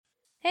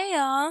Hey,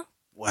 y'all.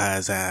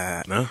 Why's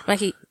that? No?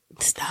 Mikey,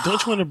 stop.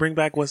 Don't you want to bring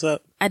back What's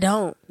Up? I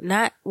don't.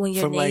 Not when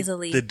you're From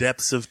nasally. like the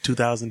depths of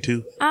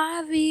 2002.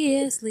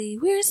 Obviously,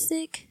 we're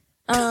sick.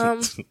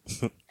 I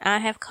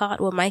have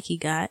caught what Mikey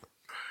got.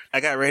 I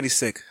got Randy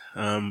sick.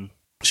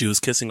 She was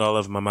kissing all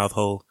over my mouth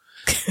hole,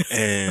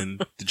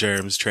 and the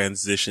germs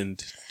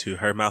transitioned to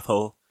her mouth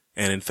hole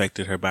and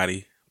infected her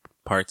body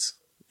parts.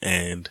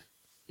 And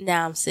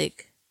Now I'm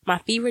sick. My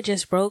fever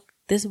just broke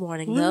this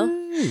morning, though.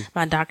 Woo.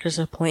 My doctor's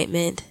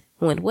appointment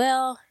went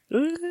well.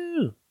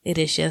 Woo. It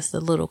is just a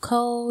little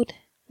cold.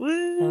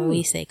 Woo. When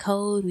we say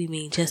cold, we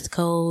mean just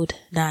cold,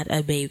 not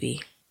a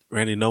baby.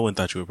 Randy, no one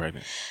thought you were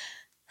pregnant.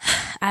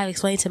 I've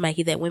explained to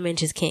Mikey that women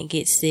just can't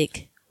get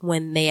sick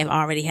when they have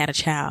already had a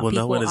child. Well,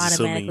 People no one is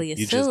assuming automatically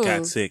you just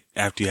got sick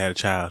after you had a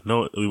child.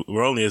 No,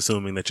 we're only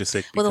assuming that you're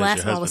sick because Well, the last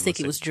your time I husband was sick,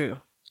 it was Drew.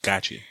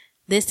 Got you.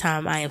 This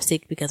time I am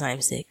sick because I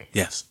am sick.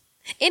 Yes.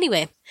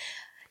 Anyway,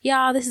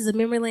 y'all, this is a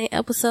Memory Lane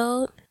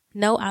episode.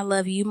 No, I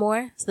Love You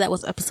More. So that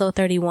was episode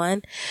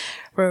 31.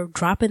 We're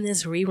dropping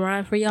this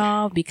rerun for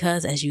y'all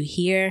because as you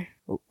hear,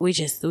 we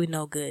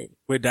know good.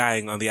 We're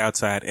dying on the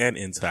outside and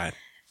inside.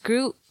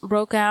 Groot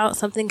broke out.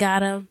 Something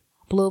got him.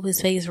 Blew up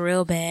his face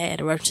real bad. Had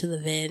to rush to the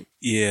vent.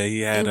 Yeah,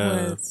 he had It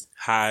was-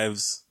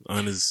 hives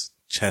on his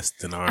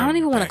chest and arm. I don't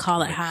even want to back.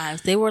 call it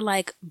hives. They were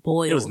like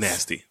boils. It was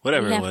nasty.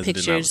 Whatever We it have was, it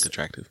did not pictures. look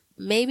attractive.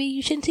 Maybe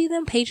you shouldn't see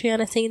them. Patreon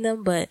has seen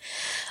them, but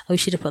we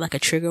should have put like a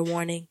trigger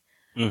warning.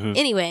 Mm-hmm.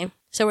 Anyway,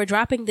 so we're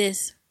dropping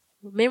this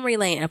Memory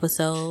Lane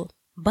episode,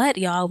 but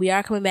y'all, we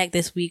are coming back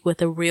this week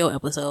with a real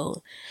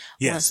episode.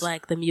 Yes. Once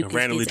like the mucus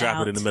Randomly gets drop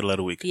out. it in the middle of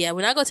the week. Yeah,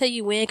 we're not gonna tell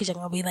you when because you're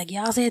gonna be like,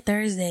 y'all said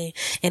Thursday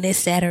and it's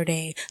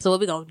Saturday. So what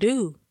we gonna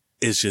do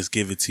It's just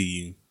give it to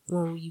you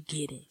when you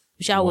get it?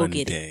 But y'all will one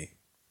get it. day.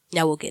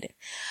 Y'all will get it.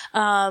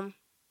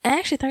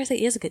 Actually,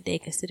 Thursday is a good day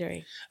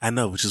considering. I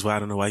know, which is why I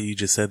don't know why you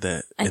just said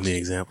that in the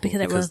example. because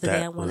that was the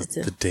day I was wanted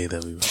to. the day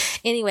that we were.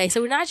 Anyway,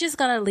 so we're not just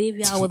going to leave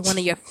y'all with one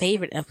of your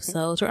favorite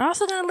episodes. We're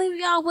also going to leave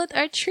y'all with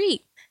a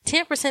treat.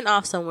 10%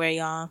 off somewhere,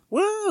 y'all.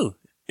 Woo!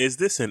 Is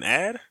this an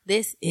ad?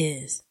 This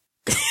is.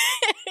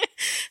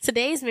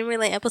 Today's Memory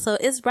Lane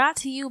episode is brought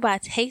to you by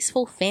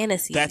Tasteful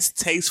Fantasies. That's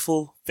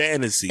Tasteful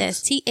Fantasies.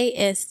 That's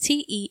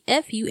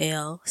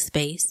TASTEFUL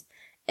space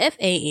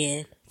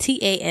FANTASYZ.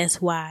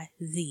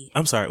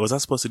 I'm sorry, was I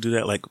supposed to do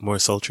that like more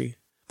sultry?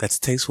 That's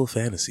Tasteful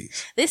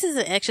Fantasies. This is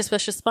an extra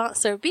special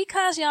sponsor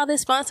because, y'all,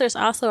 this sponsor is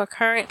also a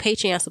current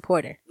Patreon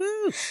supporter.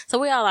 Woo! So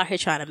we're all out here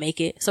trying to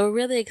make it. So we're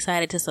really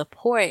excited to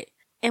support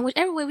in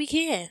whichever way we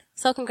can.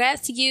 So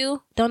congrats to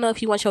you. Don't know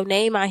if you want your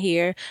name out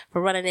here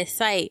for running this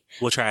site,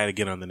 We'll try it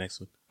again on the next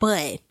one.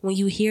 but when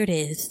you hear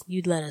this,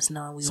 you'd let us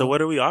know. So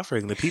what are we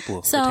offering the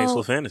people So- for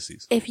Tasteful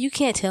Fantasies? If you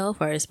can't tell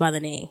first by the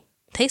name,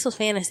 Tasteful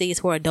Fantasy is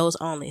for adults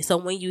only. So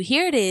when you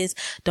hear this,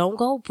 don't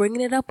go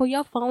bringing it up on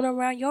your phone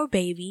around your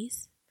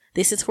babies.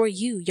 This is for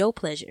you, your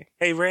pleasure.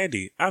 Hey,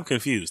 Randy, I'm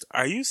confused.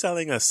 Are you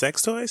selling us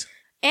sex toys?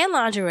 And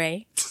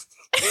lingerie.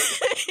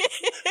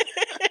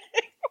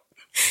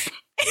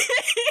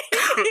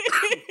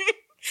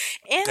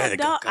 And Go ahead,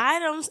 adult go.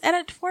 items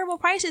at affordable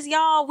prices,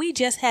 y'all. We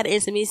just had an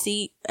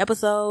intimacy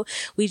episode.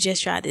 We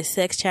just tried this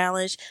sex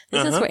challenge.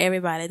 This is for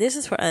everybody. This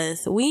is for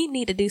us. We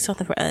need to do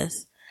something for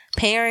us.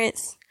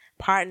 Parents,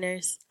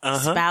 partners,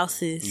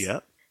 spouses,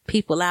 Yep.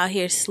 people out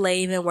here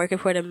slaving, working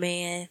for the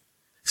man.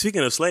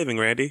 Speaking of slaving,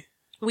 Randy,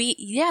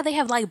 They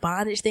have like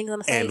bondage things on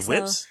the site. and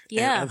whips.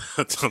 Yeah.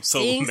 And I'm so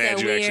Things mad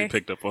that you actually we're-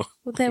 picked up on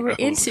that we're where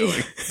I was into.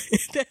 going.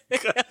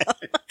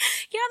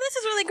 Yeah, this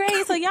is really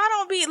great. So y'all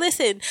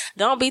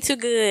don't be too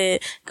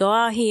good. Go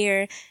out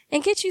here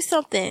and get you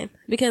something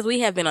because we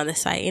have been on the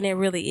site and it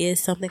really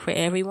is something for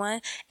everyone.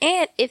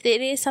 And if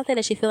it is something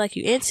that you feel like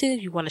you're into,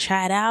 you want to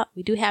try it out,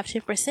 we do have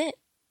 10%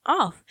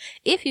 off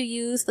if you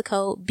use the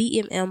code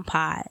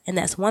BMMPod. And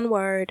that's one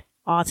word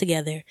all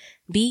together.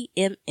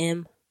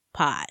 BMMPod.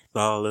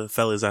 All the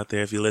fellas out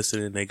there, if you're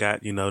listening, they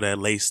got, that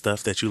lace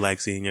stuff that you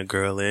like seeing your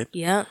girl in.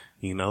 Yep.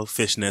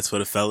 Fishnets for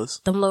the fellas.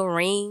 Them little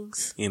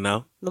rings.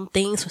 Them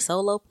things for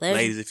solo pleasure.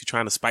 Ladies, if you're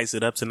trying to spice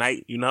it up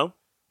tonight,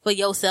 For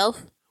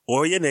yourself.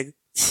 or your nigga,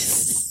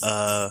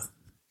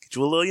 get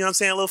you a little,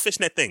 a little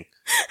fishnet thing.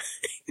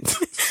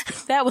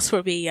 That was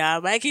for me, y'all.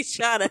 Mikey's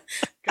trying to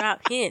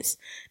drop hints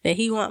that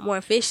he want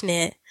more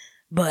fishnet,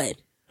 but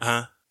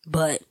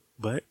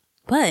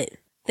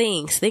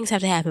things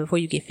have to happen before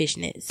you get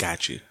fishnets.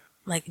 Got you.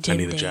 Like gym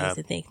need a days job.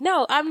 and things.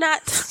 No, I'm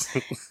not.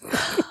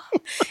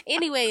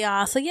 Anyway,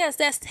 y'all. So yes,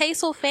 that's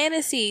Tasteful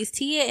Fantasies.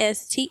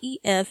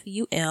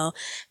 TASTEFUL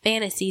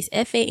Fantasies.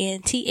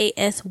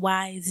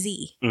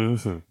 FANTASYZ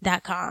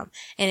 .com.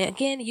 And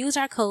again, use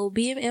our code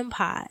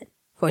BMMPod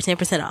for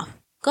 10% off.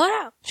 Go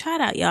out, try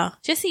it out, y'all.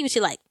 Just see what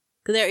you like.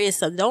 Cause there is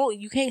some.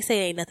 You can't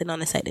say ain't nothing on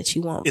the site that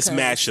you want. It's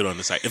mad shit on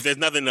the site. If there's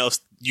nothing else,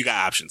 you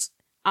got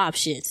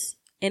options.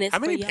 And it's How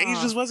many for y'all.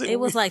 pages was it? It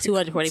was like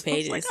 240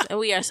 pages. And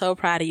we are so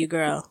proud of you,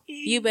 girl.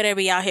 You better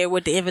be out here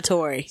with the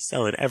inventory.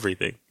 Selling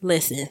everything.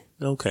 Listen.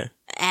 Okay.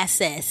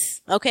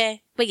 Access.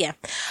 Okay? But yeah.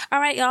 All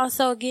right, y'all.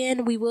 So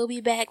again, we will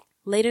be back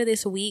later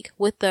this week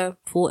with the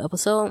full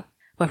episode.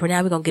 But for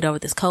now, we're going to get over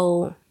this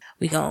cold.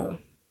 We're going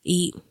to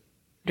eat,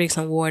 drink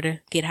some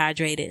water, get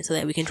hydrated so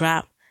that we can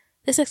drop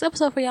this next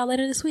episode for y'all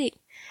later this week.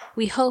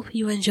 We hope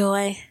you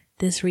enjoy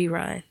this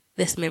rerun,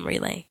 this memory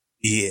lane.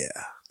 Yeah.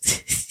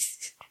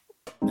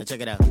 Now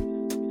check it out.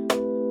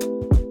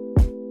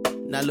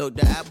 Now look,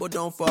 the apple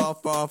don't fall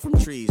far from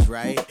trees,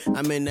 right?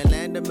 I'm in the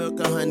land of milk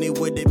and honey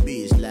with the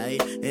bees,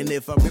 like. And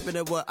if I'm ripping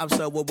it, what I'm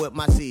sowing with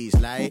my seeds,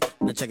 like.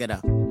 Now check it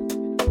out.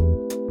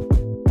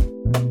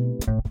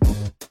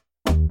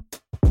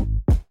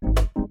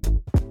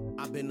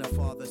 I've been a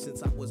father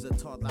since I was a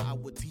toddler. I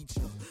would teach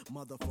the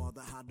mother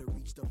father how to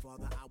reach the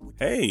father.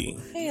 Hey.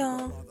 Hey,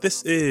 y'all.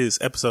 This is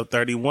episode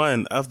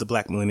 31 of the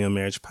Black Millennial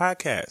Marriage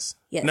Podcast.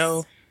 Yes.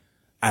 No,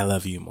 I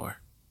love you more.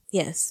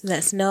 Yes,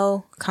 that's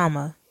no,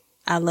 comma.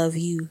 I love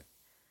you,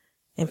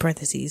 in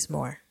parentheses,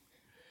 more.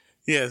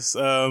 Yes,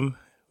 we're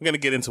going to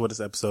get into what this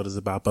episode is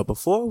about. But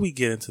before we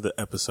get into the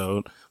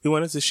episode, we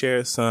wanted to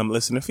share some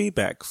listener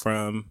feedback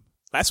from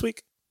last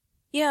week.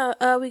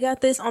 Yeah, we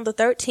got this on the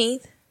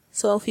 13th,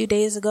 so a few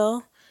days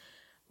ago.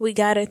 We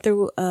got it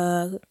through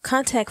a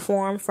contact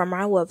form from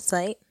our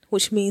website,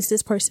 which means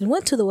this person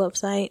went to the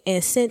website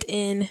and sent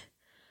in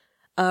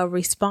a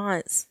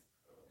response,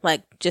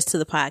 like just to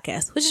the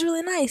podcast, which is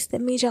really nice.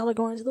 That means y'all are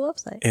going to the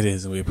website. It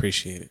is, and we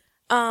appreciate it.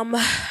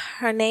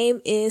 Her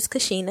name is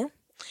Kashina.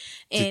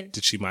 And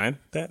Did she mind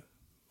that?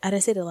 I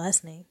didn't say the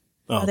last name.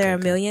 Oh, Are there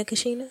okay, a million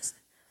Kashinas?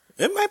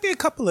 It might be a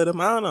couple of them.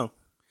 I don't know.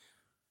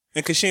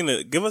 And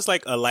Kashina, give us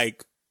like a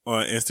like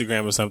on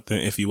Instagram or something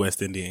if you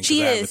West Indian. 'Cause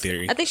She I have a is.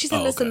 theory. I think she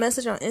sent us a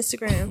message on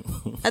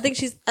Instagram. I think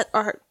she's,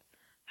 or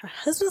her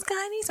husband's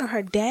Guyanese or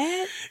her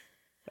dad?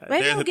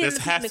 Maybe I'm getting There the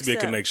has to mixed be a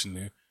up. connection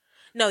there.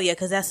 No, yeah,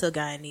 because that's a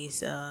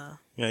Guyanese.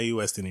 Yeah, you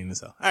West Indian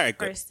as well. All right,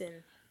 good.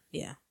 Person.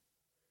 Yeah.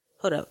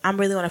 Hold up. I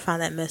really want to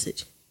find that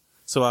message.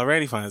 So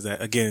already finds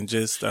that. Again,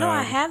 just... No,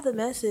 I have the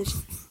message.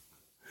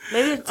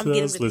 Maybe I'm to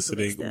getting those the people mixed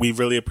listening, up. we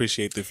really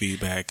appreciate the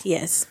feedback.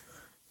 Yes.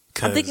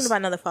 I'm thinking about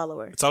another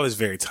follower. It's always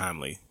very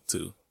timely,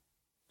 too.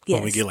 Yes.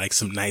 When we get like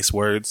some nice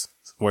words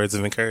of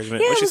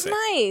encouragement. Yeah, What'd it she was say?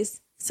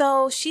 nice.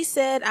 So she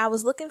said, I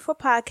was looking for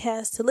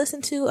podcasts to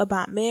listen to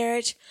about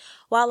marriage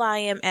while I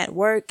am at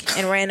work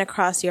and ran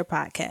across your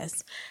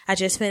podcast. I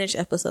just finished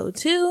episode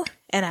 2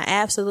 and I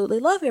absolutely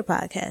love your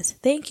podcast.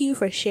 Thank you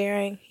for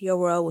sharing your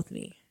world with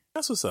me.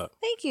 That's what's up.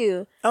 Thank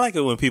you. I like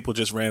it when people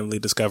just randomly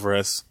discover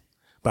us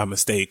by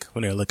mistake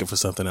when they're looking for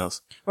something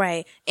else.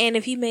 Right. And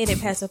if you made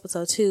it past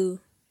episode 2,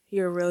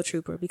 you're a real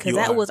trooper because You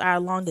that are. was our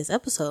longest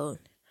episode.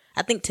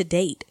 I think to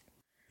date.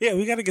 Yeah,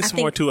 we got to get some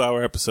think- more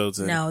 2-hour episodes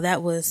in. No,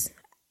 that was...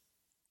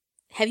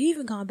 Have you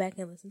even gone back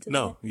and listened to that?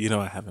 No, you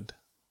know I haven't.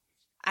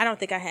 I don't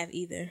think I have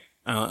either.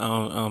 I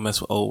don't mess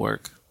with old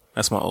work.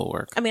 That's my old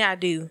work. I mean, I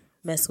do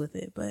mess with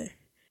it, but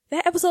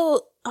that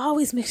episode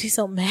always makes me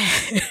so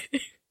mad.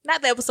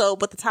 Not the episode,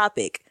 but the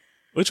topic.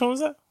 Which one was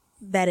that?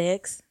 That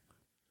ex.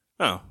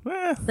 Oh,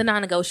 The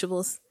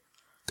non-negotiables.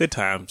 good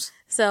times.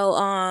 So,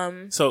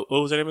 So,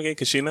 what was her name again?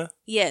 Kashina?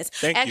 yes.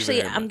 Thank you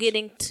Actually, very I'm much.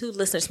 getting 2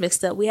 listeners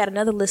mixed up. We had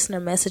another listener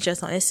message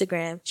us on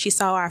Instagram. She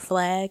saw our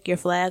flag, your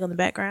flag on the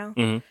background.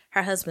 Mm-hmm.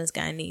 Her husband's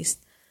Guyanese.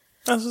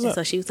 That's what's And up.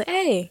 so she was like,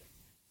 hey,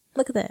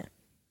 look at that.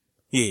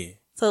 Yeah.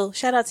 So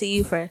shout out to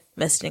you for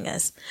messaging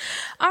us.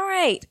 All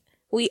right.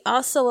 We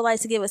also would like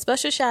to give a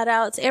special shout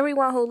out to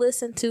everyone who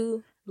listened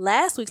to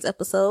last week's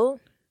episode.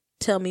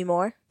 Tell me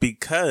more.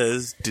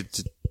 Because,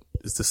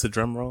 is this a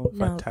drum roll if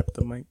No. I tap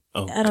the mic?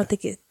 Oh, I don't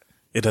think it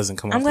doesn't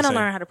come I'm off going the to same.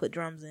 learn how to put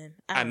drums in.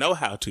 I know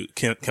how to.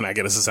 Can I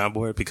get us a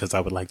soundboard? Because I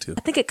would like to.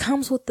 I think it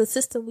comes with the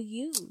system we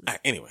use. All right,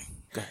 anyway,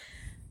 go ahead.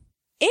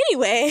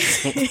 Anyway,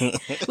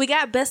 we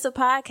got best of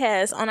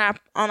podcasts on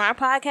our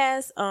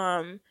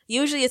podcast.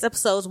 Usually it's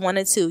episodes 1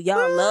 and 2.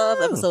 Y'all love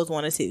episodes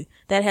 1 and 2.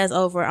 That has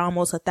over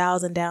almost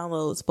 1,000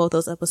 downloads, both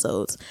those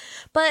episodes.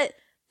 But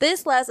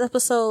this last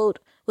episode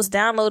was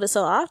downloaded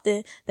so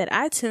often that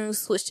iTunes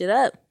switched it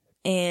up,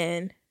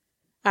 and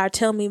our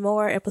Tell Me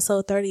More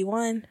episode 30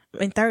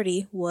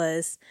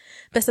 was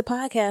best of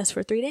podcast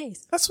for 3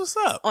 days That's what's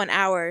up. on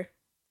our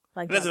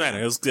like It doesn't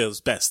matter. It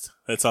was best.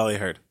 That's all I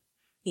heard.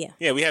 Yeah.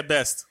 Yeah, we had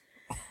best.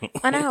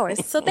 On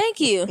ours. So thank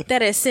you.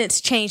 That has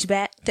since changed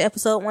back to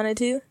episode 1 and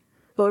 2.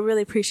 But we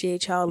really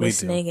appreciate y'all We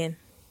listening and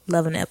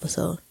loving the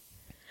episode.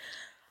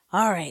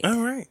 All right. All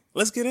right,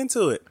 let's get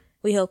into it.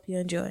 We hope you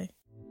enjoy.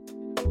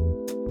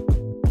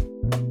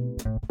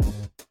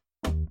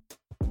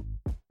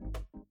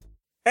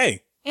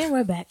 Hey, And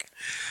we're back.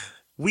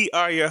 we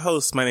are your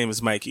hosts. My name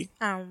is Mikey.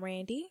 I'm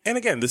Randy. And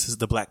again, this is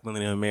the Black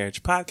Millennial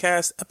Marriage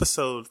Podcast,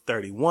 episode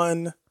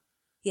 31.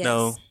 Yes.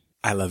 No,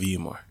 I love you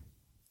more.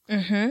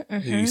 Mm-hmm. Are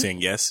you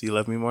saying yes, you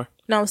love me more?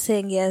 No, I'm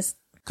saying yes.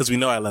 Because we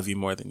know I love you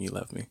more than you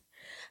love me.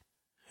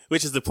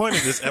 Which is the point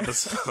of this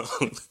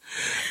episode.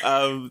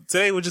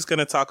 Today we're just going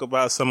to talk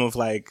about some of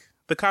like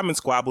the common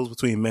squabbles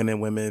between men and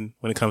women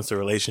when it comes to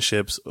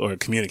relationships or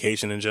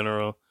communication in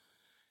general.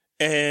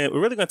 And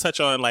we're really going to touch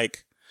on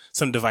like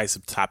some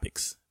divisive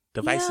topics.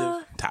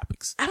 Yeah.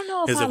 Topics. I don't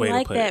know if is a I way to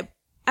like put that. it.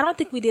 I don't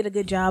think we did a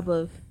good job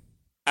of,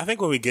 I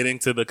think when we get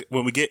into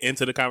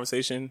the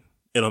conversation,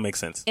 it'll make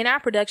sense. in our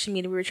production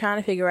meeting, we were trying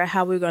to figure out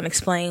how we were going to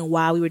explain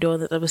why we were doing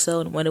this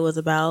episode and what it was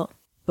about.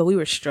 but we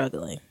were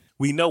struggling.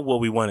 We know what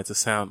we want it to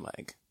sound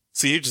like.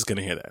 So you're just going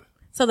to hear that.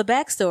 So the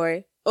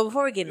backstory. Oh,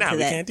 before we get into that.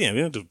 We can't. Yeah, we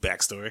don't do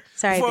backstory.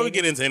 Sorry, before baby. we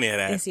get into any of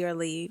that. It's your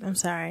lead. I'm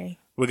sorry.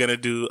 We're going to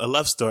do a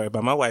love story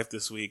by my wife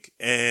this week.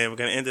 And we're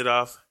going to end it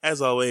off,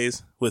 as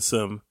always, with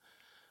some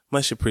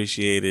much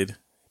appreciated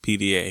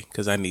PDA,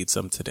 because I need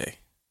some today.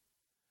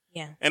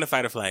 Yeah. And a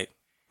fight or flight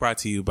brought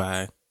to you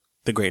by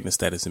the greatness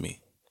that is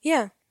me.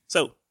 Yeah.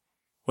 So,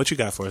 what you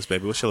got for us,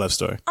 baby? What's your love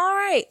story? All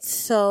right.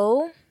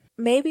 So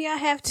maybe I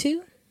have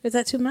two. Is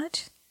that too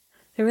much?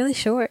 They're really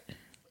short.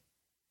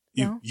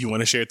 You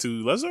want to share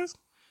two love stories?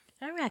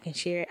 I mean, I can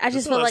share it. I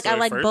just feel like I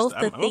like both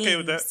the themes. I'm okay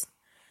with that.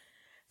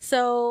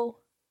 So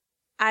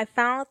I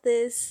found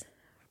this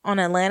on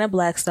Atlanta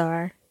Black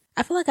Star.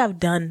 I feel like I've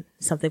done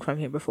something from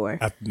here before.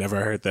 I've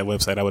never heard that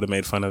website. I would have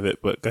made fun of it,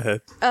 but go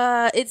ahead.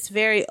 It's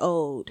very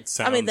old.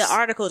 I mean, the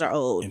articles are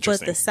old, but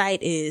the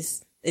site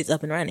is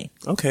up and running.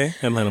 Okay,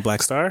 Atlanta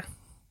Black Star.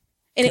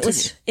 And it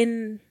was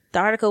the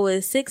article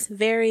was 6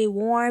 very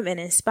warm and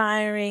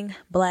inspiring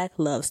Black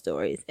love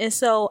stories. And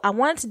so I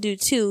wanted to do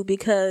 2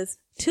 because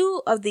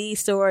 2 of these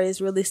stories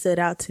really stood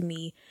out to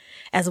me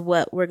as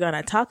what we're going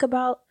to talk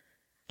about,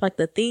 like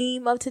the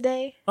theme of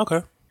today.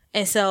 Okay.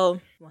 And so,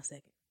 1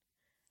 second.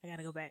 I got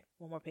to go back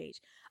 1 more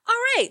page.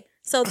 All right.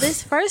 So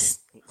this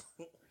first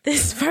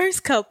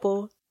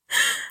couple,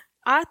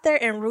 Arthur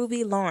and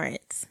Ruby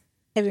Lawrence.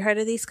 Have you heard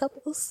of these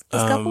couples?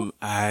 This couple?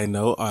 I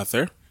know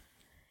Arthur.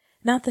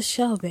 Not the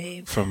show,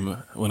 babe.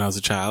 From when I was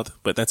a child,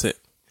 but that's it.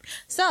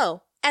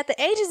 So, at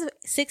the ages of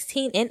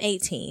 16 and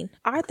 18,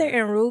 Arthur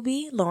and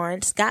Ruby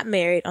Lawrence got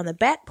married on the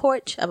back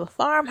porch of a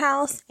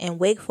farmhouse in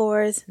Wake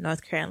Forest,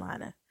 North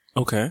Carolina.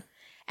 Okay.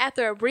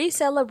 After a brief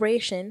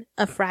celebration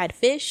of fried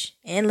fish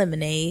and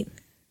lemonade,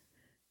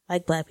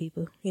 like Black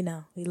people, we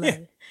love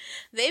it.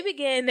 They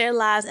began their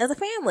lives as a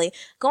family,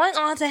 going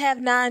on to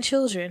have 9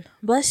 children.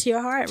 Bless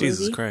your heart, Ruby.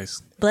 Jesus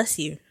Christ. Bless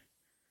you.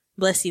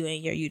 Bless you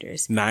and your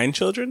uterus. 9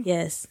 children?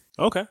 Yes.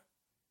 Okay.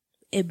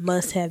 It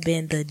must have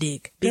been the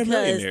dick. They're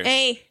Because millionaires.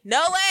 ain't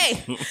no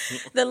way.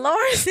 The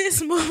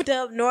Lawrences moved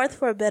up north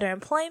for better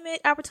employment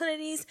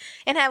opportunities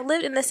and have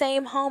lived in the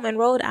same home in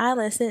Rhode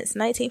Island since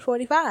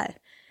 1945.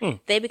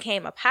 They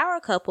became a power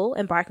couple,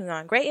 embarking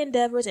on great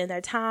endeavors in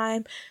their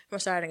time, from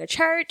starting a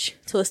church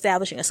to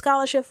establishing a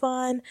scholarship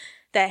fund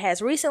that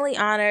has recently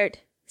honored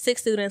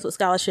 6 students with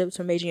scholarships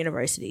from major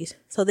universities.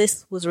 So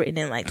this was written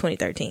in like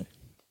 2013.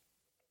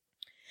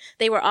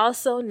 They were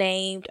also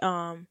named,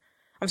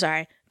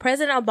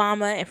 President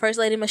Obama and First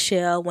Lady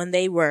Michelle when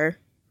they were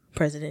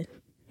president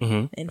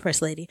and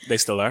First Lady. They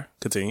still are.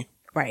 Continue.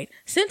 Right.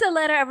 Sent a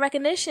letter of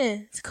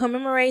recognition to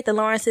commemorate the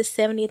Lawrences'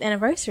 70th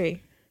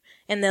anniversary.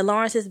 And the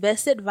Lawrences'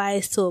 best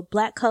advice to a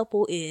Black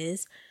couple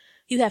is,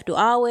 you have to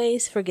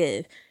always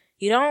forgive.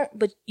 You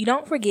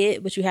don't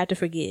forget, but you have to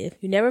forgive.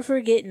 You never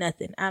forget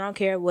nothing. I don't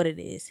care what it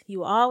is. You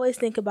will always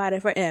think about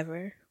it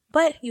forever.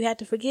 But you have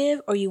to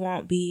forgive or you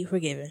won't be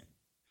forgiven.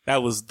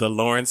 That was the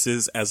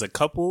Lawrences as a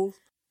couple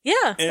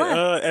Yeah.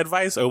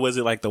 advice, or was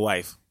it like the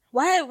wife?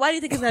 Why do you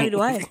think it's gotta be the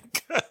wife?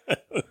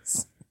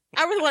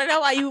 I really want to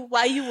know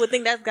why you would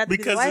think that's got to be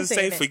the wife. Because it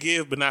say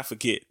forgive but not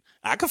forget.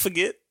 I can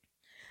forget.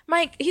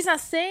 Mike, he's not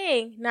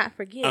saying not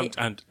forget.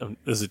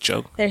 It's a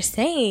joke. They're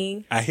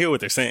saying. I hear what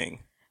they're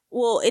saying.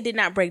 Well, it did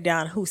not break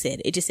down who said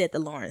it. It just said the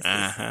Lawrences.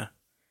 Uh-huh.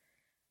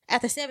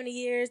 After 70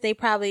 years, they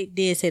probably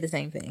did say the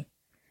same thing.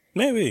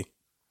 Maybe.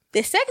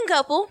 The second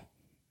couple.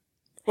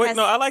 Wait,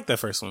 no, I like that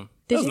first one.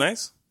 That was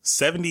nice.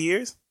 70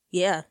 years?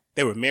 Yeah.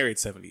 They were married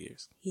 70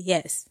 years.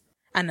 Yes.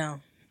 I know.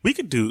 We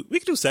could do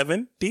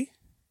 70.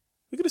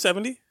 We could do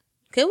 70.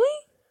 Could we?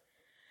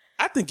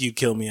 I think you'd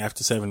kill me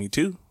after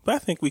 72, but I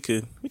think we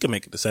could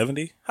make it to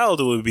 70. How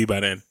old would we be by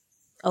then?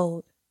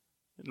 Old.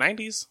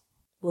 90s?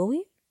 Will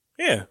we?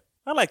 Yeah.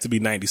 I'd like to be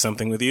 90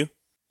 something with you.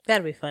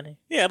 That'd be funny.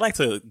 Yeah, I'd like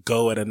to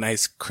go at a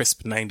nice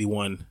crisp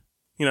 91.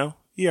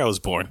 Year I was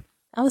born.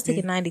 I was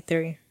thinking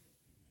 93.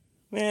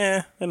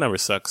 Yeah, that number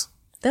sucks.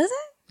 Does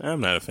it?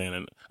 I'm not a fan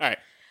of it. All right,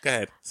 go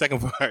ahead.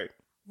 Second part.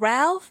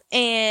 Ralph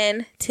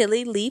and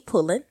Tilly Lee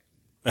Pullen.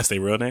 That's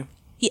their real name?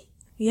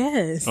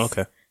 Yes.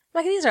 Okay.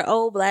 Like, these are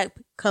old Black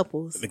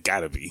couples. It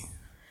gotta be.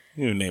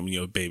 You're naming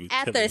your baby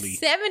After Tilly Lee.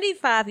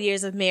 75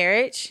 years of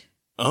marriage.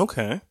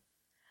 Okay.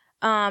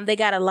 They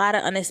got a lot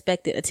of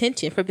unexpected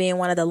attention for being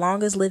one of the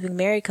longest living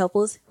married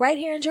couples right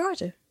here in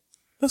Georgia.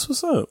 That's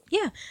what's up.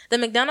 Yeah. The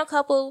McDonough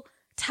couple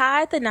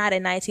tied the knot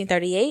in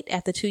 1938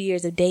 after 2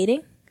 years of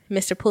dating.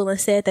 Mr. Pullen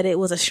said that it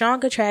was a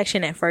strong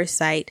attraction at first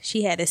sight.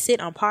 She had to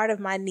sit on part of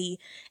my knee,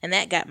 and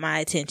that got my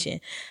attention.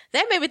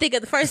 That made me think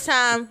of the first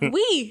time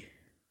we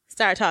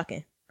started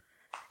talking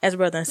as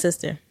brother and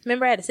sister.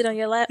 Remember I had to sit on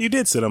your lap? You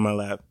did sit on my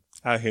lap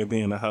out here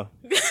being a hoe.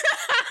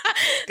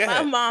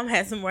 My mom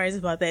had some words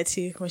about that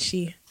too when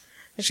she heard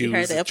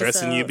was the episode.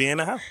 addressing you being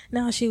a hoe.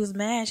 No, she was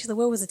mad. She's like,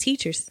 where was the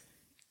teachers?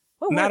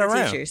 Where Not were the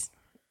around. teachers?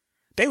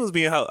 They was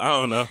being hoe. I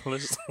don't know.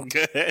 Let's just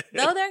go ahead.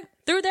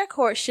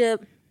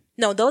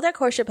 Though their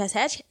courtship has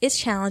had its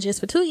challenges,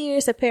 for 2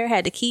 years the pair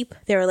had to keep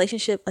their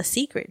relationship a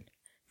secret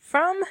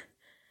from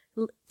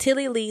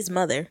Tilly Lee's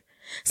mother.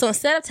 So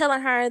instead of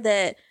telling her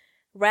that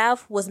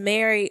Ralph was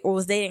married or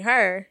was dating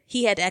her,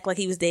 he had to act like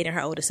he was dating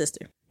her older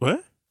sister.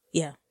 What?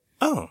 Yeah.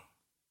 Oh.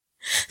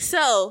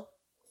 So,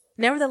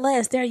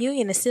 nevertheless, their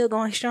union is still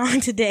going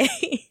strong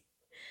today.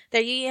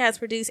 Their union has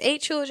produced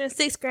 8 children,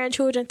 6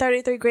 grandchildren,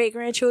 33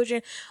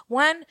 great-grandchildren,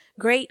 1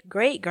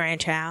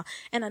 great-great-grandchild,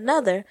 and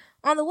another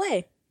on the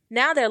way.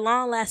 Now their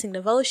long-lasting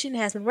devotion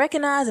has been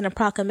recognized in a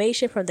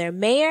proclamation from their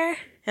mayor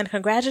and a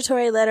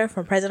congratulatory letter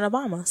from President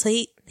Obama. So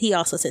he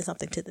also sent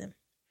something to them.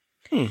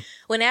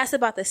 When asked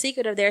about the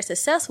secret of their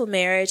successful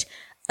marriage,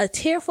 a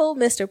tearful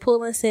Mr.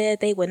 Pullen said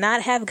they would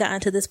not have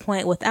gotten to this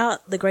point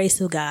without the grace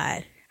of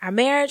God. Our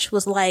marriage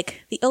was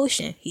like the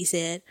ocean, he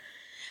said.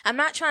 I'm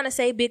not trying to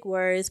say big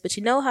words, but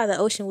you know how the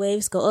ocean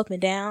waves go up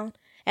and down?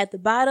 At the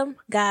bottom,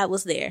 God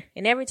was there.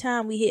 And every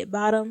time we hit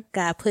bottom,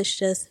 God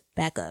pushed us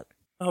back up.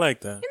 I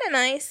like that. Isn't that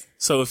nice?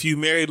 So if you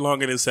married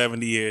longer than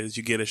 70 years,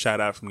 you get a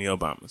shout out from the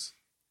Obamas.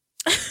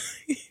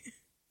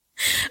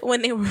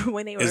 When they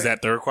were. Is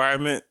that the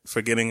requirement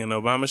for getting an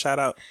Obama shout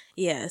out?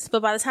 Yes.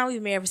 But by the time we've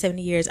been married for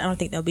 70 years, I don't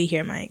think they'll be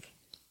here, Mike.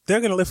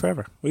 They're going to live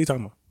forever. What are you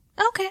talking about?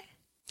 Okay.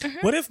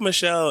 What if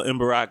Michelle and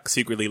Barack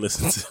secretly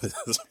listen to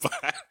this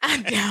podcast?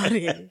 I doubt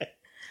it.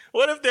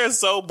 What if they're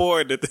so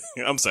bored that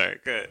I'm sorry,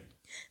 go ahead.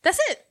 That's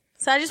it.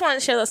 So I just wanted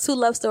to share those 2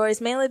 love stories,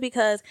 mainly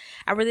because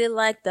I really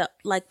like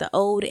the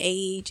old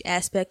age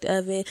aspect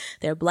of it.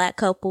 They're Black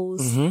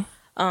couples.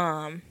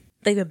 Mm-hmm.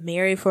 They've been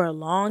married for a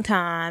long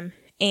time,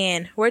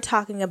 and we're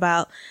talking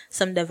about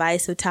some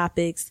divisive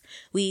topics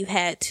we've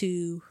had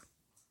to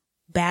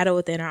battle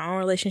within our own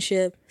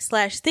relationship /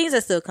 things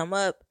that still come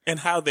up, and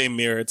how they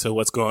mirror to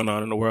what's going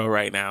on in the world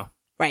right now.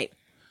 Right.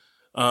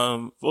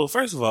 Well,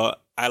 first of all,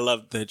 I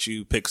love that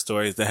you picked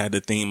stories that had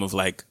the theme of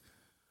like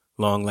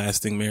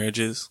long-lasting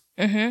marriages.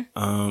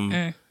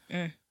 Mm-hmm.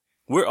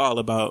 We're all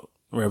about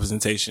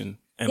representation,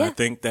 and I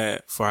think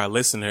that for our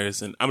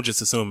listeners, and I'm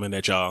just assuming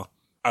that y'all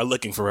are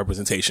looking for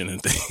representation in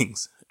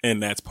things,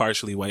 and that's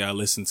partially why y'all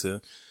listen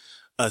to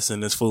us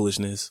and this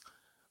foolishness.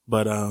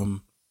 But I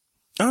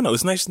don't know.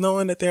 It's nice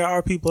knowing that there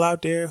are people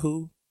out there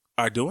who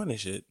are doing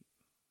this shit.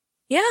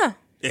 Yeah.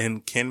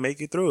 And can make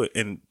it through it.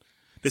 And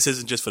this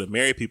isn't just for the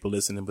married people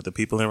listening, but the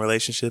people in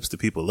relationships, the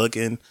people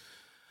looking,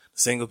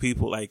 single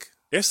people. Like,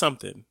 there's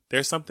something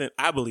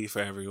I believe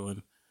for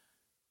everyone.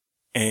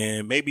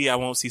 And maybe I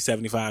won't see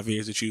 75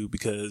 years with you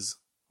because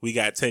we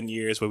got 10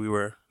 years where we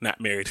were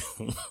not married.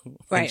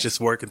 Right.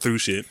 Just working through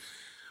shit.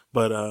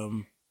 But I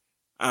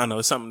don't know.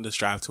 It's something to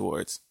strive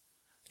towards.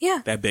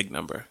 Yeah. That big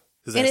number.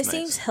 And it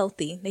seems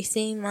healthy. They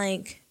seem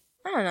like,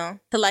 I don't know,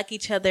 to like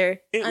each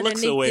other. It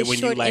looks away when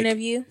you like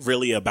interview.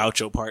 Really about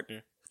your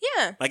partner.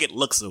 Yeah. Like it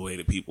looks away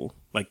to people.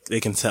 Like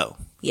they can tell.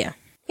 Yeah.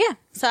 Yeah.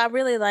 So I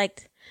really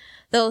liked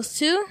those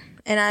 2.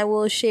 And I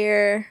will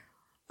share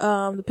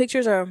the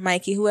pictures, or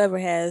Mikey, whoever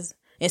has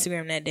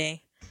Instagram that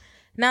day.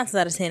 9 times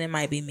out of 10, it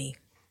might be me.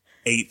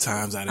 8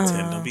 times out of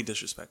 10. Don't be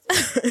disrespectful.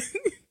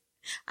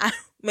 I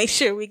make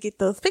sure we get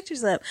those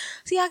pictures up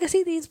so y'all can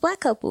see these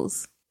Black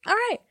couples. All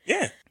right.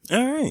 Yeah.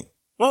 All right.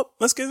 Well,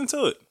 let's get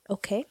into it.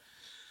 Okay.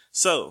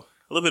 So,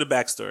 a little bit of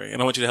backstory,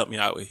 and I want you to help me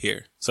out with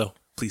here. So,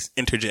 please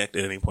interject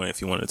at any point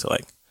if you wanted to,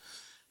 like,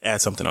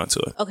 add something onto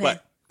it. Okay.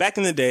 But back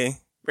in the day,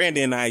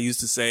 Randy and I used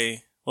to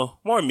say,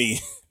 well, more me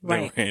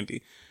than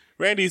Randy.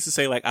 Randy used to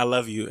say, like, I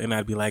love you, and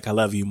I'd be like, I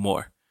love you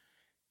more.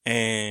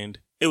 And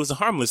it was a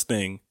harmless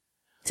thing.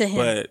 To him.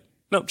 But,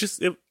 no,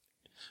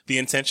 the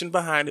intention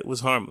behind it was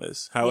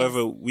harmless.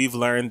 However, we've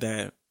learned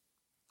that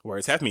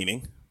words have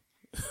meaning.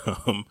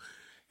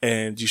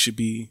 And you should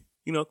be,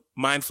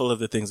 mindful of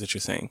the things that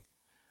you're saying.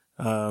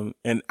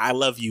 And I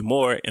love you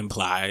more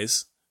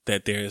implies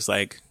that there's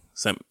like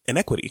some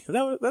inequity.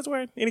 That's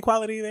where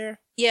inequality there?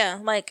 Yeah.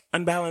 Like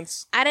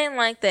unbalance. I didn't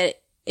like that.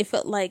 It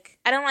felt like,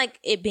 I don't like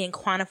it being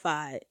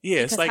quantified. Yeah.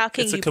 It's like,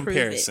 it's a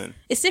comparison.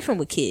 It's different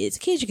with kids.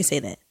 Kids, you can say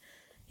that,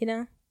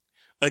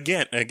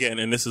 Again,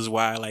 and this is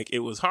why like it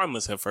was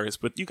harmless at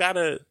first, but you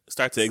gotta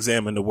start to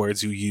examine the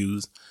words you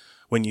use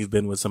when you've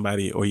been with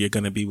somebody or you're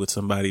going to be with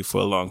somebody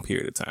for a long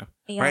period of time.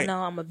 And y'all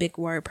know I'm a big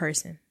word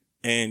person.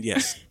 And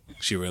yes,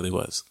 she really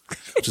was.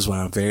 Which is why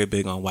I'm very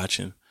big on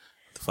watching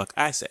what the fuck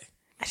I say.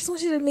 I just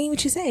want you to mean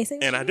what you say.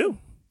 And I do.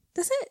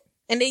 That's it.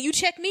 And then you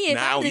check me.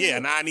 Now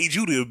I need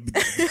you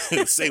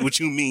to say what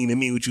you mean and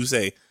mean what you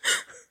say.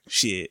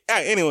 Shit. All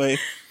right, anyway,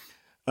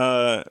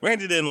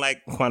 Randy didn't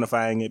like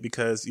quantifying it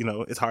because,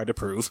 it's hard to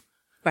prove.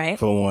 Right.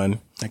 For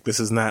one. Like,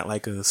 this is not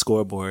like a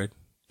scoreboard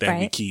that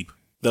we keep.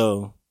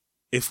 Though,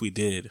 if we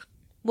did.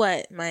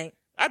 What, Mike?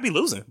 I'd be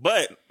losing,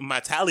 but my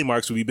tally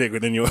marks would be bigger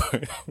than yours.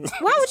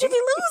 Why would you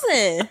be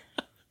losing?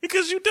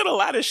 Because you did a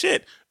lot of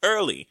shit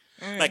early.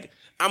 Like,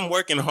 I'm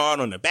working hard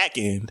on the back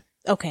end.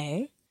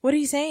 Okay. What are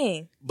you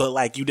saying? But,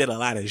 like, you did a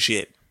lot of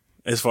shit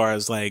as far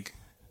as, like,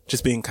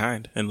 just being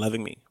kind and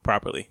loving me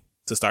properly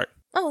to start.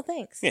 Oh,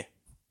 thanks. Yeah.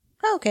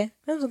 Oh, okay.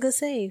 That was a good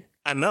save.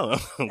 I know.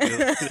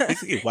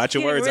 Watch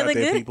your words really out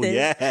there, people.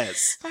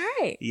 Yes. All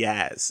right.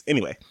 Yes.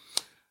 Anyway.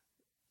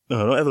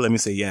 No, don't ever let me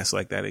say yes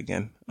like that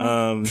again.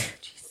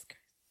 Jesus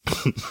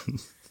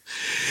Christ.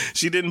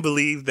 She didn't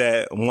believe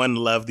that one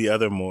loved the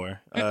other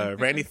more.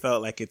 Randy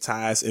felt like it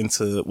ties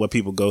into what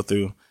people go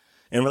through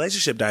in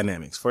relationship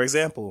dynamics. For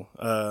example,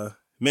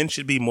 men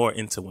should be more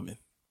into women.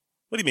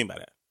 What do you mean by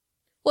that?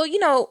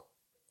 Well,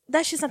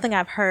 that's just something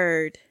I've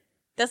heard.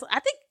 I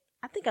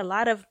think a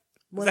lot of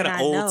women Is that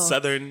an old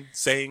Southern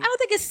saying? I don't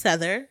think it's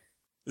Southern.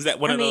 Is that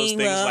one of those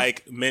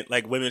things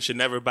like women should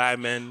never buy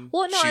men?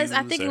 Well, no,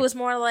 I think it was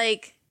more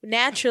like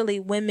naturally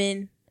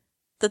women.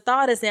 The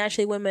thought is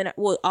naturally women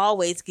will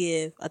always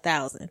give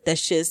 1,000.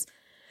 That's just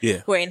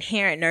we're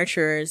inherent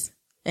nurturers,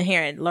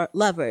 inherent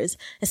lovers,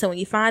 and so when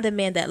you find a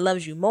man that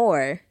loves you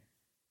more,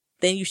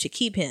 then you should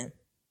keep him.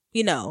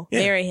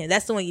 Marry him.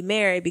 That's the one you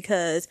marry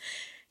because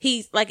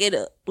he's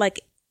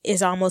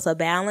it's almost a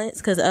balance.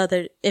 Because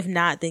if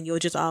not, then you'll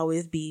just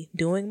always be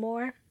doing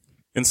more.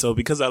 And so,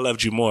 because I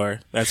loved you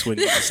more, that's when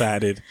you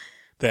decided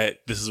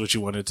that this is what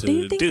you wanted to do. Do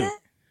you think that?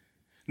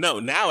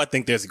 No, now I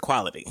think there's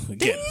equality.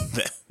 Again,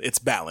 it's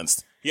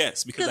balanced.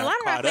 Yes, because a lot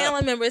of my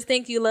family members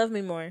think you love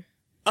me more.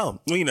 Oh,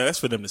 well, that's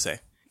for them to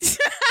say.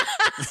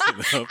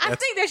 I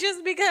think that's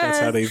just because that's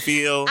how they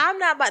feel. I'm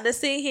not about to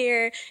sit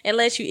here and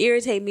let you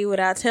irritate me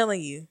without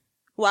telling you.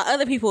 While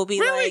other people will be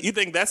really? like... You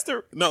think that's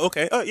no,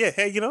 okay. Oh, yeah.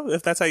 Hey,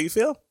 if that's how you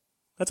feel,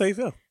 that's how you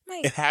feel.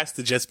 Right. It has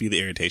to just be the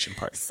irritation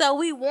part. So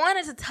we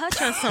wanted to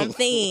touch on some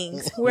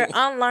things we're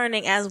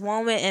unlearning as a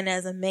woman and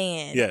as a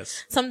man.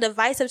 Yes. Some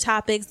divisive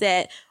topics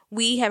that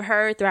we have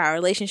heard throughout our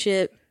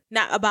relationship,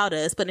 not about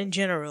us, but in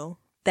general,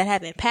 that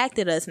have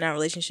impacted us in our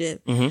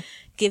relationship. Mm-hmm.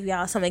 Give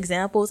y'all some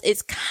examples.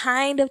 It's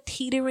kind of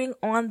teetering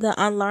on the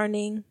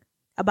unlearning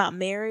about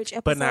marriage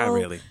episode. But not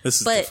really.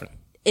 This is different.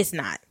 It's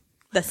not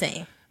the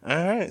same.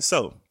 All right.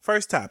 So,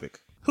 first topic.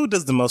 Who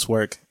does the most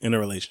work in a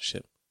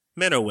relationship?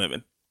 Men or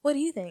women? What do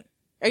you think?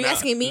 Are you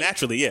asking me?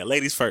 Naturally, yeah.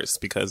 Ladies first,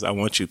 because I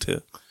want you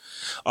to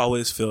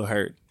always feel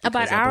heard.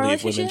 About our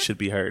relationship? Women should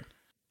be heard.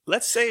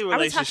 Let's say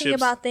relationships. Are we talking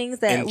about things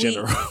that in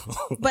general.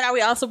 But are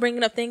we also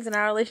bringing up things in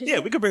our relationship? Yeah,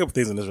 we could bring up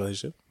things in this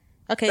relationship.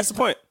 Okay. That's the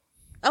point.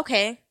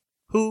 Okay.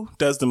 Who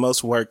does the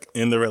most work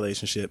in the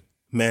relationship?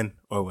 Men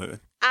or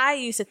women? I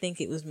used to think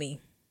it was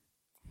me.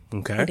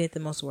 Okay. Who did the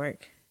most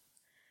work.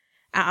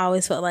 I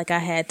always felt like I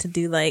had to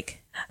do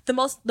the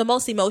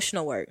most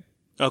emotional work.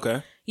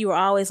 Okay. You were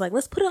always like,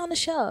 let's put it on the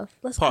shelf.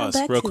 Let's pause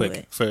come back real to quick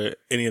it. For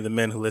any of the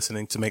men who are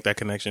listening to make that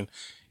connection.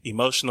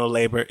 Emotional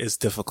labor is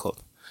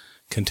difficult.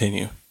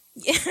 Continue.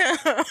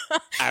 Yeah.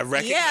 I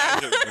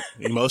recognize it.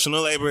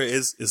 Emotional labor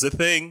is a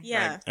thing.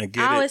 Yeah. I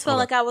get it. I always felt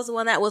like I was the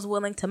one that was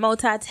willing to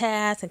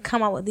multitask and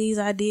come up with these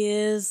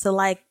ideas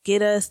to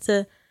get us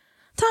to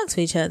talk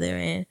to each other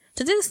and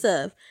to do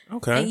stuff.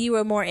 Okay. And you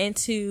were more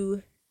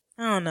into,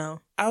 I don't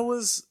know.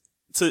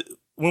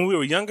 When we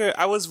were younger,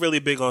 I was really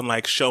big on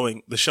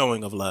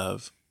showing of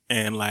love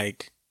and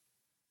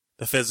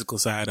the physical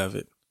side of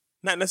it.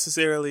 Not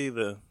necessarily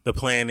the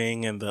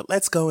planning and the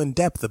let's go in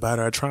depth about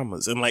our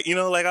traumas. And I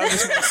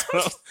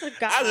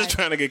was just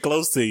trying to get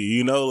close to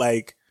you,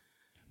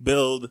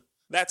 build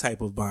that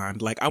type of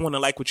bond. I want to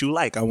like what you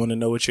like. I want to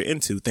know what you're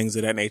into, things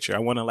of that nature. I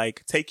want to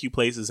take you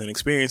places and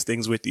experience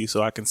things with you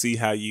so I can see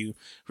how you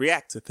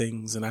react to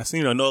things. And I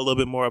know a little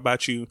bit more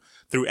about you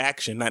through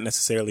action, not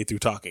necessarily through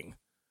talking.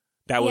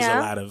 That was a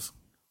lot of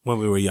when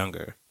we were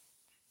younger.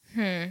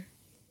 I'm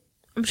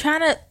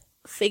trying to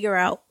figure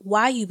out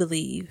why you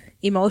believe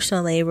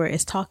emotional labor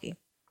is talking.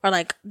 Or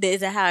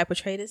is that how it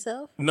portrayed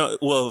itself? No,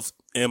 well,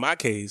 in my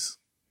case,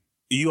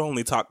 you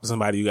only talk to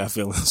somebody you got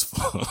feelings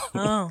for.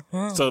 Oh.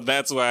 So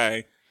that's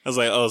why I was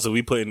like, so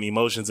we putting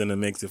emotions in the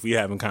mix if we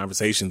having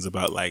conversations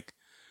about life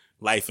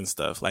and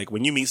stuff.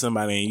 When you meet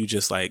somebody and you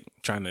just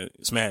trying to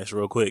smash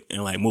real quick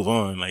and move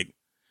on,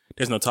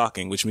 there's no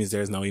talking, which means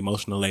there's no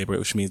emotional labor,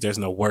 which means there's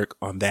no work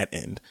on that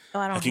end. Oh,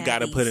 I don't you got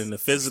to put in the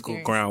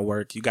physical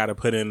groundwork. You got to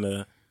put in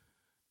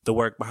the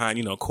work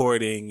behind,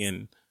 courting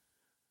and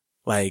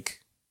laying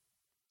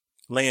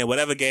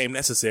whatever game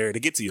necessary to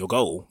get to your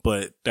goal.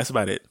 But that's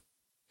about it.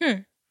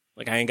 I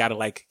ain't got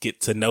to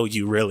get to know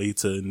you really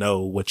to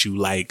know what you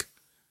like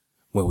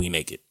when we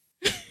naked.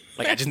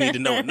 I just need to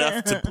know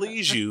enough to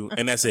please you,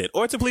 and that's it.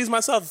 Or to please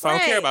myself if I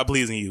don't care about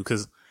pleasing you,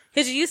 because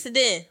you used to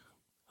did.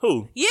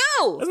 Who?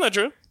 You. That's not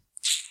true.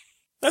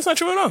 That's not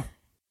true at all.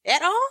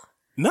 At all?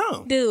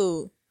 No.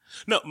 Dude.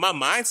 No, my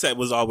mindset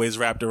was always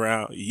wrapped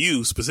around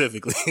you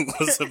specifically. It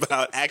was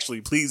about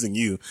actually pleasing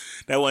you.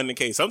 That wasn't the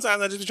case. Sometimes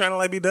I just be trying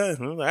to be done.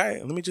 I was like, all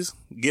right, let me just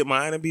get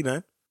mine and be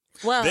done.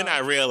 Well, then I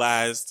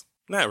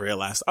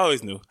I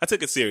always knew. I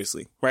took it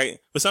seriously, right?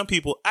 But some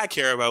people, I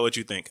care about what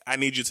you think. I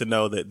need you to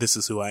know that this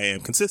is who I am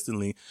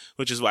consistently,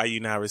 which is why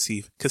you now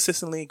receive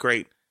consistently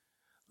great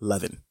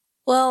loving.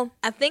 Well,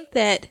 I think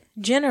that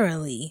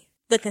generally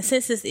the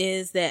consensus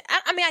is that,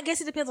 I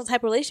guess it depends on the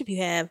type of relationship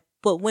you have,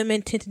 but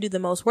women tend to do the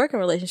most work in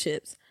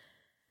relationships.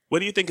 What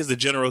do you think is the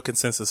general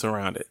consensus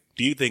around it?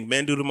 Do you think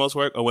men do the most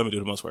work or women do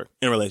the most work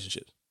in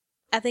relationships?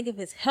 I think if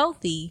it's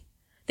healthy,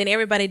 then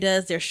everybody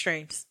does their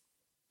strengths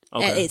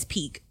at its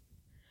peak.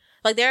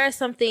 There are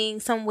some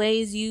things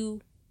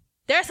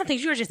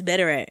you're just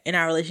better at in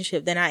our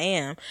relationship than I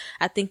am.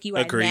 I think you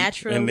are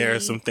naturally and there are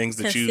some things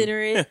that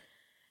considerate.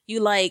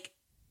 You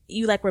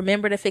you like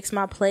remember to fix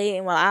my plate,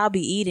 and while I'll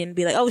be eating,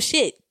 be like, oh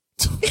shit.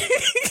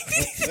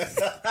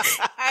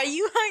 Are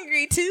you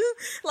hungry too?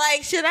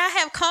 Like, should I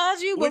have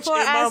called you before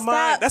I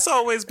stopped? That's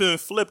always been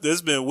flipped.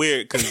 It's been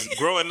weird because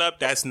growing up,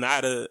 that's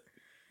not a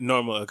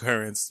normal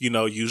occurrence. You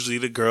know, usually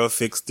the girl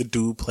fixed the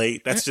dude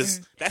plate. That's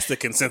that's the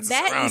consensus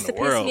that around used to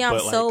the world. piss me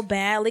off but so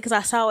badly because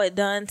I saw it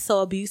done so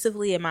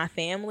abusively in my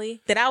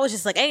family that I was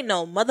just like, ain't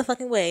no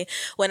motherfucking way.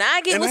 When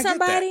I get with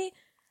somebody,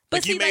 but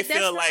like, you may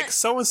feel like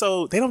so and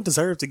so they don't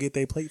deserve to get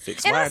their plate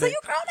fixed. And Why I was like, you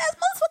grown ass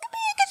motherfucking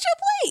man, get your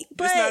plate.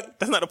 But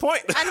that's not the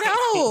point.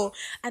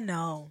 I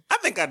know. I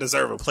think I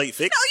deserve a plate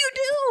fixed.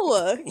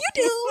 No, you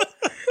do.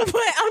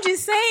 But I'm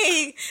just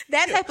saying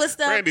that type of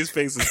stuff. Brandy's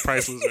face is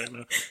priceless right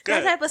now.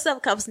 That type of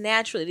stuff comes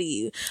naturally to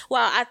you.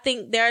 Well, I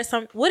think there are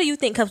some. What do you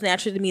think comes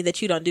naturally to me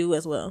that you don't do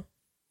as well?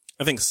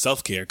 I think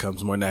self-care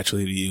comes more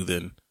naturally to you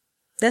than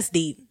that's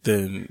deep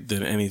than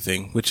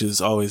anything, which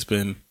has always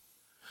been.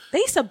 They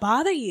used to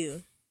bother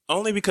you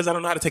only because I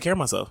don't know how to take care of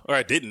myself, or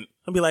I didn't.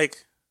 I'd be like,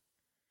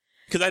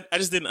 because I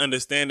just didn't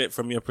understand it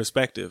from your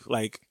perspective.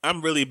 Like,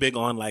 I'm really big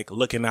on like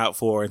looking out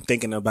for and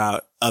thinking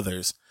about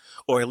others,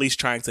 or at least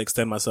trying to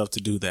extend myself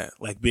to do that.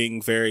 Like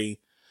being very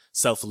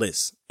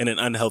selfless in an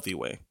unhealthy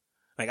way.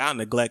 Like I'll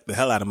neglect the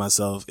hell out of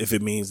myself if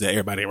it means that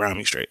everybody around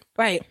me straight.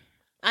 Right.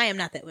 I am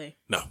not that way.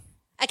 No.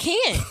 I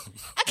can't.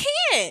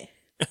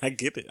 I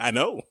get it. I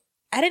know.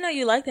 I didn't know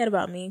you liked that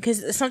about me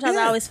because sometimes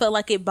I always felt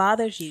like it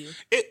bothers you.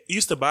 It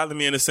used to bother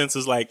me in the sense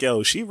is like,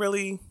 yo, she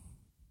really,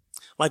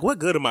 like, what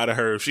good am I to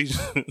her if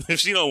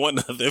she don't want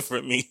nothing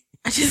from me?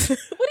 What do you mean?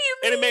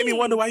 And it made me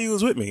wonder why you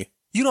was with me.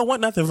 You don't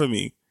want nothing from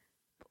me.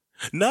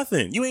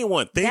 Nothing. You ain't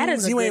want things. That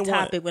is a you good ain't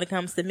topic want. when it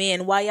comes to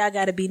men. Why y'all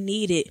got to be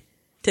needed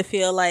to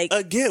feel like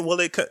again? Well,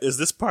 is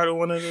this part of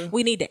one of the?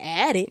 We need to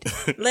add it.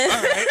 All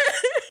right.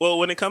 Well,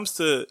 when it comes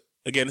to.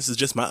 Again, this is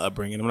just my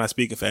upbringing. I'm not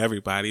speaking for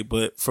everybody,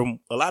 but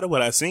from a lot of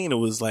what I've seen, it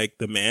was like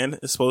the man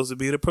is supposed to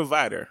be the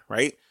provider,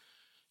 right?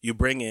 You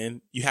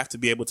have to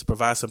be able to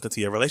provide something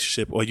to your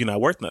relationship or you're not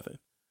worth nothing.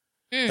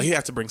 Like you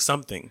have to bring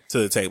something to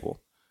the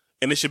table.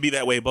 And it should be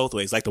that way both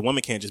ways. Like the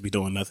woman can't just be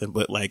doing nothing,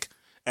 but like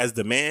as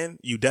the man,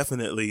 you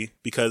definitely,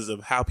 because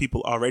of how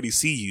people already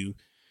see you,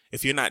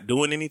 if you're not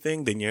doing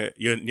anything, then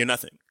you're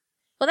nothing.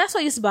 Well, that's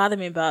what used to bother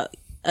me about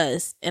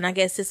us. And I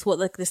guess it's what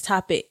like this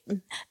topic,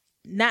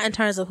 not in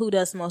terms of who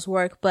does the most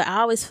work, but I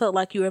always felt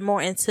like you were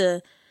more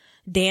into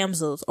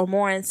damsels or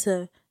more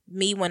into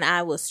me when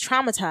I was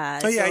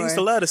traumatized. Oh yeah, I used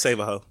to love to save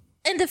a hoe.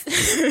 And to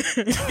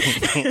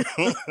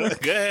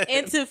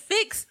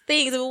fix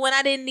things. But when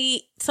I didn't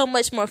need so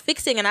much more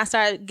fixing and I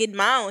started getting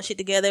my own shit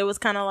together, it was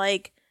kind of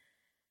like,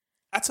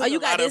 I took you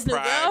got this new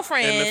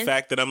girlfriend. And the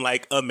fact that I'm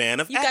like a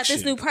man of action. You got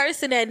this new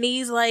person that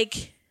needs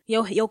like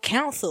your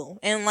counsel.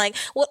 And like,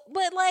 what?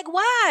 But like,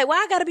 why? Why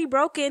I gotta be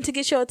broken to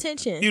get your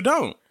attention? You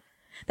don't.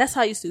 That's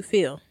how I used to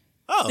feel.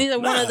 Oh, these are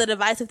one of the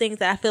divisive things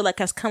that I feel like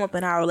has come up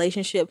in our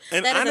relationship.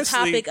 And that honestly, is a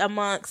topic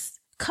amongst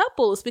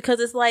couples because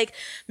it's like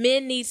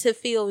men need to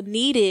feel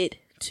needed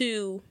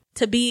to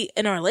be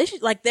in a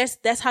relationship. Like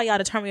that's how y'all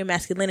determine your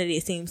masculinity.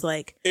 It seems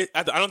like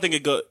I don't think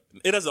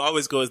it doesn't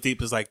always go as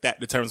deep as like that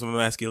determines my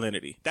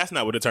masculinity. That's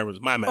not what determines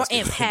my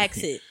masculinity. Or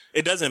impacts it.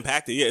 It does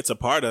impact it. Yeah, it's a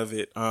part of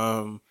it.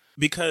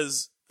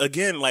 Because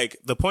again, like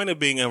the point of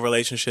being in a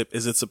relationship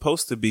is it's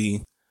supposed to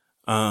be,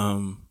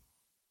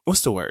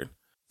 what's the word?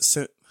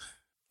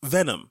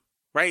 Venom,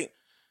 right?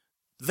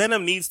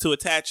 Venom needs to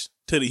attach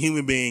to the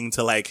human being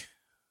to like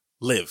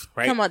live,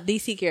 right? Talking about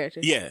DC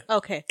characters. Yeah.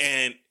 Okay.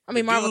 And I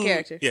mean Marvel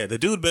characters. Yeah, the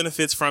dude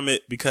benefits from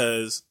it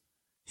because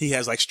he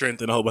has like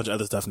strength and a whole bunch of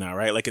other stuff now,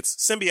 right? Like it's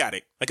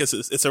symbiotic. Like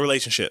it's a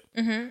relationship,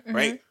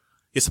 right?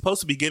 You're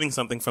supposed to be getting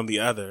something from the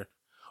other,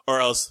 or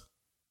else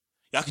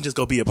y'all can just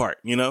go be apart,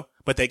 you know?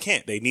 But they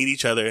can't. They need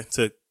each other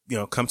to,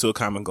 come to a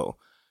common goal.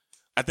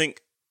 I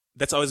think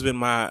that's always been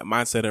my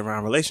mindset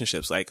around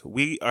relationships. Like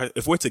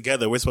if we're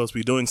together, we're supposed to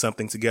be doing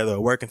something together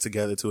or working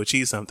together to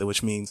achieve something,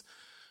 which means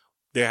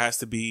there has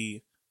to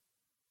be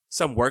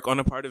some work on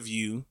the part of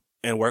you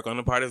and work on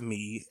the part of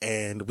me.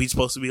 And we're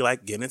supposed to be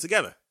like getting it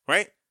together,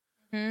 right?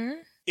 Mm-hmm.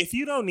 If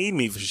you don't need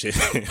me for shit,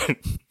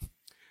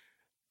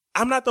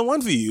 I'm not the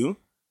one for you.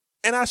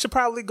 And I should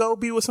probably go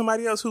be with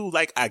somebody else who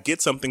like I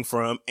get something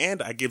from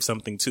and I give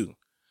something to.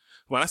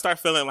 When I start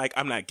feeling like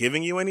I'm not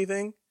giving you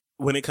anything,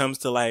 when it comes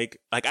to like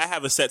I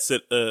have a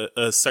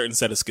certain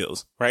set of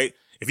skills, right?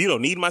 If you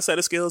don't need my set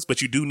of skills,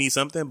 but you do need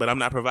something, but I'm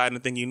not providing the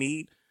thing you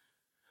need,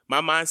 my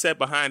mindset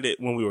behind it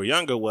when we were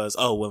younger was,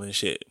 oh, well, and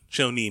shit,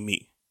 she don't need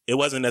me. It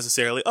wasn't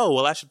necessarily, oh,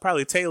 well, I should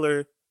probably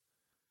tailor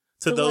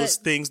to those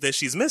things that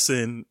she's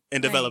missing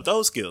and develop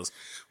those skills.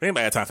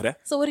 Anybody have time for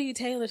that? So what do you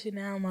tailor to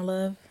now, my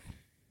love?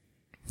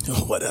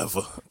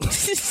 Whatever.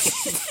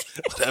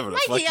 Whatever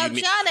the fuck you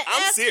need.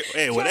 I'm serious.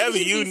 Hey, whatever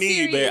you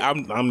need,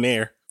 man, I'm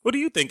there. What do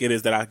you think it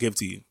is that I give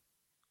to you?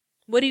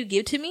 What do you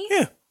give to me?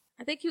 Yeah.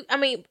 I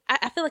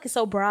feel like it's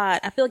so broad.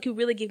 I feel like you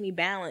really give me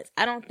balance.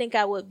 I don't think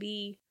I would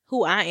be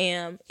who I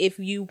am if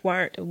you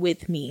weren't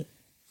with me.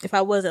 If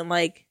I wasn't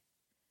like,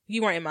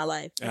 you weren't in my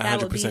life. Like, I I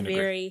would be 100% agree.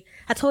 very,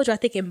 I told you I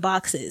think in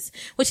boxes,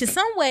 which in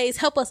some ways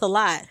help us a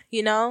lot,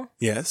 you know?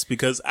 Yes,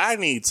 because I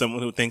need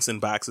someone who thinks in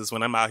boxes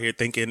when I'm out here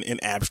thinking in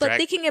But abstract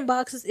thinking in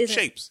boxes isn't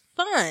shapes.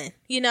 fun,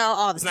 you know,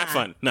 all the It's time. not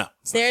fun. No.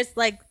 it's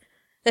not.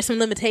 There's some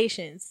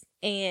limitations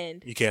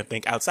and You can't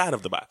think outside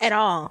of the box. at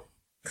all.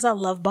 Because I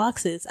love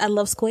boxes. I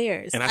love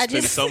squares. And I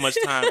spend so much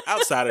time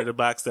outside of the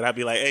box that I'd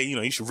be like, hey, you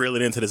know, you should reel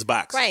it into this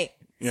box. Right.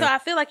 Yeah. So I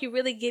feel like you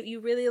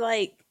really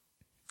like,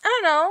 I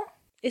don't know.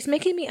 It's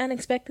making me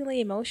unexpectedly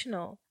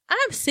emotional.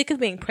 I'm sick of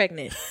being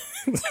pregnant.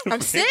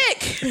 I'm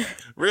sick.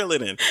 Reel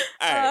it in.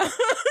 All right.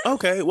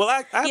 Okay. Well,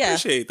 I Yeah.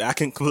 appreciate that. I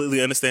can completely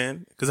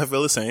understand because I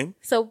feel the same.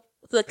 So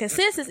the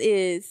consensus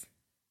is,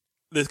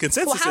 The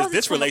consensus Well, how is is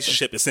this it gonna-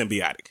 relationship is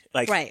symbiotic.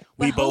 Like, Right.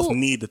 we But both who-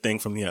 need the thing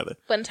from the other.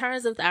 but in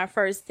terms of our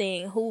first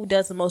thing, who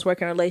does the most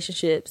work in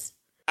relationships?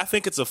 I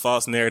think it's a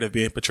false narrative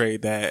being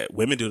portrayed that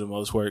women do the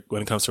most work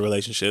when it comes to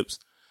relationships.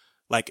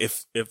 Like,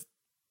 if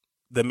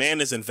the man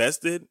is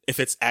invested, if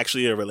it's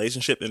actually a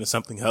relationship and it's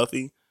something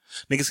healthy,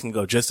 niggas can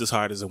go just as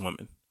hard as a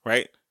woman,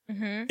 right?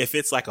 Mm-hmm. If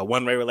it's like a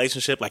one-way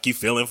relationship, like you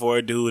feeling for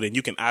a dude and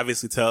you can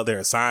obviously tell there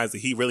are signs that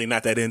he really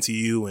not that into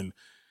you and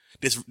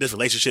this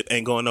relationship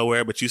ain't going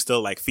nowhere, but you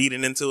still like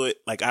feeding into it.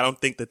 Like, I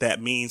don't think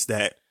that means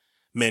that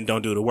men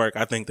don't do the work.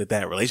 I think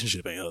that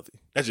relationship ain't healthy.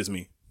 That's just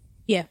me.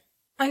 Yeah,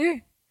 I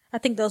agree. I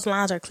think those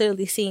lines are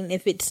clearly seen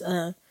if it's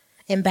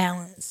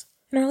imbalance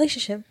in a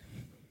relationship.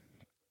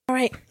 All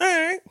right. All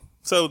right.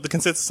 So the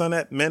consensus on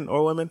that, men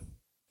or women?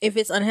 If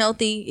it's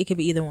unhealthy, it could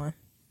be either one.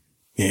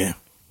 Yeah.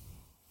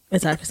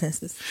 It's our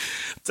consensus.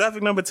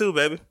 Topic number 2,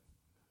 baby.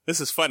 This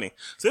is funny.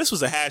 So this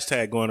was a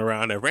hashtag going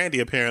around that Randy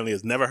apparently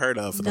has never heard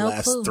of for the No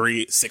last clue.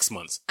 3-6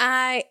 months.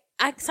 I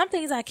some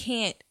things I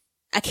can't.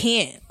 Like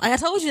I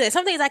told you that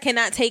some things I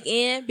cannot take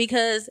in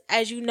because,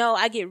 as you know,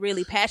 I get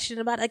really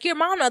passionate about it. Like your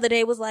mom the other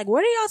day was like,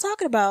 "What are y'all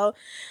talking about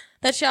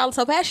that y'all are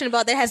so passionate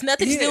about that has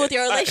nothing to do Yeah, with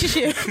your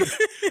relationship?"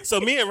 So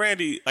me and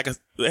Randy, like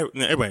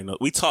everybody knows,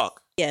 we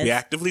talk. Yes. We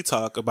actively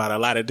talk about a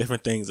lot of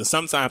different things. And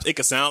sometimes it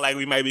could sound like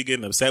we might be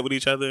getting upset with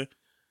each other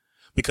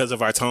because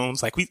of our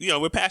tones. Like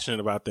we're passionate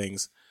about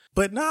things.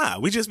 But nah,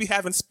 we just be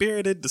having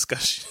spirited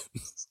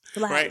discussions.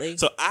 Lightly. Right?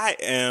 So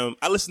I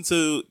listen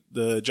to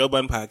the Joe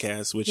Budden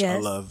podcast, which I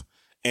Yes. love.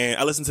 And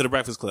I listen to the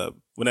Breakfast Club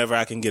whenever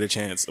I can get a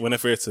chance,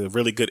 whenever it's a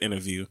really good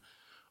interview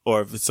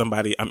or if it's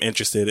somebody I'm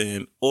interested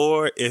in,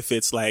 or if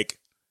it's like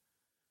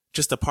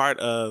just a part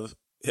of,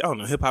 I don't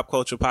know, hip hop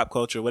culture, pop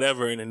culture,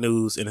 whatever in the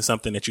news, and it's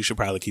something that you should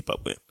probably keep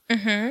up with.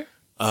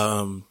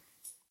 Mm-hmm.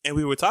 And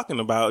we were talking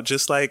about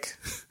just like,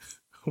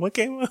 what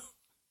came up?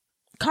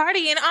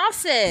 Cardi and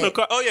Offset. So,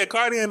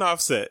 Cardi and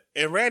Offset.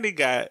 And Randy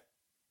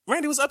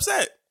was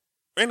upset.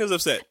 Randy was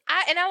upset.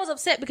 I was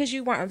upset because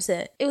you weren't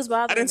upset. It was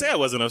bothering I didn't say I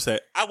wasn't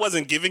upset. I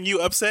wasn't giving you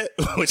upset,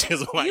 which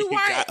is why you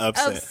got weren't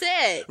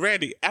upset.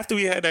 Randy, after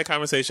we had that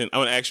conversation, I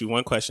want to ask you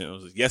one question. It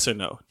was yes or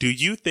no. Do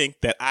you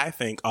think that I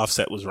think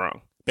Offset was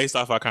wrong based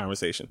off our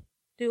conversation?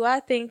 Do I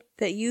think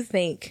that you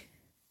think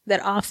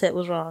that Offset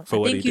was wrong? For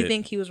what I think he you did.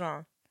 think he was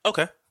wrong.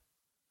 Okay.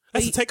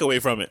 That's the takeaway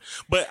from it.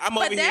 But I'm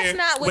over that's here,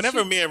 not what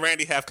whenever you- me and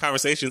Randy have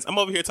conversations, I'm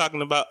over here talking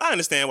about, I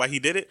understand why he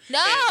did it. No.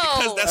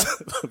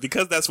 And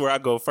because that's where I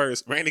go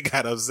first, Randy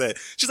got upset.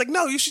 She's like,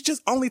 no, you should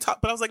just only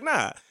talk. But I was like,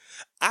 nah.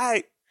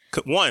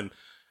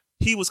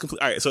 He was complete.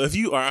 All right, so if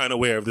you are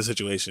unaware of the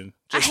situation,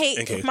 just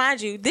in case.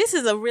 Mind you, this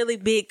is a really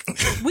big,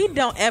 we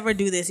don't ever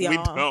do this, y'all. We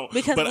don't.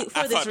 Because but for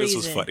I this thought reason.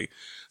 this was funny.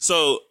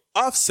 So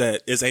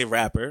Offset is a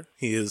rapper.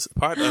 He is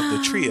part of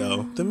the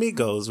trio, the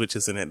Migos, which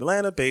is an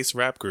Atlanta-based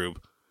rap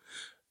group.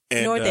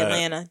 And, North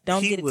Atlanta.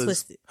 Don't he get it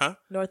twisted. Huh?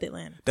 North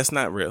Atlanta. That's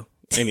not real.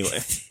 Anyway.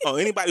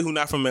 Anybody who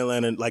not from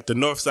Atlanta, like the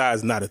North Side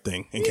is not a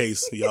thing, in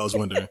case y'all was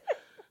wondering.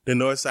 The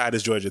North Side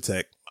is Georgia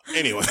Tech.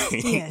 Anyway.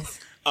 Yes.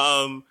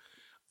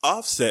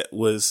 Offset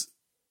was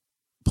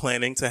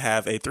planning to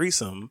have a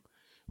threesome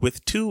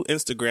with 2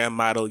 Instagram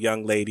model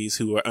young ladies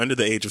who are under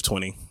the age of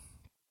 20,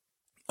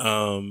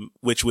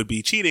 which would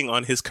be cheating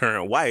on his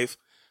current wife,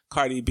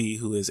 Cardi B,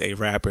 who is a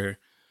rapper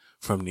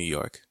from New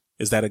York.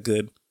 Is that a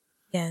good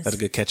Yes. That's a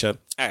good catch up.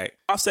 All right.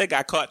 Offset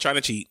got caught trying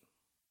to cheat.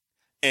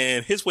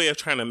 And his way of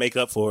trying to make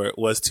up for it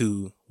was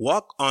to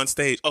walk on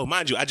stage. Oh,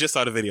 mind you, I just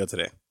saw the video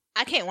today.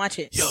 I can't watch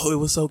it. Yo, it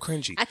was so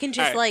cringy. I can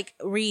just All right.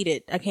 read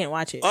it. I can't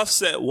watch it.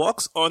 Offset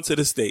walks onto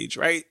the stage,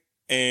 right?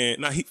 And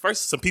now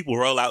first some people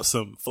roll out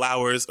some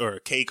flowers or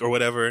cake or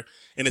whatever.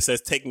 And it says,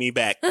 "Take me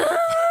back."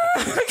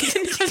 I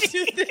cannot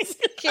do this.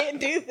 I can't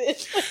do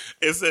this.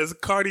 It says,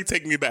 "Cardi,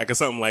 take me back," or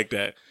something like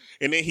that.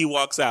 And then he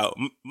walks out.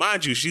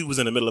 Mind you, she was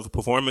in the middle of a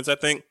performance, I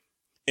think.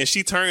 And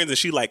she turns and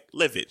she like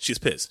livid. She's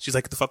pissed. She's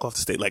like, "Get the fuck off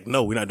the stage." Like,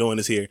 "No, we're not doing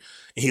this here."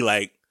 And he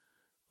like,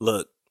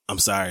 "Look, I'm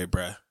sorry,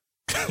 bruh."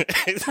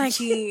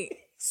 Mikey.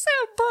 So,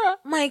 bruh.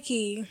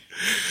 Mikey.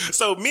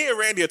 So me and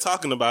Randy are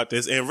talking about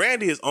this, and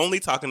Randy is only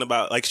talking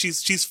about, like,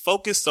 she's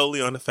focused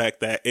solely on the fact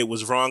that it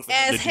was wrong for him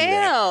As to do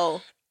that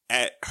hell.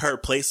 at her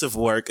place of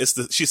work.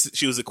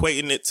 She was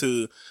equating it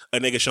to a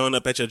nigga showing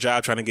up at your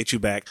job trying to get you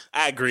back.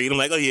 I agreed. I'm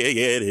like, oh yeah,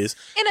 it is.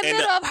 In the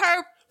middle of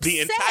her The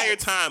entire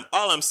time,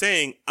 all I'm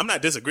saying, I'm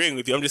not disagreeing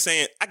with you. I'm just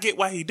saying, I get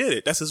why he did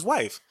it. That's his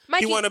wife.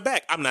 Mikey, he wanted her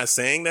back. I'm not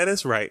saying that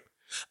it's right.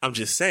 I'm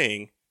just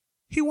saying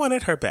he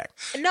wanted her back.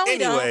 No, he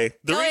anyway,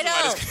 don't. No, he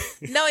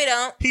don't. No, he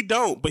don't. He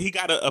don't, but he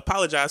got to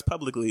apologize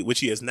publicly,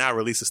 which he has now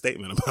released a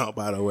statement about,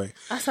 by the way.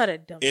 I saw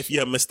that dumb If shit.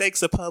 your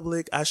mistakes are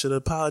public, I should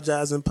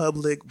apologize in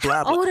public,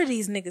 blah, blah. How old are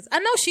these niggas? I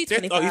know she's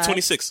 25. Oh, he's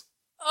 26.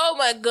 Oh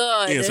my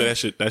God. Yeah, so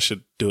that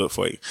should do it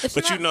for you. It's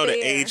but you not know the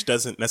fair. age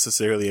doesn't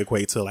necessarily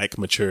equate to like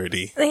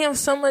maturity. They have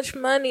so much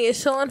money. It's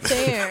so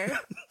unfair.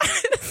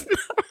 It's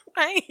not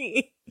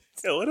right.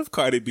 Yo, what if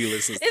Cardi B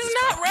listens to It's this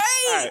not podcast?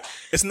 right. All right.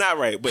 It's not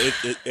right, but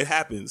it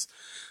happens.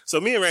 So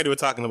me and Randy were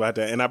talking about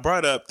that, and I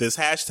brought up this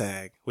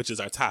hashtag, which is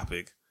our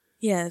topic.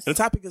 Yes. And the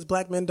topic is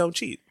Black Men Don't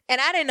Cheat. And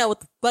I didn't know what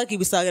the fuck he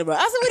was talking about.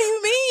 I said, what do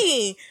you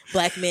mean?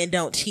 Black men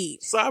don't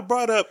cheat. So I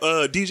brought up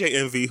DJ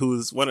Envy,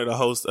 who's one of the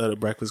hosts of the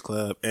Breakfast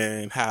Club,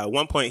 and how at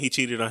one point he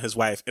cheated on his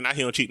wife, and now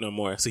he don't cheat no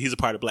more. So he's a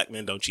part of Black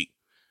Men Don't Cheat.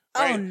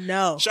 Right? Oh,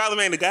 no.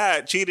 Charlamagne the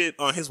God cheated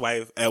on his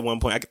wife at one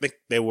point. I think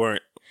they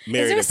weren't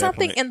married. Is there at that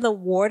something point. in the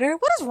water?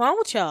 What is wrong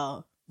with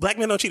y'all? Black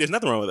men don't cheat. There's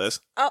nothing wrong with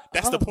us. Oh,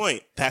 That's the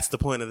point. That's the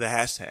point of the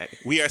hashtag.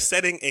 We are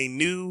setting a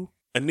new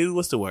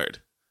what's the word?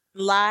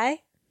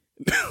 Lie?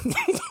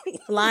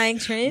 Lying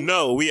trend?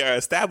 No, we are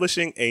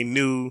establishing a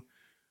new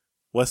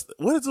what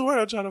is the word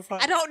I'm trying to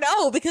find? I don't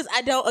know because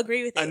I don't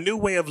agree with A it. new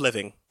way of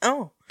living.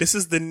 Oh, This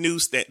is the new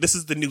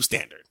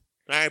standard.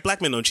 All right,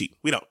 black men don't cheat.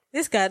 We don't.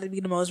 this got to be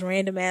the most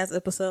random ass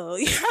episode.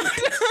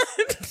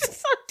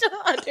 I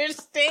don't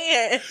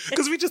understand.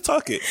 Because we just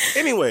talk it.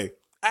 Anyway,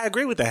 I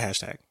agree with that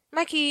hashtag.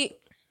 Mikey.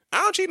 I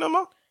don't cheat no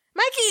more.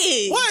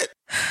 Mikey. What?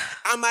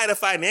 I might have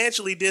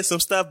financially did some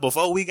stuff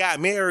before we got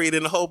married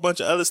and a whole bunch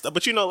of other stuff.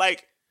 But you know,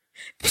 like,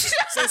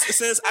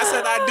 since I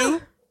said I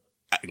do,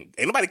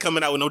 ain't nobody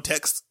coming out with no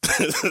text.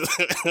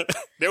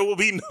 There will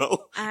be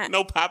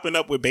no popping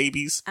up with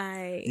babies.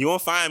 You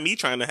won't find me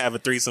trying to have a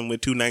threesome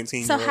with two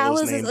 19-year-olds So how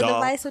is this named a Doll.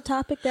 divisive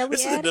topic that we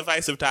This is a added?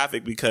 divisive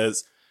topic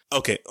because,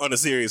 okay, on a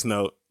serious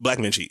note, black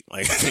men cheat.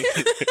 Like,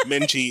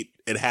 men cheat.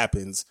 It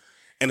happens.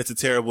 And it's a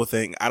terrible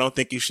thing. I don't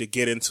think you should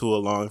get into a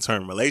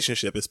long-term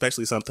relationship,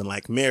 especially something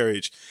like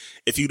marriage,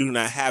 if you do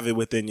not have it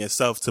within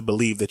yourself to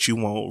believe that you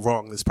won't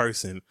wrong this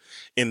person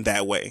in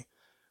that way.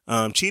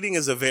 Cheating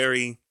is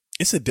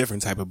it's a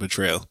different type of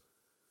betrayal.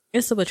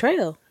 It's a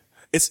betrayal.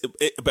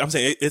 But I'm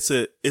saying it's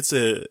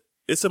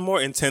a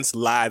more intense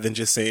lie than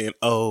just saying,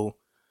 oh,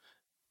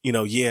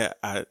 yeah,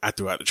 I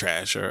threw out the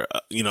trash or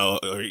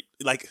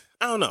like,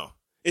 I don't know.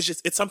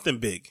 It's something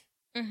big.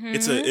 Mm-hmm.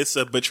 It's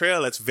a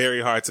betrayal that's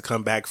very hard to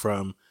come back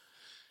from,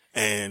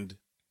 and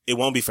it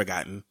won't be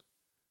forgotten.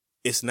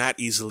 It's not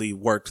easily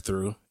worked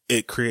through.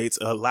 It creates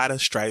a lot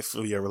of strife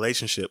for your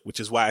relationship, which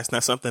is why it's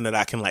not something that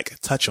I can like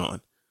touch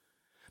on.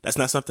 That's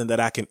not something that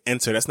I can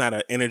enter. That's not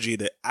an energy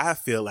that I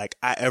feel like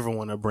I ever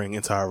want to bring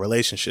into our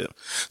relationship.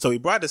 So we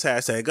brought this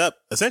hashtag up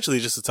essentially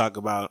just to talk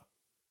about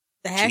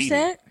The cheating.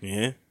 hashtag?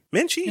 Yeah.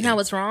 Men cheating. And how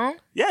it's wrong?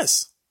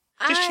 Yes.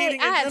 Just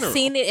cheating in I have general.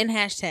 seen it in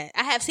hashtag.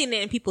 I have seen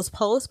it in people's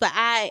posts, but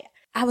I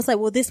was like,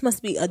 well, this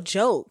must be a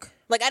joke.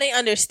 Like, I didn't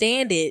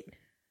understand it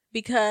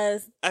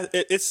because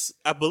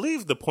I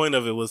believe the point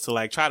of it was to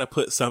like try to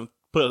put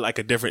like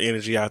a different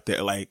energy out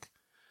there. Like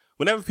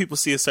whenever people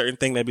see a certain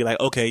thing, they'd be like,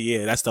 okay,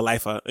 yeah, that's the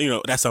life.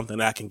 That's something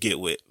that I can get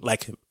with.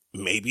 Like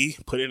maybe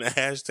put in a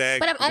hashtag.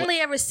 But I've only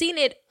ever seen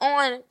it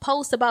on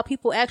posts about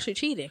people actually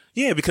cheating.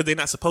 Yeah, because they're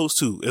not supposed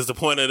to. Is the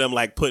point of them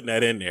like putting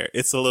that in there?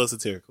 It's a little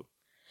satirical.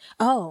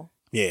 Oh.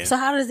 Yeah. So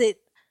how does it?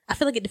 I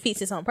feel like it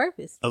defeats its own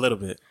purpose A little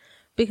bit.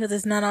 because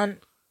it's not on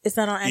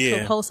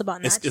actual posts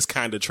about not. It's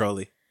kind of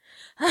trolly.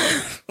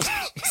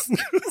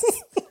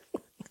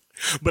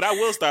 But I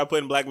will start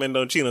putting black men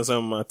don't cheat on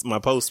some of my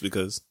posts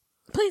because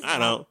Please I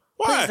don't. don't.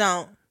 Why? Please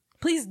don't.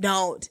 Please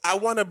don't. I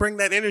want to bring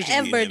that energy.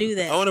 Ever in. do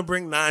that. I want to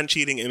bring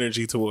non-cheating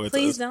energy towards us.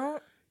 Please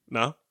don't.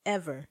 No.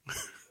 Ever.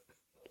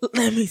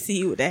 Let me see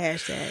you with the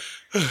hashtag.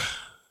 All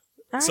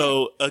right.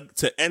 So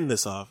to end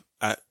this off,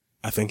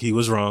 I think he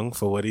was wrong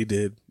for what he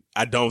did.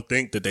 I don't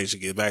think that they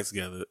should get back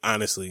together,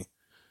 honestly.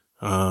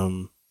 But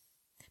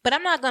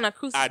I'm not gonna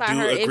crucify I do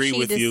her if agree she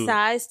with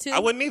decides you. to. I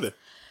wouldn't either.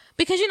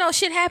 Because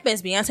shit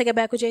happens. Beyonce got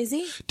back with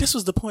Jay-Z. This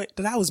was the point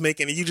that I was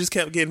making, and you just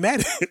kept getting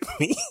mad at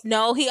me.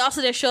 No, he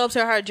also didn't show up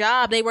to her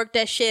job. They worked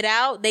that shit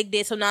out. They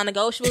did some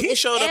non-negotiables. He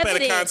showed up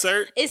at a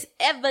concert. It's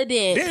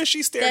evident. Didn't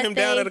she stare him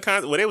down at a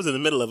concert? Well, they was in the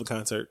middle of a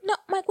concert. No,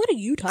 Mike, what are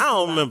you talking I about?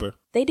 don't remember.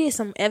 They did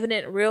some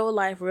evident real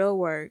life, real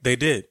work. They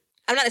did.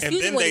 I'm not And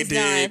excusing then what they he's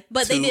did done,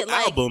 but they two did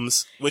like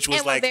albums, which was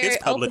and were like his very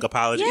public open.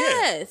 apology.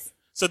 Yes. Yeah.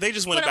 So they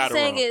just went What I'm about it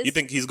saying wrong. is- You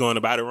think he's going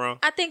about it wrong?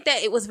 I think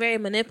that it was very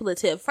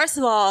manipulative. First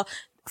of all,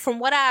 from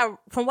what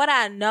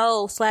I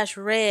know /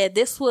 read,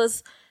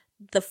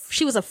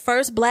 she was the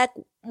first black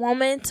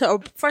woman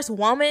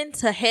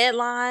to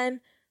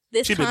headline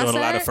this She's been concert.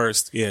 doing a lot of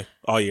first,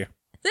 all year.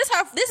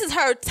 This is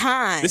her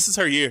time. This is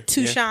her year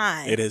to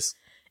shine. It is.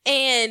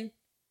 And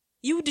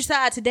you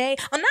decide today,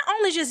 not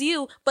only just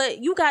you, but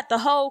you got the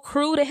whole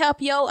crew to help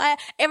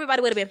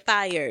everybody would have been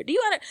fired. Do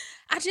you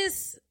I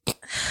just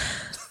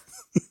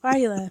Why are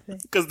you laughing?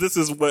 Because this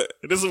is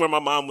where my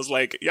mom was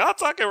like, y'all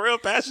talking real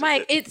passionate.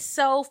 Mike, it's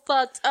so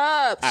fucked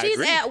up. She's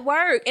agree. at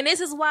work. And this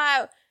is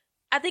why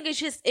I think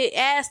it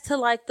adds to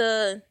like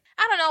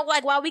I don't know,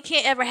 like why we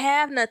can't ever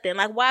have nothing.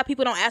 Like why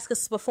people don't ask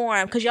us to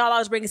perform. Because y'all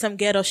always bringing some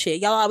ghetto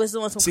shit. Y'all always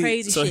doing some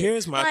crazy shit. So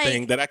here's my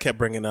thing that I kept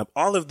bringing up.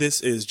 All of this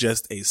is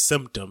just a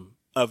symptom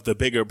of the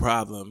bigger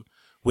problem,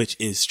 which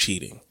is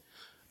cheating.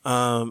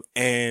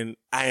 And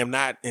I am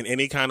not in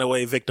any kind of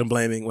way victim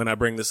blaming when I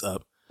bring this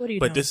up. What are you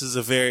But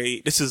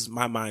doing? this is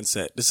my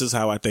mindset. This is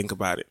how I think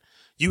about it.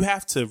 You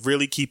have to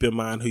really keep in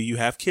mind who you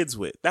have kids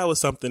with. That was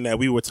something that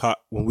we were taught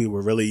when we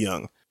were really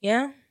young.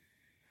 Yeah.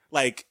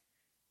 Like,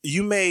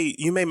 you may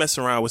mess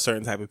around with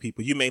certain type of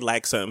people. You may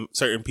like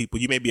certain people.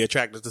 You may be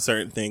attracted to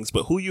certain things,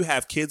 but who you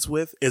have kids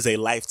with is a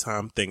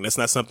lifetime thing. That's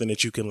not something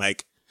that you can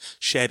like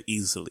shed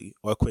easily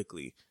or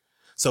quickly.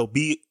 So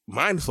be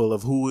mindful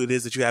of who it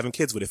is that you're having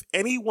kids with. If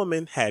any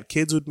woman had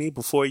kids with me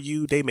before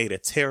you, they made a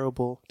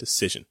terrible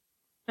decision.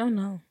 Oh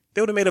no.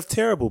 They would have made a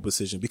terrible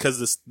decision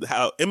because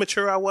how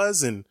immature I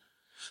was and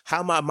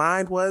how my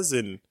mind was,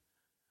 and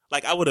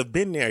like I would have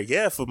been there,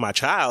 yeah, for my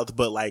child,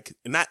 but like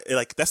not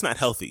like that's not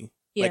healthy.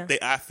 Yeah.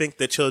 Like I think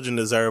that children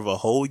deserve a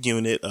whole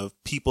unit of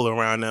people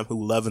around them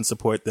who love and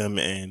support them,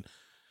 and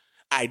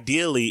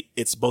ideally,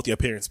 it's both your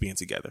parents being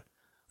together.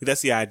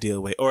 That's the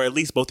ideal way, or at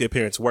least both your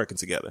parents working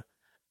together.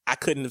 I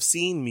couldn't have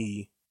seen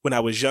me when I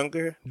was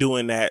younger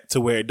doing that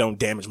to where it don't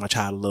damage my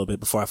child a little bit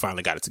before I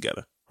finally got it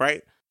together,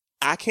 right?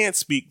 I can't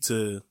speak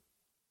to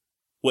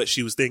what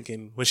she was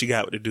thinking when she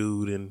got with the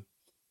dude and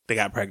they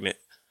got pregnant.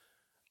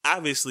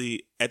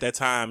 Obviously, at that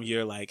time,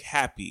 you're like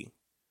happy.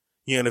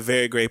 You're in a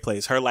very great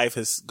place. Her life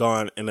has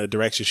gone in a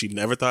direction she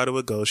never thought it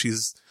would go.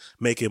 She's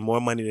making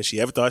more money than she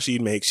ever thought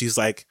she'd make. She's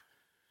like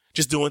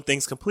just doing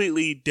things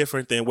completely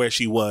different than where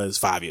she was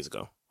 5 years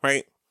ago,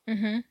 right?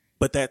 Mm-hmm.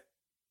 But that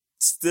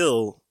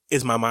still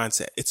is my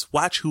mindset. It's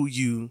watch who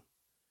you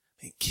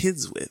make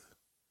kids with,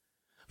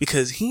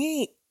 because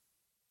he ain't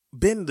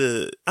been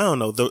I don't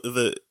know,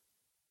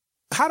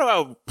 how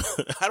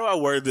do I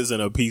word this in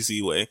a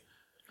PC way?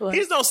 What? He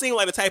just don't seem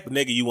like the type of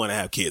nigga you want to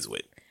have kids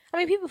with. I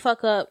mean, people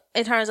fuck up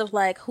in terms of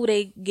like who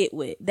they get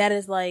with. That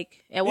is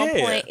like, at one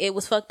point, it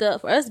was fucked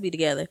up for us to be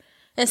together.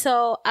 And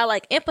so I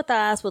like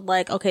empathize with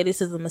like, okay,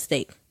 this is a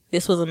mistake.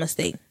 This was a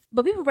mistake.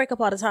 But people break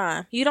up all the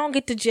time. You don't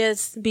get to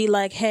just be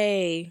like,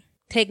 hey,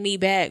 take me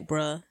back,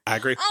 bruh. I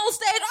agree. On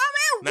stage,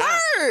 I'm at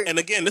work. And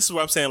again, this is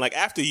what I'm saying. Like,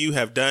 after you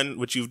have done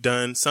what you've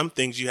done, some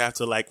things you have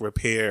to like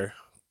repair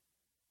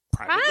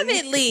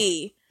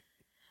privately.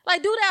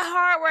 Like, do that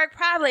hard work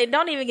privately. And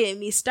don't even get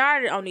me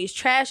started on these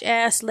trash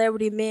ass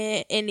celebrity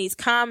men in these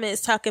comments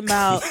talking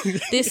about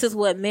this is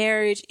what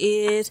marriage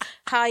is.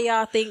 How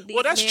y'all think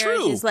these that's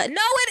marriages true. like?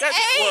 No,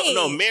 ain't.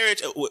 Well, no,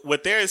 marriage.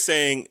 What they're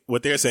saying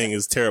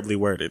is terribly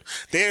worded.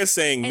 They're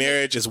saying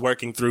marriage is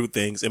working through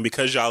things, and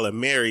because y'all are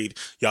married,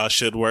 y'all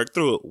should work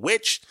through it,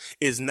 which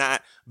is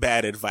not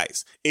bad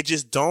advice. It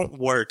just don't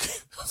work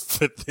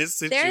for this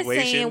situation.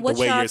 They're saying what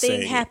the way y'all you're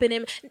think saying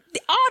happened.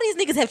 All these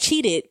niggas have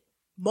cheated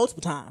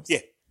multiple times. Yeah.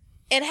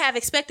 And have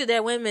expected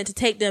their women to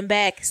take them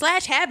back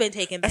 / have been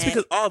taken back. That's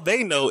because all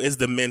they know is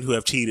the men who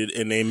have cheated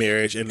in their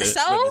marriage and the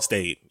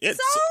state. So you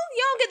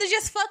don't get to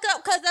just fuck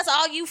up because that's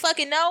all you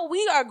fucking know.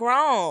 We are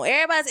grown.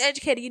 Everybody's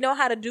educated. You know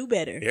how to do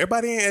better.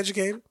 Everybody ain't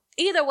educated.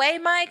 Either way,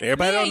 Mike,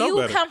 everybody don't know you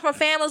better. Come from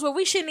families where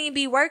we shouldn't even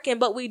be working,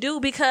 but we do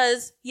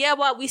because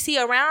what we see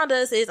around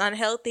us is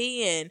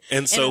unhealthy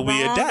and so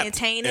we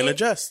adapt and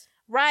adjust.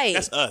 Right.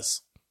 That's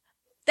us.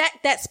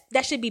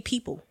 That should be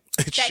people.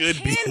 It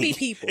should be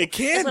people. It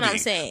can That's what be, I'm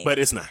saying. but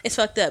it's not. It's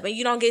fucked up. And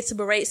you don't get to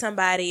berate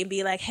somebody and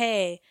be like,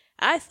 hey,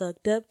 I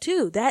fucked up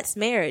too. That's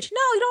marriage. No,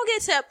 you don't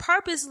get to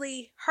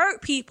purposely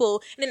hurt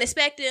people and then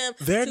expect them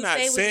They're to not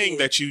stay with saying you.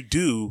 that you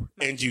do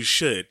and you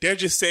should. They're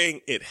just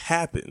saying it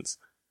happens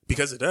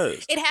because it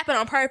does. It happened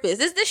on purpose.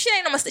 This shit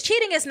ain't a mistake.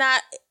 Cheating is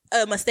not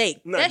a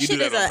mistake. No, that you shit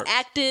do is that on an purpose.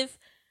 active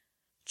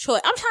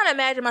choice. I'm trying to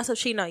imagine myself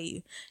cheating on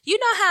you. You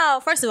know how,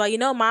 first of all, you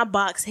know my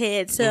box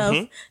head self,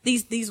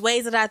 these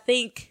ways that I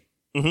think.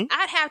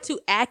 I'd have to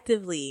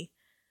actively.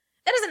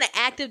 That isn't an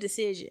active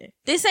decision.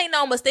 This ain't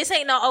no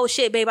oh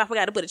shit, babe, I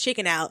forgot to put a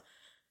chicken out.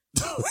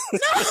 No.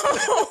 This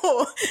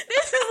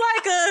is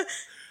like a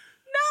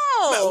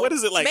no. What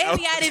is it like?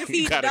 Maybe I didn't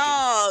feed the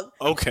dog.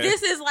 Okay.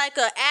 This is like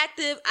a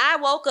active, I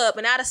woke up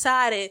and I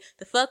decided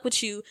to fuck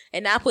with you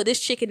and I put this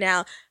chicken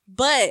out.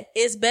 But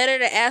it's better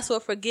to ask for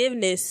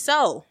forgiveness.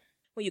 So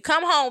when you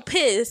come home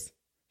pissed,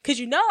 because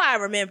you know I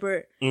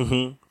remembered, but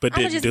I'm didn't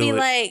gonna just do be it.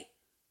 like,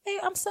 hey,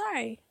 I'm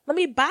sorry. Let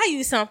me buy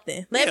you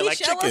something. Let me like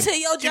show up chicken. to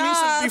your Give me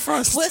some job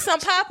defrost. with some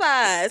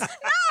Popeyes.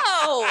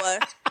 No.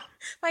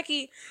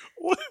 Mikey,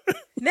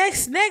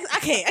 next, I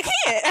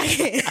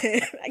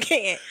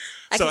can't.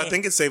 So I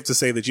think it's safe to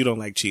say that you don't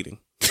like cheating.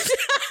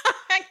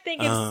 I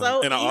think it's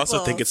so and I also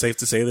evil. think it's safe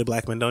to say that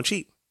black men don't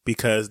cheat,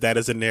 because that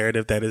is a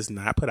narrative that is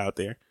not put out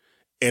there.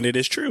 And it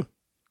is true.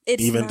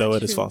 It's even not though it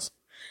true. is false.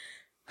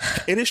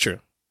 It is true.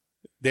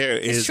 There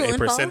is true a and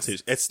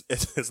percentage.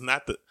 It's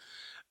not the...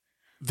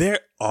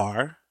 There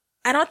are...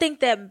 I don't think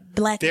that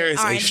black There men is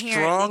are a inherently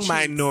strong cheats.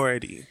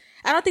 minority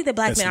I don't think that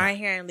black That's men not- are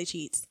inherently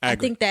cheats. I I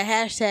agree. think that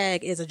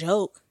hashtag is a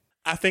joke.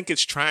 I think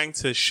it's trying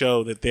to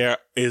show that there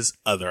is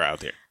other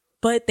out there.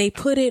 But they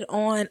put it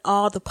on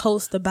all the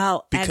posts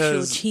about actual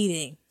Because-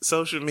 cheating.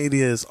 Social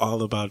media is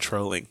all about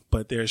trolling,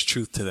 but there's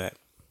truth to that.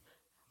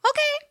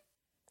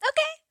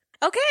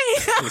 Okay.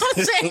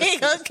 I'm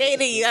saying okay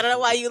to you. I don't know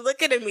why you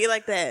looking at me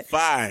like that.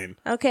 Fine.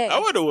 Okay. I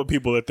wonder what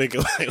people are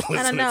thinking. Like,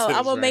 I don't know.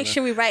 I'm gonna make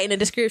sure we write in the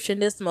description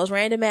this is the most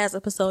random ass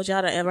episode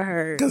y'all done ever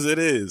heard. Because it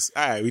is.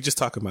 All right, we just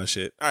talking about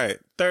shit. All right,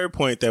 third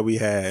point that we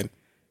had.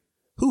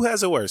 Who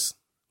has it worse?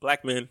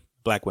 Black men,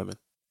 black women.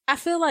 I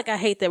feel like I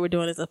hate that we're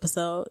doing this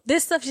episode.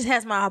 This stuff just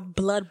has my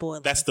blood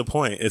boiling. That's the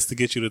point. It's to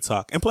get you to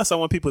talk. And plus, I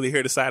want people to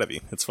hear the side of you.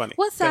 It's funny.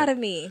 What side of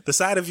me? The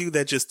side of you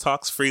that just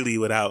talks freely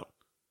without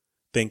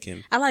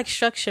thinking. I like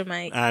structure,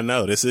 Mike. I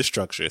know. This is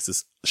structure. This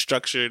is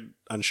structured,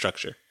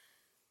 unstructured.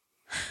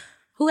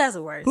 Who has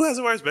it worse? Who has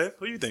it worse, babe?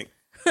 Who do you think?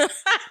 I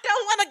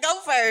don't want to go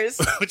first.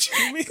 What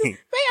you mean? Babe,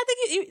 I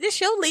think this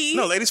your lead.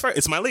 No, ladies first.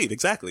 It's my lead.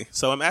 Exactly.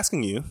 So I'm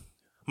asking you,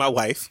 my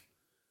wife,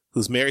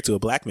 who's married to a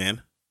black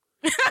man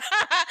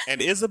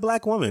and is a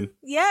black woman,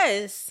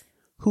 Yes.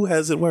 who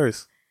has it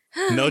worse?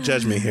 No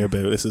judgment here,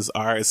 baby. This is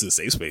a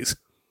safe space. Is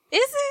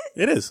it?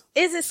 It is.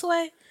 Is it,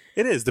 Sway?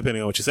 It is,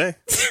 depending on what you say.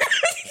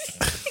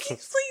 Please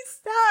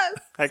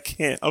stop. I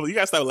can't. Oh, you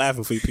gotta stop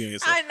laughing before you pee on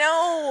yourself. I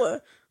know.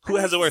 Who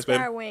has it worse, baby?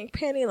 Start wearing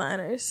panty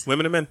liners.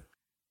 Women or men?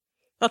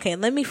 Okay,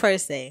 let me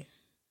first say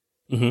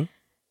Mm-hmm.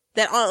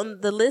 that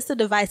on the list of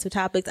divisive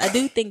topics, I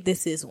do think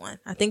this is one.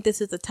 I think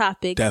this is a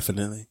topic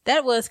Definitely.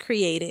 that was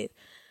created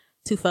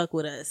to fuck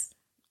with us.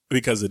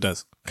 Because it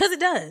does. Because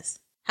it does.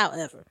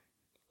 However,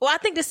 well, I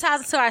think this ties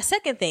into our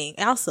second thing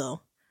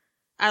also.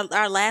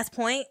 Our last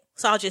point.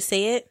 So I'll just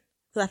say it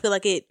because I feel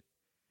like it.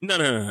 No.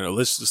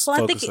 Let's just Well, I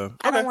focus think on.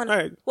 I don't want to. All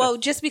right. Well,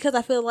 just because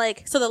I feel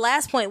like so the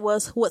last point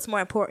was what's more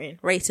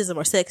important, racism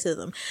or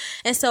sexism,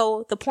 and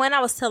so the point I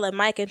was telling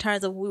Mike in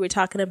terms of we were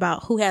talking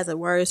about who has it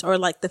worse or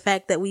like the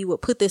fact that we would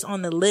put this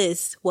on the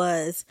list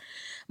was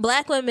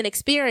black women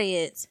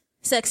experience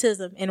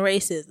sexism and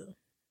racism,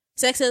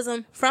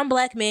 sexism from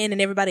black men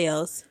and everybody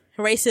else,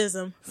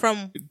 racism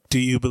from. Do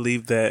you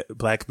believe that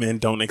black men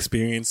don't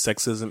experience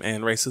sexism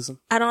and racism?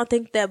 I don't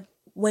think that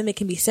women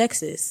can be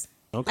sexist.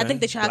 Okay. I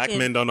think that y'all black can.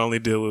 men don't only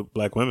deal with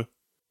black women.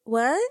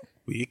 What?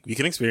 We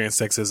can experience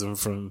sexism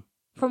from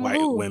white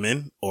who?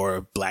 women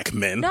or black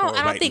men. No, or I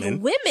don't white think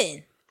men.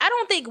 women. I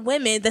don't think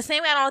women. The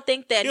same way I don't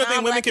think that. You don't think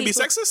women non-black can be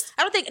people- sexist?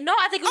 I don't think. No,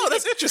 I think. Oh, we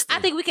that's can, interesting.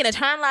 I think we can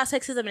internalize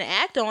sexism and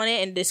act on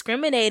it and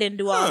discriminate and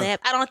do all Huh. that.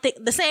 I don't think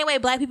the same way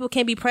black people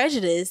can be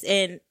prejudiced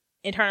and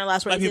internalize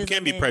racism. Black people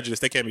can be and-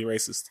 prejudiced. They can't be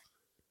racist.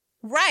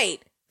 Right.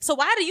 So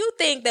why do you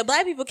think that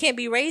black people can't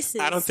be racist?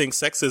 I don't think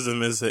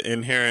sexism is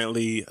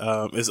inherently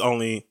is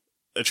only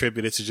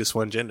attributed to just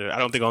one gender. I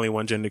don't think only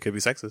one gender could be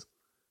sexist.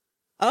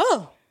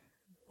 Oh.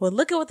 Well,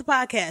 look at what the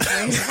podcast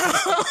is.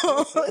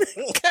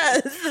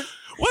 'Cause-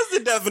 What's the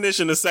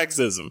definition of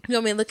sexism? You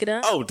want me to look it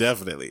up? Oh,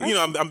 definitely. You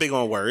know, I'm big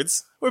on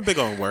words. We're big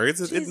on words.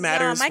 It Jeez,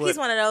 matters Mikey's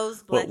one of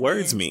those black what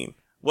words men. mean.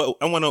 What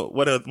I want to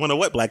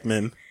what black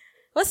men.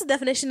 What's the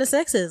definition of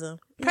sexism?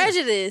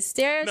 Prejudice,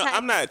 stereotype. No,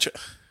 I'm not.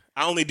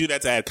 I only do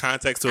that to add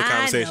context to a I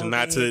conversation, know,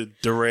 not babe. to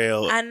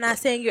derail. I'm not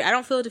saying I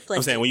don't feel deflected.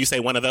 I'm saying when you say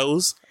one of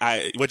those,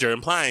 what you're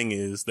implying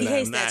is that He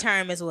hates I'm that not.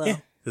 term as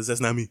well. Because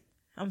that's not me.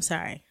 I'm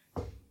sorry.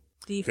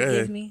 Do you Go forgive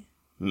ahead. me?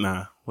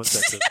 Nah. What's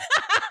sexism?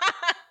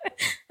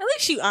 At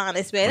least you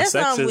honest, man. What's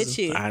That's wrong sexism? with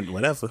you.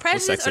 Whatever. What's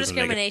Prejudice or sexism, nigga?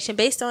 discrimination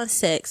based on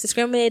sex,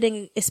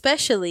 discriminating,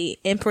 especially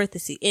in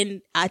parentheses,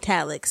 in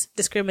italics,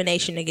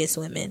 discrimination against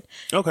women.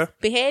 Okay.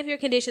 Behavior,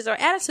 conditions, or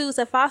attitudes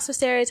that foster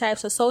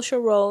stereotypes or social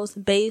roles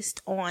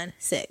based on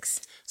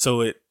sex. So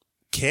it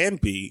can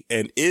be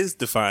and is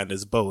defined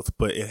as both,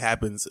 but it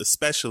happens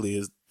especially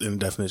as in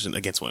definition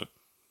against women.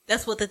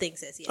 That's what the thing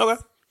says, yes.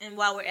 Okay. And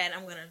while we're at it,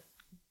 I'm going to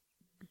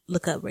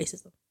look up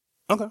racism.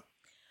 Okay.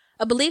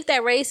 A belief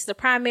that race is the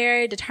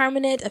primary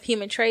determinant of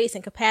human traits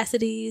and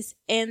capacities,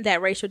 and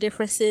that racial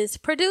differences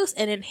produce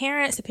an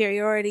inherent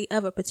superiority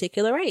of a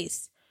particular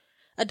race.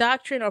 A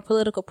doctrine or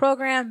political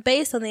program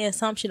based on the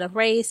assumption of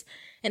race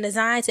and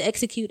designed to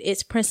execute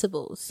its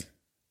principles.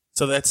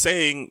 So that's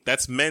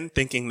men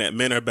thinking that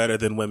men are better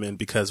than women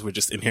because we're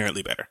just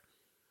inherently better.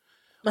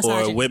 Or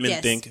Misogyny, women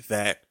yes. think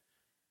that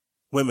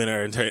women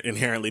are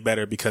inherently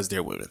better because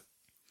they're women.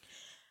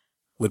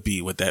 Would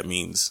be what that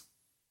means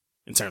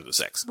in terms of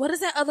sex. What is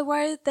that other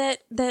word that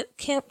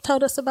Kemp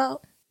told us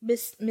about?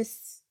 Misandry?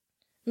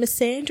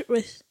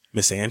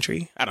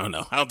 Misandry? I don't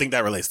know. I don't think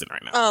that relates to it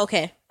right now. Oh,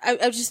 okay.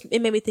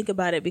 It made me think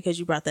about it because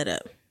you brought that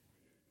up.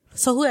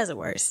 So who has it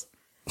worse?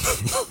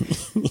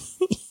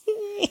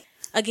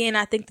 Again,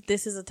 I think that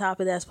this is a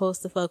topic that's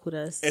supposed to fuck with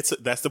us. That's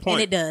the And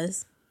point. it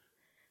does.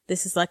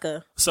 This is like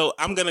a... So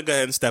I'm gonna go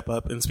ahead and step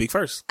up and speak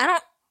first. I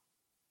don't...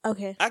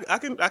 Okay. I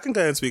can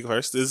go ahead and speak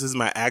first. This is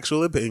my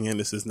actual opinion.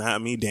 This is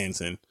not me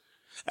dancing.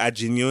 I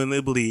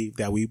genuinely believe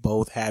that we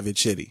both have it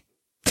shitty.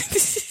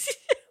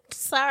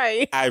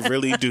 Sorry. I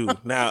really do.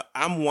 Now,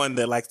 I'm one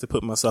that likes to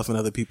put myself in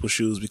other people's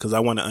shoes because I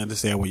want to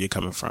understand where you're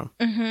coming from.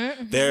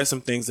 There are some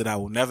things that I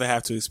will never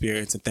have to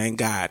experience, and thank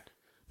God,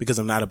 because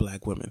I'm not a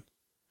black woman.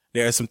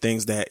 There are some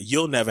things that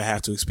you'll never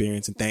have to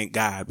experience, and thank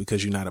God,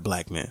 because you're not a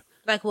black man.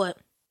 Like what?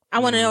 I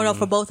want to know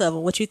for both of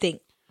them. What you think?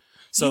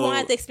 So you won't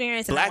have to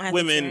experience, and I won't black have to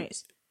women,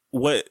 experience.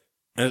 what?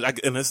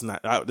 And this is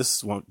not.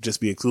 This won't just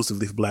be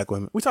exclusively for black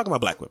women. We're talking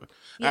about black women.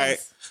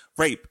 Yes.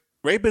 All right.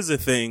 Rape is a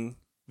thing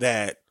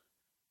that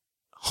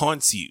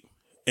haunts you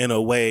in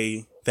a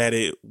way that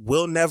it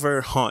will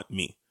never haunt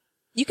me.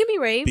 You can be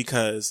raped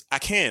because I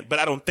can't, but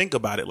I don't think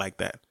about it like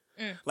that.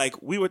 Like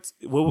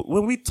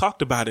when we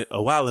talked about it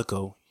a while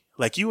ago,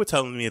 like you were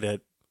telling me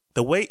that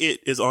the way it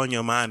is on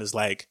your mind is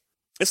like,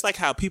 it's like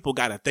how people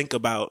got to think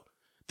about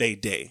their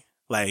day.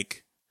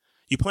 Like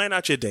you plan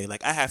out your day.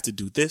 Like I have to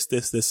do this,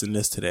 and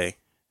this today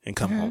and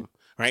come home.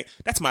 Right.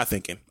 That's my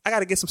thinking. I got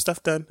to get some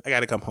stuff done. I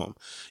got to come home.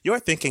 Your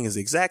thinking is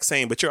the exact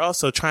same, but you're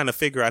also trying to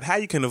figure out how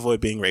you can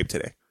avoid being raped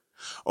today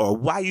or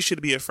why you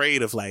should be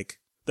afraid of like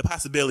the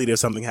possibility of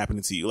something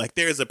happening to you. Like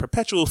there is a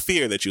perpetual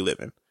fear that you live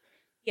in.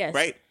 Yes.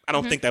 Right. I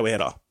don't think that way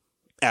at all.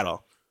 At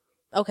all.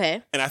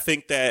 Okay. And I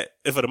think that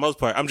for the most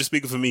part, I'm just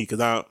speaking for me because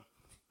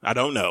I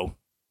don't know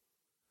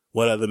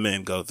what other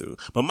men go through.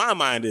 But in my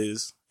mind,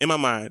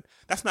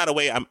 that's not a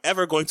way I'm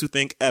ever going to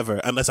think ever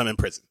unless I'm in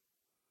prison.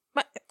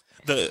 But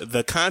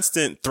The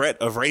constant threat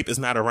of rape is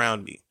not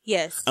around me.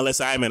 yes.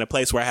 Unless I'm in a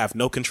place where I have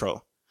no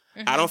control.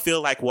 I don't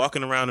feel like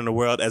walking around in the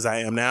world as I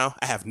am now.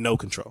 I have no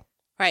control.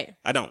 Right.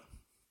 I don't.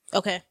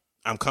 Okay.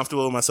 I'm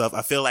comfortable with myself.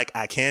 I feel like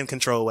I can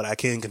control what I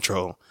can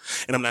control.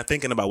 And I'm not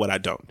thinking about what I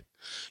don't.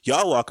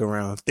 Y'all walk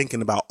around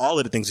thinking about all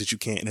of the things that you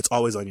can't, and it's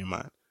always on your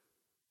mind.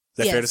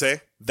 Is that fair to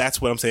say?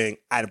 That's what I'm saying.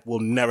 I will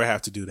never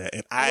have to do that.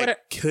 And I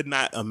could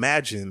not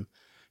imagine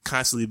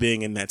constantly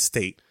being in that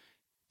state.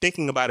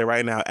 Thinking about it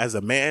right now as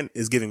a man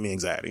is giving me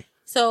anxiety.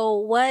 So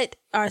what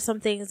are some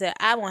things that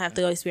I won't have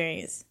to go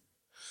experience?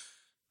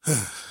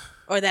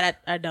 Or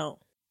that I don't?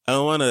 I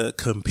don't want to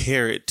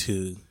compare it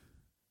to...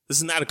 This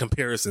is not a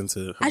comparison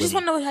to... I just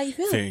want to know how you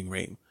feel. Fearing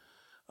rape.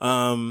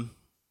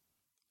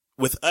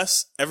 With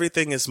us,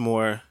 everything is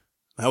more...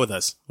 Not with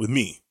us. With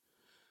me.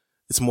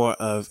 It's more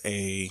of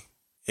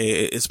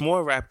it's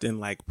more wrapped in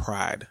like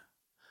pride.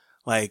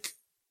 Like,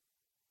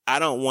 I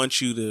don't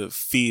want you to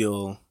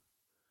feel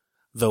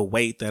the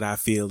weight that I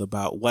feel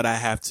about what I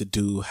have to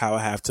do, how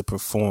I have to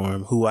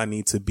perform, who I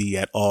need to be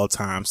at all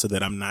times so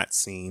that I'm not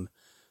seen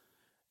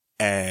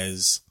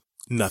as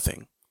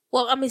nothing.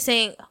 Well, I'm just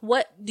saying,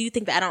 what do you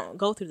think that I don't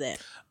go through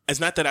that? It's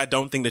not that I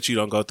don't think that you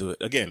don't go through it.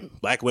 Again,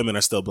 black women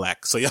are still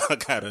black. So y'all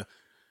gotta,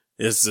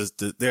 it's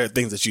just, there are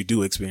things that you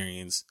do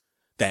experience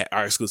that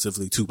are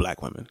exclusively to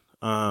black women.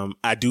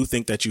 I do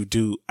think that you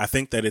do. I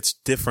think that it's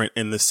different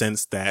in the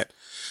sense that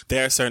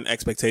there are certain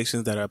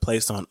expectations that are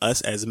placed on us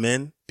as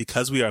men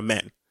because we are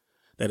men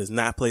that is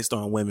not placed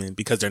on women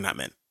because they're not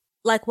men.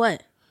 Like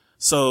what?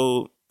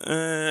 So,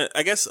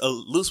 I guess a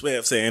loose way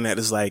of saying that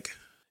is like,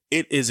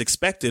 it is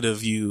expected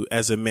of you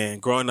as a man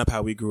growing up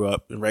how we grew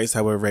up and raised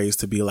how we're raised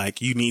to be like,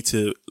 you need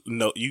to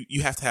know,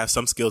 you have to have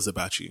some skills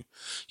about you.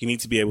 You need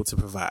to be able to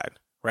provide,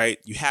 right?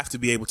 You have to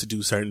be able to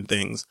do certain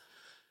things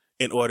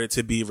in order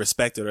to be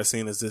respected or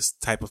seen as this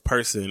type of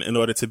person, in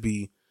order to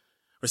be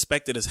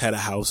respected as head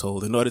of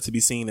household, in order to be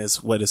seen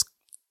as what is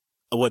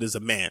a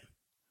man,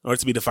 in order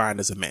to be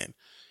defined as a man.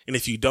 And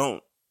if you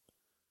don't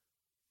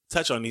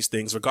touch on these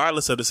things,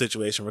 regardless of the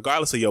situation,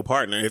 regardless of your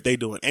partner, if they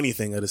doing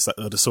anything of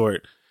the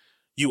sort,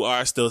 you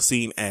are still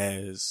seen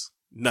as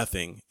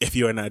nothing if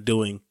you are not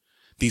doing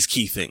these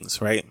key things,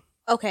 right?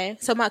 Okay.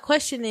 So my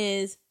question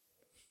is,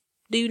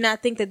 do you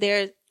think that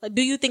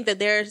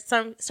there's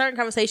some certain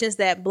conversations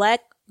that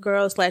black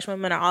girls /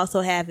 women are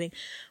also having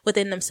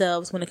within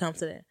themselves when it comes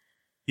to that?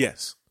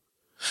 Yes.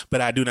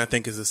 But I do not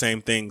think it's the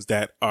same things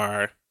that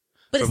are...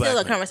 But it's still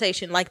a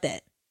conversation like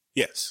that.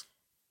 Yes.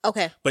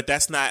 Okay. But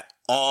that's not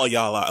all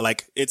y'all are.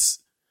 Like, it's...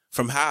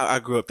 From how I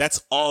grew up,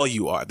 that's all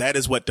you are. That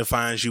is what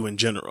defines you in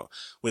general.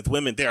 With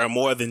women, there are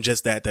more than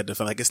just that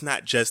define. Like, it's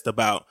not just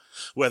about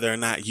whether or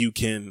not you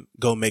can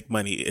go make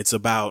money. It's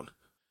about,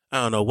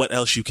 I don't know, what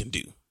else you can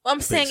do. Well, I'm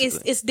saying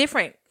it's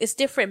different. It's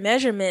different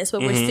measurements,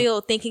 but we're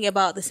still thinking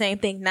about the same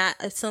thing. Not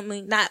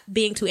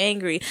being too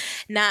angry,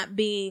 not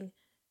being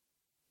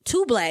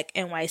too black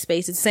and white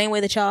space. It's the same way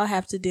that y'all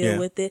have to deal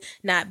with it.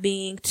 Not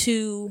being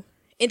too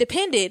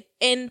independent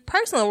in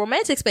personal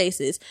romantic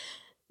spaces.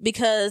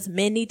 Because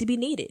men need to be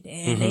needed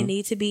and they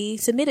need to be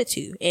submitted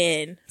to.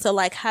 And so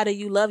like, how do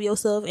you love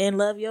yourself and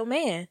love your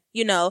man?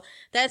 You know,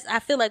 I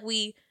feel like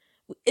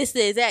it's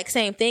the exact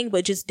same thing,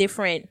 but just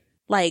different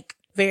like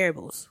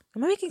variables.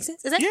 Am I making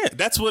sense? Is that? Yeah,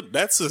 that's what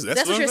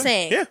you're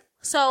saying. Yeah.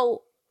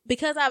 So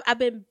because I've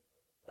been,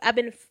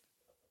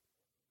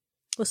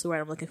 what's the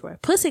word I'm looking for?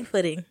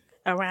 Pussyfooting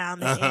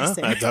around the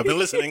answer. I've been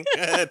listening.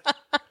 Go ahead.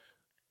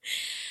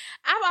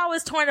 I'm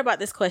always torn about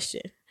this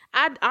question.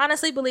 I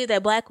honestly believe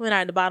that black men are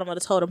at the bottom of the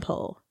totem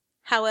pole.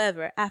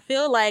 However, I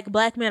feel like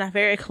black men are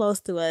very close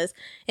to us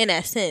in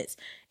that sense.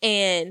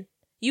 And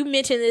you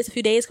mentioned this a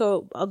few days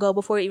ago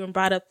before you even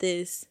brought up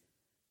this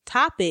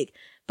topic.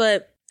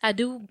 But I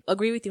do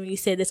agree with you when you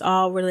said this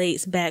all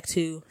relates back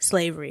to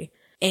slavery.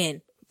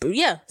 And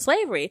yeah,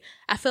 slavery.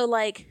 I feel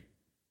like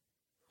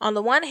on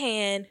the one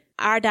hand,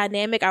 our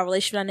dynamic, our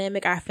relational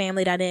dynamic, our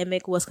family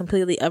dynamic was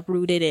completely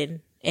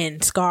uprooted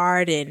and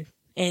scarred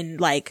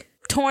and like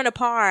torn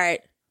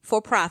apart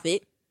for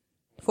profit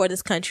for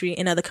this country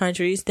and other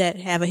countries that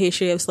have a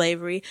history of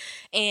slavery.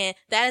 And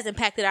that has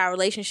impacted our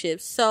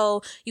relationships.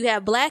 So you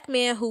have black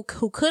men who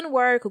couldn't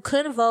work, who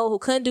couldn't vote, who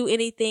couldn't do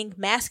anything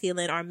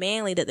masculine or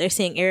manly that they're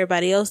seeing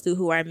everybody else do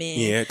who are men.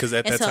 Yeah, because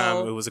at that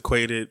time it was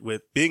equated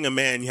with being a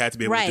man, you had to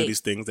be able to do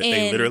these things that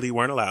they literally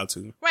weren't allowed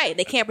to. Right.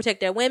 They can't protect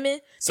their women.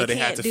 So they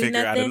had to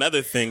figure out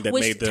another thing that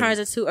made them... Which turns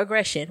into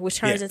aggression, which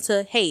turns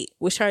into hate,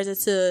 which turns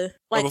into...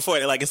 Well, before,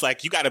 like, it's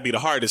like, you got to be the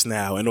hardest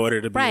now in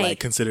order to be, like,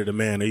 considered a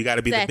man, or you got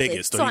to be the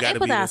biggest, or so you got to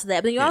be... So I empathize with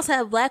that, but you also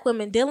have black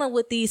women dealing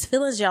with these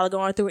feelings y'all are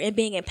going through and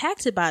being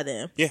impacted by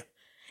them. Yeah.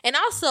 And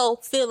also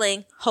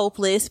feeling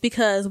hopeless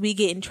because we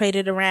getting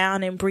traded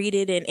around and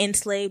breeded and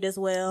enslaved as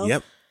well.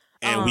 Yep.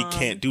 And we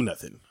can't do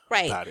nothing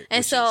about it.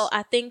 And so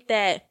I think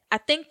that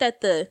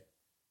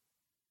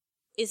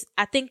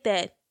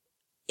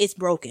it's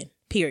broken,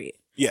 period.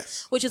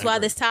 Yes. Which is why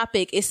this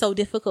topic is so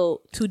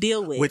difficult to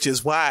deal with. Which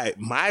is why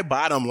my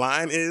bottom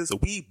line is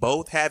we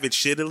both have it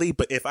shittily,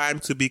 but if I'm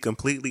to be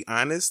completely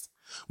honest,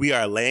 we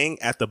are laying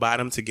at the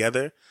bottom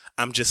together.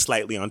 I'm just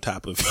slightly on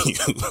top of you.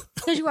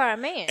 Because you are a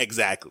man.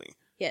 Exactly.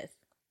 Yes.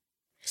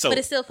 So but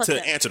it's still fucked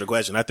up. Answer the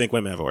question, I think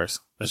women have it worse.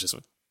 That's just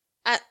me.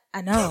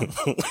 I know.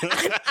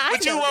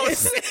 But you won't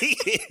say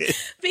it.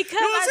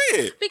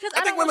 Because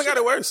I think women got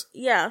it worse.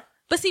 Yeah.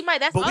 But see, Mike,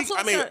 that's also...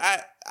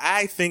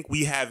 I think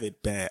we have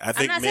it bad. I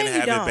think men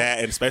have it bad,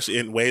 and especially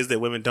in ways that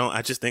women don't.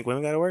 I just think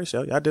women got it worse,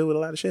 yo. Y'all deal with a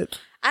lot of shit.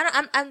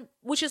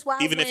 Which is why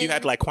even if you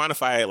had to like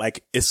quantify it,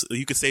 like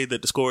you could say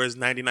that the score is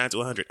 99 to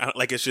 100.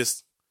 It's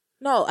just...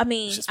 No, I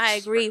mean, I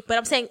agree. But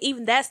I'm saying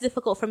even that's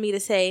difficult for me to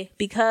say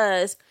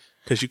because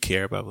you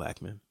care about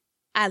black men.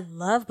 I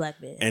love black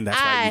men. And that's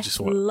why you just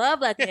want... I love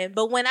black men.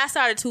 But when I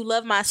started to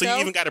love myself... So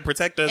you even got to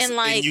protect us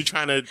and you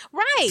trying to...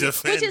 Right.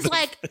 Which is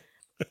like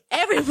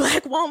every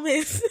black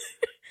woman's...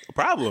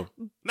 problem.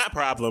 Not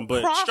problem,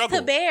 but cross struggle.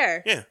 To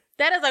bear. Yeah.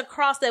 That is a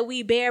cross that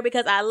we bear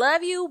because I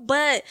love you,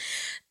 but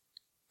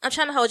I'm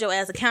trying to hold your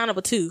ass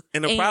accountable too.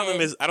 And the problem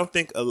is, I don't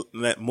think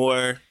that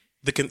more...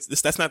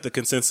 that's not the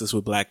consensus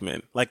with black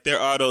men. Like, there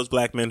are those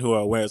black men who are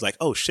aware, it's like,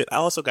 oh shit, I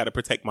also got to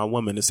protect my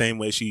woman the same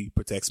way she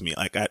protects me.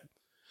 Like, that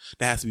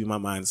has to be my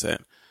mindset.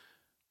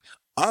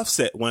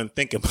 Offset wasn't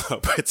thinking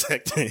about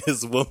protecting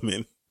his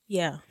woman.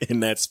 Yeah. In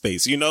that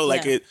space. You know,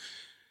 like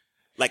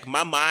like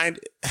my mind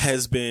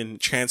has been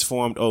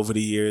transformed over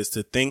the years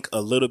to think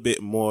a little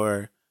bit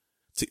more.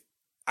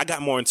 I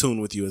got more in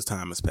tune with you as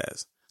time has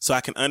passed. So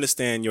I can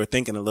understand your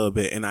thinking a little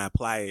bit and I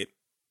apply it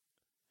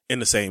in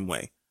the same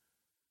way.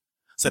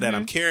 So that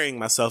I'm carrying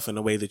myself in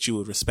a way that you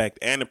would respect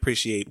and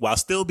appreciate while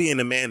still being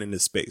a man in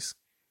this space.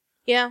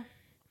 Yeah.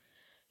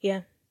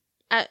 Yeah.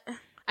 I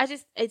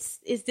just,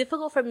 it's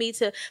difficult for me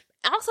to,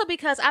 also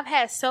because I've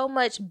had so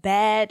much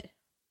bad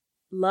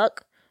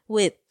luck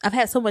with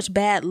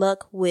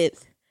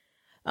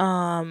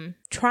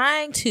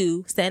trying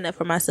to stand up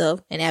for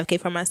myself and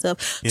advocate for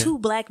myself to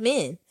black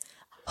men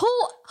who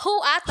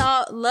I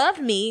thought loved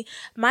me,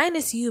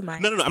 minus you,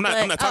 Mike. No, I'm not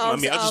talking about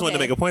me. I just wanted to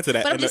make a point to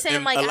that. But I'm just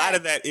saying, like, a lot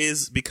of that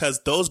is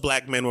because those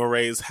black men were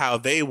raised how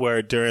they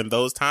were during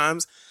those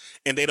times,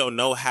 and they don't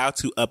know how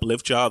to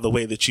uplift y'all the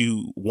way that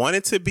you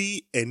wanted to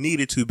be and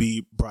needed to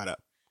be brought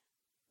up.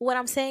 What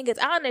I'm saying is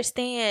I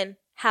understand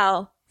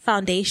how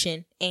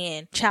foundation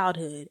and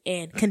childhood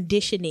and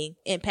conditioning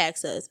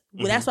impacts us.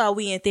 Well, that's why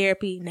we in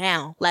therapy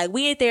now. Like,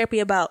 we in therapy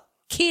about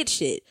kid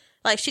shit.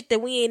 Like, shit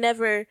that we ain't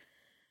never...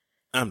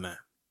 I'm not.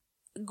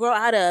 Grow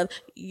out of.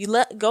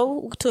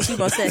 Go to a few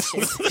more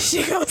sessions.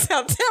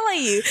 I'm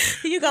telling you.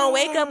 You're going to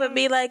wake up and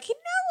be like, you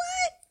know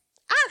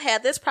what? I've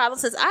had this problem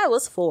since I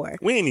was 4.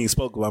 We ain't even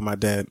spoke about my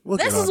dad.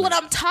 This is what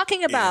I'm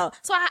talking about. Yeah.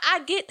 So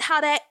I get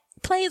how that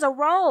plays a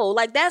role.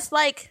 Like, that's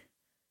like...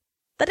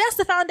 But that's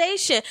the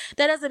foundation.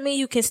 That doesn't mean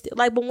you can still,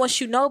 like, but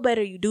once you know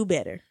better, you do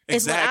better.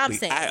 Exactly.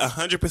 Is what I'm saying. I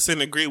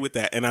 100% agree with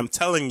that. And I'm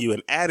telling you,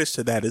 an adage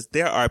to that is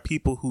there are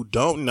people who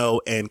don't know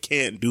and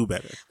can't do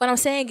better. What I'm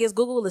saying is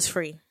Google is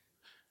free.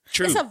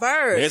 True. It's a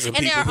verb.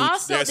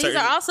 And these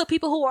are also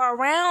people who are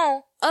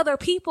around other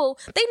people.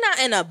 They're not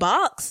in a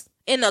box,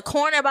 in a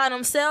corner by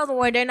themselves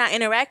where they're not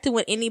interacting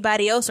with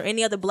anybody else or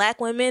any other black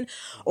women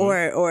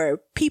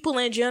or people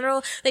in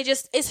general.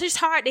 It's just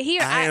hard to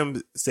hear. I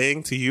am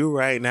saying to you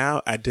right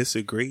now, I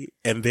disagree.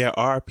 And there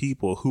are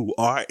people who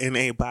are in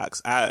a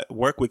box. I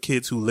work with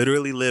kids who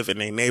literally live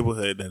in a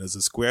neighborhood that is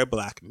a square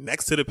block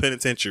next to the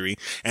penitentiary.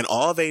 And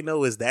all they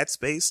know is that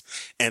space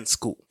and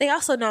school. They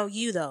also know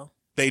you, though.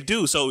 They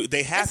do. So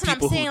they have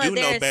people who do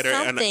know better,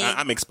 and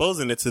I'm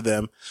exposing it to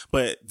them.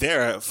 But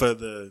for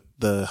the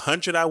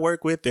 100 I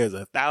work with, there's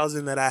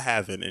 1,000 that I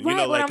haven't. And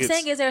right, what I'm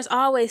saying is there's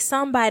always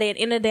somebody. At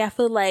the end of the day, I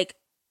feel like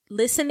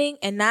listening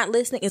and not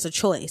listening is a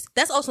choice.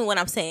 That's also what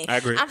I'm saying. I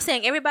agree. I'm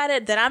saying everybody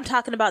that I'm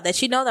talking about, that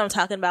you know that I'm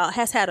talking about,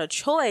 has had a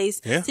choice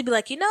to be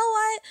like, you know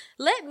what?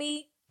 Let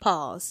me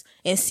pause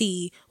and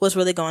see what's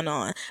really going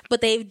on.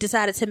 But they've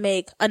decided to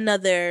make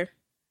another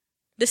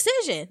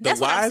decision. The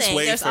That's what I'm wise saying.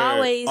 way There's for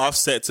always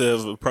Offset to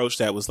have approached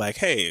that was like,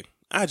 hey,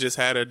 I just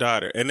had a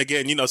daughter. And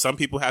again, you know, some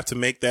people have to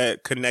make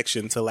that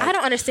connection to like. I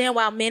don't understand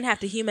why men have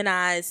to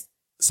humanize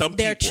some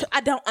their. people.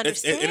 I don't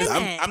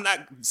understand. I'm not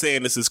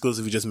saying this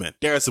exclusively just men.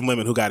 There are some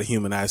women who got to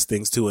humanize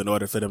things too in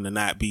order for them to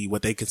not be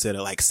what they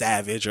consider like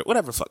savage or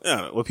whatever. I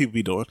don't know what people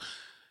be doing.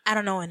 I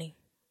don't know any.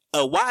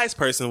 A wise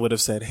person would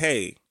have said,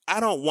 hey, I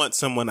don't want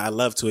someone I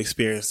love to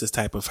experience this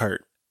type of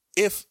hurt.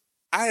 If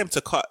I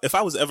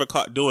was ever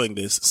caught doing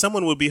this,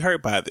 someone would be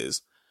hurt by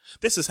this.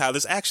 This is how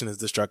this action is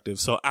destructive,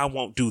 so I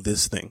won't do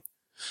this thing.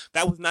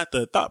 That was not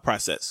the thought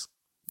process.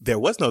 There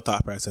was no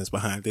thought process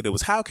behind it. It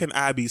was, how can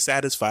I be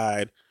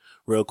satisfied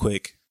real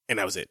quick? And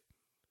that was it.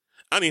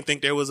 I don't even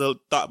think there was a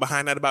thought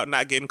behind that about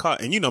not getting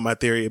caught. And you know my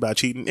theory about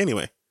cheating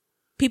anyway.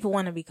 People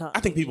want to be caught. I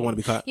think people want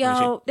to be caught.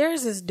 Yo,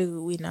 there's this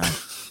dude we know.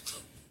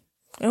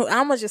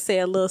 I'm going to just say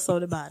a little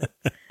something about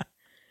it.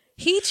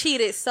 He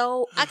cheated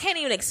so... I can't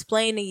even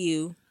explain to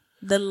you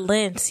the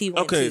lengths he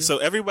went to. Okay, so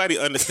everybody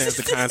understands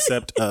the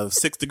concept of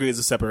 6 degrees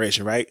of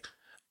separation, right?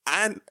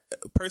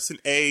 Person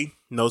A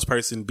knows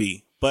person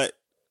B, but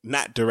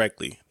not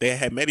directly. They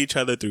had met each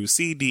other through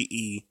C, D,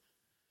 E,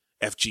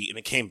 F, G, and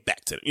it came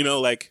back to them. You know,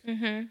 like,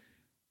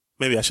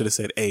 maybe I should have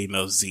said A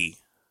knows Z,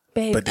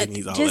 Babe, but then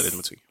he's all that in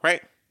between,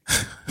 right?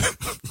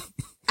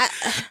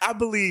 I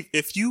believe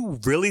if you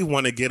really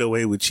want to get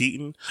away with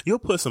cheating, you'll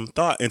put some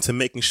thought into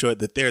making sure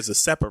that there's a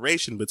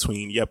separation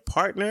between your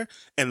partner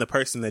and the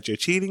person that you're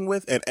cheating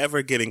with and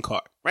ever getting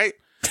caught, right?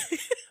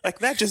 Like,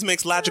 that just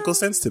makes logical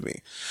sense to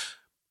me.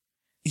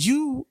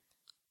 You,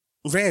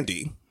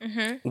 Randy,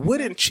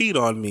 wouldn't cheat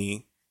on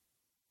me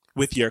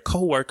with your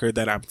coworker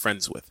that I'm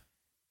friends with.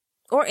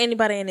 Or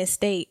anybody in this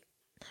state.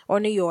 Or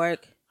New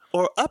York.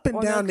 Or up and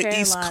Or down North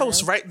the East Carolina.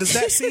 Coast, right? Does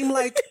that seem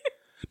like...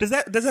 Does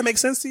that make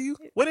sense to you?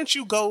 Wouldn't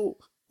you go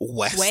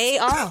west? Way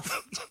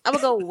off. I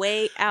would go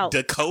way out.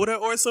 Dakota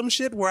or some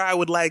shit where I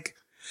would like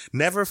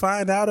never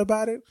find out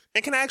about it?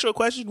 And can I ask you a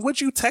question? Would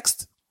you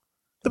text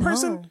the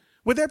person?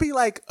 Would there be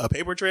like a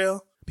paper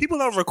trail? People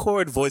don't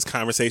record voice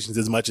conversations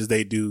as much as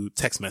they do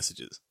text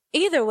messages.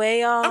 Either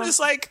way, y'all. I'm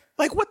just like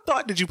what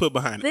thought did you put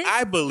behind it?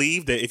 I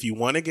believe that if you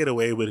want to get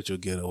away with it, you'll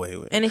get away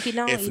with it. And if you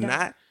don't, if you don't.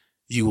 not,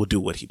 you will do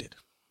what he did.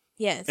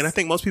 Yes. And I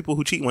think most people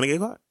who cheat want to get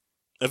caught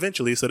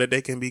eventually so that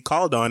they can be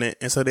called on it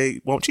and so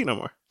they won't cheat no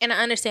more. And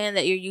I understand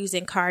that you're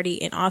using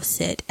Cardi and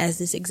Offset as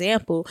this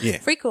example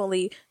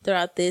frequently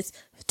throughout this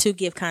to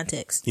give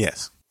context.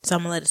 Yes. So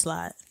I'm gonna let it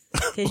slide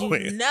because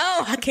you know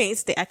I can't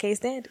stand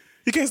it.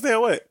 You can't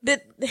stand what?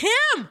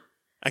 Him.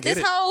 I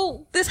get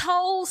This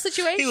whole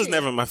situation. He was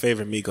never my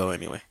favorite Migo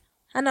anyway.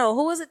 I know.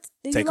 Who was it?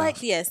 Did you like?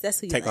 Off. Yes, that's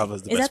who you Take like. Off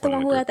was the Is best that the one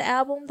one in who the had the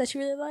album that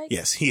you really like?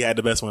 Yes, he had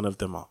the best one of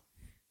them all.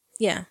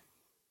 Yeah.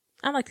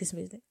 I like this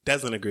music.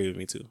 Doesn't agree with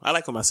me too. I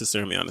like when my sister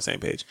and me are on the same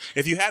page.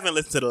 If you haven't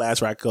listened to The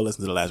Last Rocket, go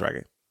listen to The Last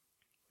Rocket.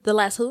 The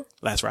Last who?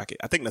 Last Rocket.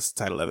 I think that's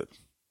the title of it.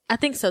 I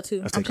think so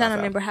too. I'm trying to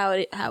remember how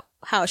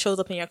it shows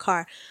up in your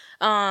car.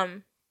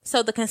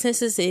 So the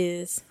consensus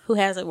is who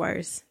has it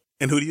worse?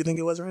 And who do you think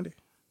it was, Randy?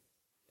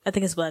 I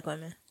think it's black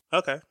women.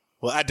 Okay.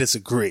 Well, I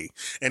disagree.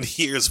 And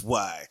here's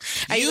why.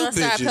 Are you going to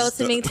start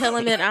posting me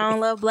telling me that I don't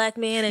love black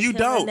men? And you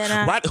don't.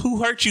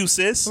 Who hurt you,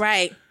 sis?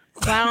 Right.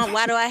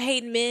 Why do I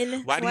hate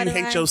men? Why do you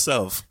hate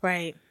yourself?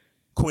 Right.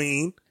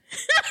 Queen.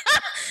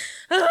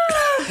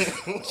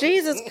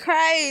 Jesus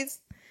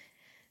Christ.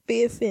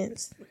 Be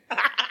offense.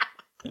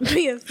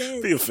 Be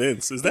offense. Be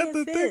offense. Is that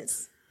the thing?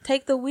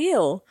 Take the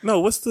wheel.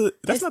 No,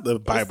 that's not the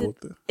Bible.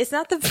 It's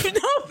not the,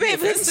 no,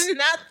 baby, it's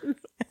not.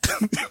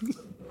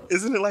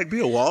 Isn't it like be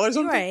a wall or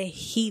something? You're a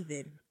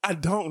heathen. I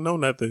don't know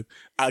nothing.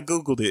 I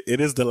Googled it. It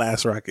is The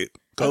Last Rocket.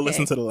 Go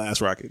listen to The Last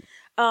Rocket.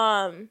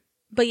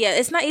 But yeah,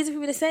 it's not easy for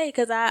me to say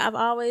because I've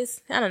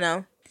always, I don't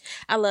know.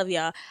 I love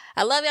y'all.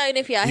 I love y'all even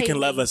if y'all hate me. You can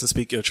love us and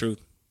speak your truth.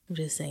 I'm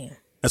just saying.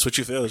 That's what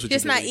you feel.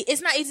 It's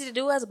not easy to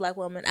do as a black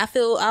woman. I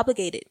feel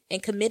obligated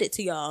and committed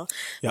to y'all.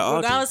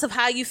 Regardless of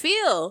how you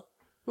feel.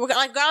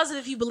 Regardless of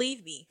if you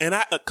believe me. And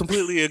I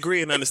completely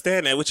agree and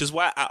understand that, which is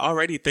why I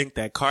already think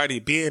that Cardi,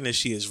 being that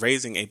she is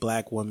raising a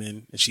black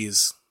woman, and she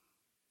is...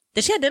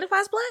 Does she identify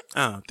as black?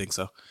 I don't think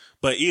so.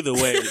 But either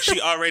way, she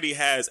already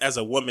has, as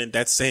a woman,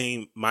 that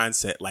same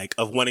mindset, like,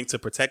 of wanting to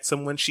protect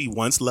someone she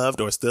once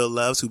loved or still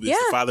loves, who is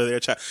the father of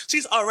their child.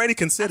 She's already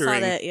considering... I saw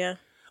that, yeah.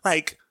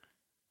 Like...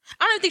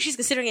 I don't think she's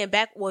considering it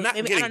back... Well, not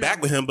getting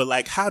back with him, but,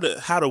 like, how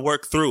to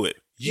work through it.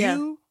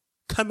 You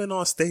coming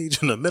on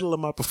stage in the middle of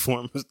my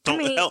performance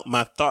don't help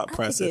my thought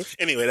process.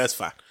 Anyway, that's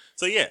fine.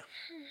 So, yeah.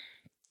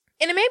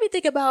 And it made me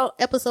think about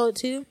episode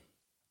 2.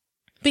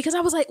 Because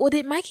I was like, well,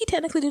 did Mikey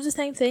technically do the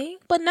same thing?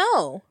 But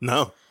no.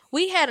 No.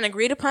 We had an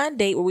agreed upon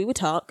date where we would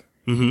talk.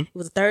 Mm-hmm. It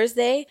was a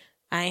Thursday.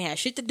 I ain't had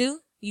shit to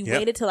do. You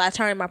waited till I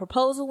turned my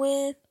proposal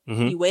in.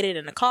 Mm-hmm. You waited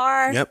in the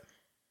car. Yep.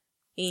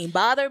 You ain't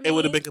bothered me. It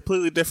would have been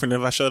completely different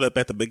if I showed up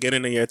at the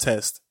beginning of your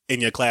test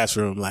in your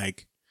classroom,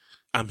 like,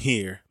 I'm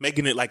here,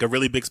 making it like a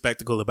really big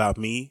spectacle about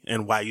me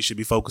and why you should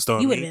be focused on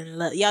me. You would have been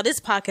love. Y'all, this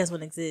podcast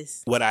wouldn't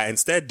exist. What I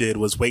instead did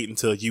was wait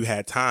until you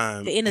had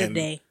time. The end of the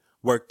day.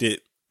 Worked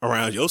it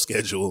around your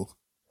schedule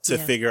to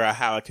figure out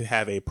how I could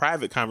have a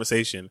private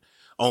conversation.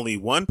 Only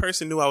one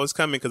person knew I was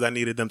coming because I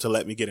needed them to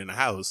let me get in the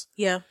house.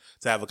 Yeah.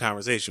 To have a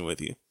conversation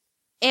with you.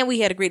 And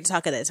we had agreed to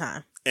talk at that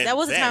time. And that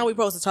was the then- time we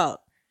were supposed to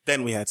talk.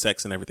 Then we had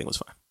sex and everything was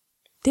fine.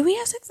 Did we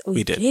have sex?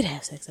 We did.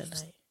 have sex that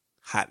night.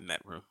 Hot in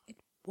that room.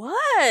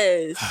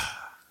 Was.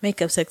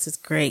 Makeup sex is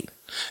great.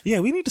 Yeah,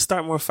 we need to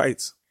start more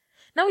fights.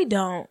 No, we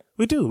don't.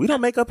 We do. We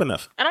don't make up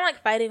enough. I don't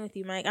like fighting with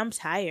you, Mike. I'm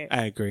tired.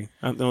 I agree.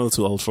 I'm a little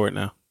too old for it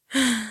now.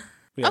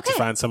 We have to Okay.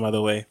 find some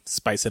other way to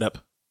spice it up.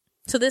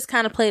 So this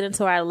kind of played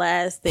into our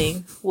last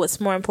thing. What's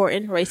more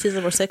important,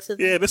 racism or sexism?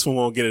 Yeah, this one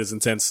won't get as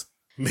intense.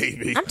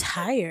 Maybe. I'm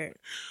tired.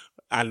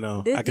 I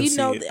know. Did I can you see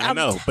know it. that I I'm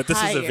know. But this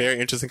is a tired? very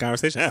interesting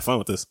conversation. I had fun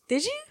with this.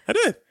 Did you? I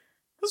did.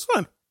 It was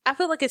fun. I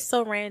feel like it's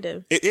so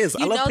random. It is.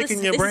 I You love know picking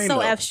this, your this brain. is so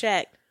though.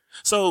 abstract.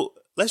 So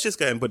let's just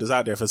go ahead and put this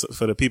out there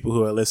for the people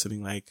who are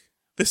listening. Like,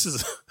 this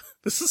is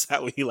this is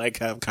how we like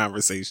have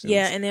conversations.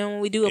 Yeah, and then when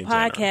we do a in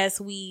general.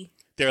 podcast,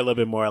 They're a little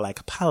bit more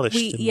like polished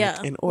and yeah,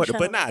 like, in order. we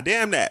But try- nah,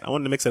 damn that. I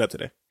wanted to mix it up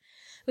today.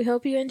 we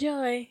hope you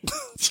enjoy.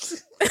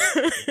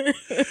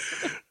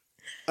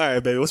 All right,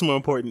 baby. What's more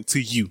important to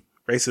you?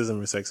 Racism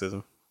or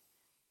sexism?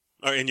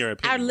 Or in your I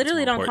opinion?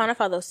 literally what's don't more important?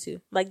 quantify those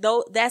two. Like,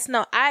 though, that's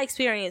no. I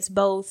experienced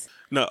both.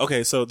 No,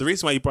 okay. So the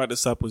reason why you brought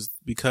this up was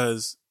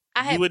because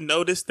I you would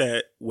notice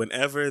that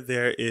whenever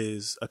there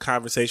is a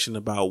conversation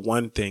about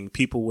one thing,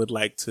 people would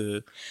like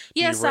to.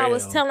 Yeah, so I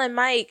was derail. telling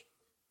Mike.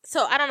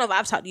 So I don't know if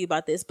I've talked to you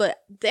about this,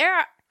 but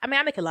I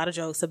make a lot of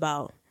jokes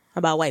about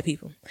white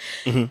people,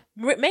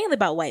 mainly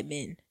about white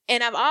men.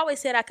 And I've always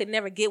said I could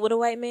never get with a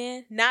white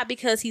man, not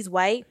because he's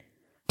white.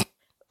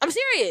 I'm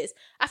serious.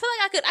 I feel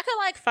like I could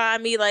like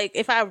find me like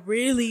if I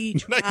really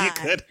No, tried. you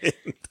couldn't.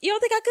 You don't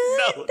think I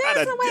could? No,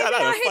 There's some white men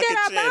out here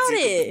that are about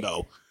it.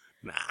 No,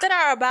 nah. That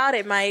are about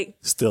it, Mike.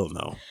 Still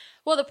no.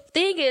 Well, the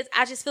thing is,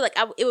 I just feel like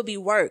it would be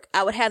work.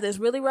 I would have this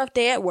really rough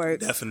day at work.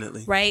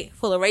 Definitely. Right?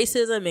 Full of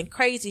racism and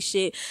crazy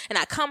shit. And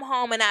I come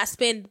home and I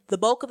spend the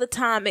bulk of the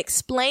time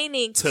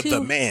explaining To the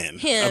man.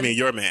 him I mean,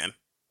 your man.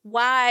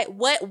 why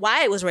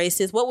it was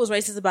racist, what was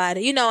racist about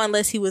it,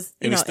 unless he was,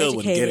 And he still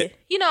wouldn't get educated.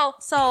 it.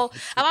 So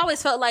I've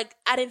always felt like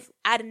I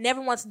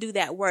never want to do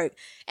that work.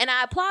 And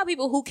I applaud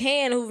people who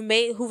can, who've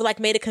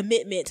made a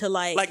commitment to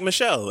Like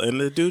Michelle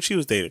and the dude she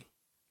was dating.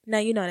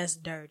 now that's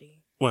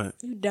dirty. What?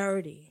 You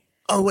dirty.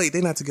 Oh, wait,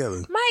 they're not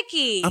together.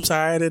 Mikey. I'm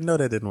sorry, I didn't know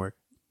that didn't work.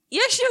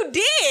 Yes, you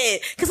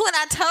did. Because when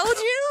I told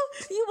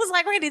you was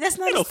like, Randy, that's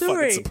not Ain't a no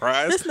story. fucking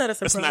surprise. That's not a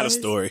surprise. That's not a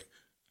story.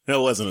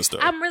 That wasn't a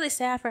story. I'm really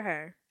sad for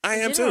her. I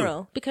in am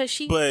general, too. because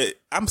she But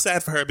I'm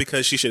sad for her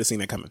because she should have seen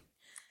that coming.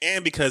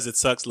 And because it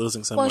sucks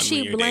losing someone well, when she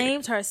you're dating.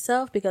 blamed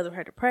herself because of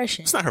her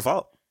depression. It's not her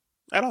fault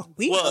at all.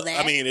 We well, know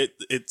that. I mean,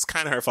 it's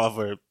kind of her fault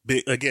for,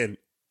 again,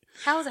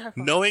 How is it her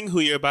fault? knowing who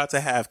you're about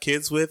to have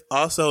kids with,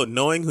 also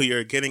knowing who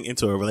you're getting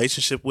into a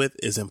relationship with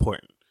is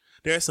important.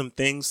 There are some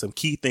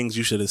key things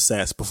you should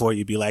assess before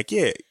you be like,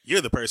 yeah,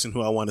 you're the person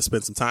who I want to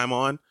spend some time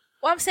on.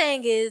 What I'm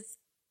saying is,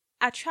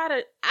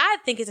 I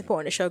think it's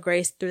important to show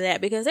grace through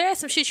that because there is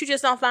some shit you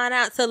just don't find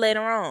out till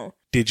later on.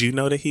 Did you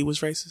know that he was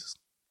racist?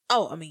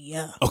 Oh, I mean,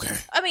 yeah. Okay.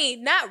 I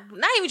mean, not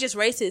even just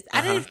racist.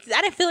 I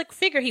didn't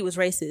figure he was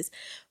racist.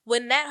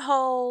 When that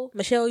whole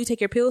Michelle, you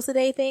take your pills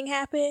today thing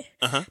happened,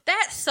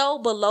 that's so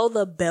below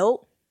the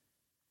belt.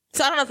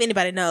 So I don't know if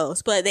anybody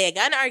knows, but they had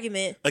got an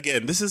argument.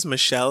 Again, this is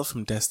Michelle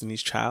from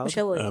Destiny's Child.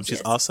 Michelle Williams, she's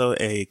yes. also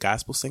a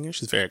gospel singer.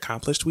 She's very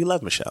accomplished. We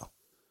love Michelle.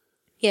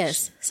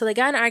 Yes. So they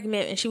got in an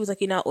argument and she was like,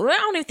 I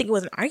don't even think it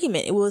was an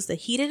argument. It was a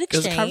heated It was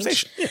exchange. a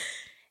conversation. Yeah.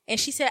 And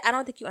she said, I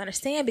don't think you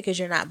understand because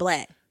you're not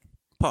black.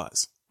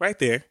 Pause. Right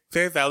there.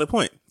 Very valid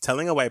point.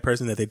 Telling a white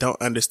person that they don't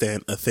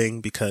understand a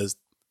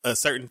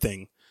certain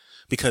thing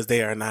because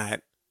they are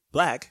not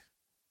black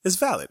is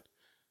valid.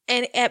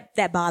 And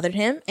that bothered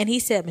him. And he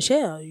said,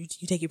 Michelle, you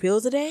take your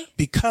pills today?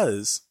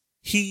 Because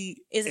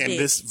he, Is a and dick.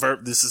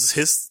 this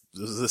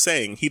is a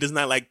saying, he does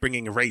not like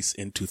bringing race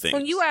into things.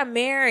 When you are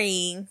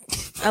marrying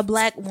a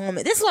black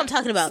woman, this is what I'm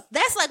talking about.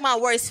 That's like my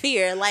worst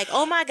fear. Like,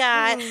 oh my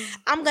God,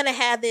 I'm going to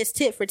have this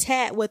tit for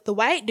tat with the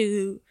white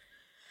dude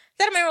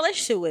that I'm in a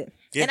relationship with.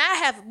 Yeah.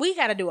 And we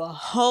got to do a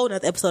whole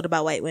nother episode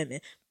about white women.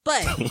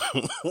 But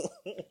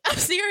I'm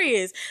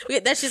serious.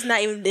 That's just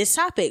not even this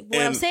topic.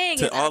 What I'm saying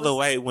to is, all the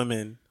white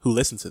women who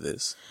listen to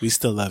this, we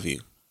still love you.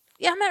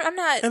 yeah, I'm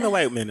not. And the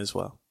white men as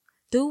well.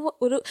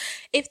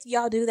 If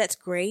y'all do, that's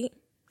great.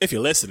 If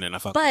you're listening, I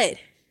fuck. But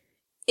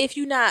if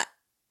you're not,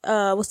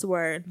 what's the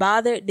word?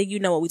 Bothered, then you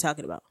know what we're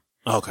talking about.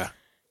 Okay.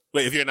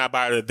 Wait, if you're not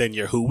bothered, then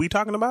you're who we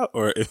talking about?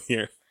 Or if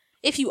you're...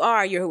 If you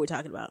are, you're who we're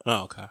talking about.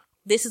 Oh, okay.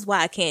 This is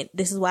why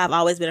I've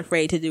always been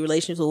afraid to do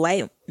relationships with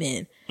white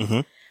men. Mm-hmm.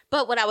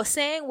 But what I was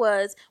saying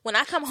was, when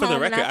I come For home, the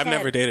record, and I've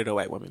never dated a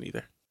white woman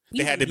either.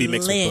 They had to be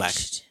mixed with black.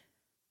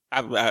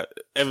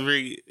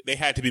 They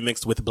had to be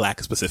mixed with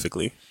black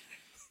specifically.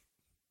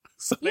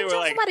 So they You were tell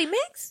like, somebody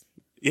mix?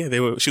 yeah, they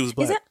were. She was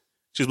black. that-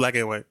 She was black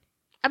and white.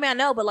 I mean, I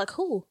know, but like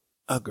who?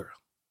 A girl.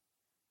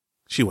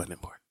 She wasn't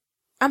important.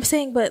 I'm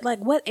saying, but like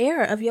what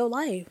era of your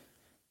life?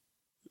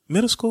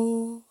 Middle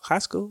school, high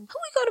school. Who we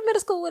go to middle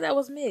school with that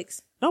was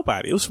mixed?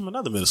 Nobody. It was from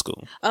another middle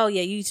school. Oh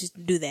yeah, you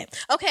just do that.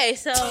 Okay,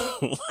 so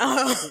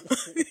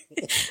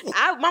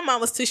my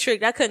mom was too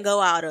strict. I couldn't go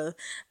out the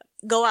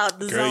Girl,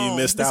 zone. you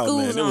missed the out, school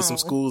man. There was zone.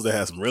 some schools that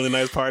had some really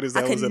nice parties.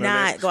 That I was could in there.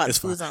 not go out the It's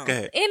school fine. zone. Go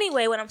ahead.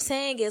 Anyway, what I'm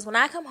saying is when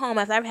I come home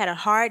after I've had a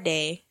hard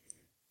day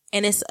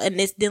and it's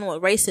dealing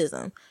with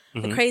racism,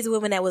 the crazy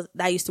woman that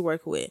I used to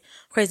work with,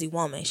 crazy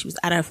woman, she was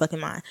out of her fucking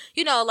mind.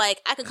 You know, like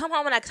I can come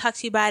home and I can talk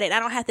to you about it and I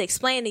don't have to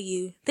explain to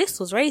you this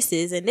was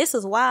racist and this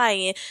is why,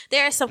 and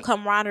there's some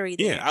camaraderie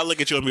there. Yeah, I'll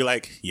look at you and be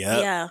like,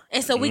 Yeah.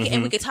 And so we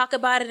can talk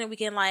about it and we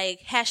can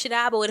like hash it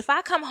out. But if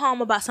I come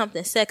home about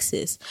something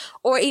sexist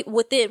or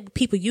within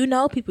people you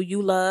know, people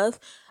you love,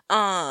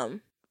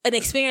 an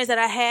experience that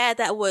I had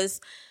that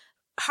was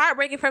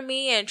heartbreaking for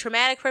me and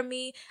traumatic for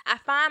me, I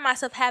find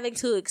myself having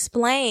to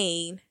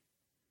explain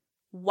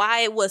why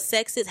it was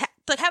sexist,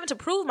 like having to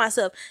prove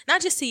myself,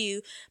 not just to you,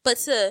 but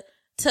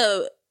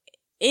to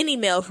any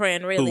male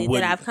friend really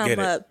that I've come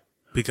up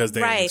because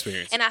they have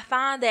experience. And I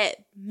find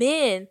that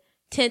men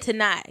tend to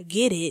not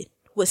get it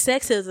with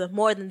sexism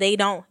more than they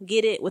don't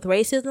get it with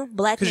racism.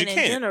 Black men in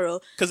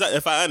general. Because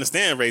if I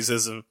understand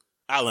racism,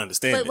 I'll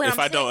understand it. If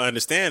I don't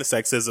understand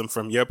sexism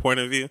from your point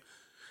of view,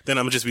 then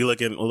I'm just be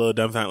looking a little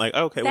dumbfounded, like,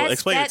 okay, well,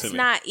 explain it to me. That's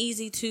not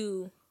easy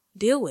to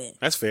deal with.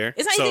 That's fair.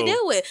 It's not easy to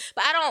deal with.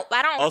 But I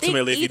don't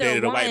ultimately, think if you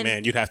dated a white one,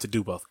 man, you'd have to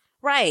do both.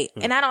 Right.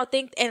 And I don't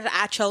think, and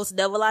I chose the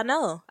devil I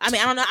know. I mean,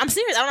 I don't know. I'm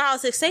serious. I don't know how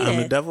else to say that.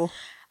 I'm the devil?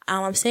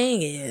 All I'm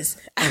saying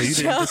is, oh, you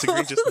didn't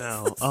disagree just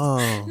now.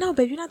 Oh. No,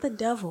 babe, you're not the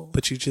devil.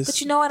 But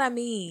you know what I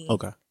mean.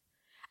 Okay.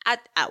 I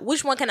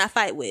which one can I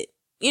fight with?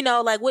 You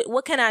know, like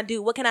what can I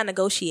do? What can I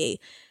negotiate?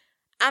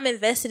 I'm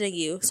invested in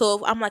you. So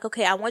if I'm like,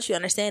 okay, I want you to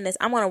understand this.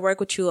 I'm going to work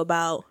with you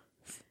about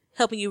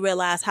helping you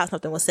realize how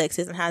something was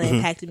sexist and how it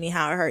impacted me,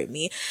 how it hurt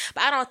me.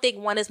 But I don't think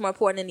one is more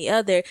important than the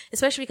other,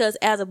 especially because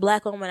as a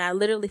black woman, I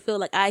literally feel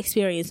like I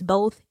experience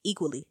both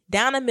equally,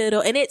 down the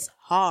middle, and it's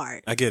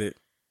hard. I get it.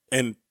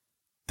 And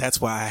that's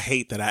why I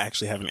hate that I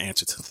actually have an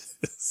answer to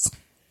this.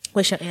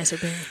 What's your answer,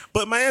 Ben?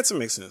 But my answer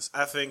makes sense.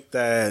 I think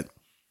that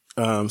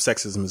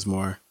sexism is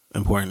more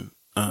important.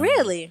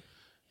 Really?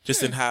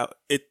 Just in how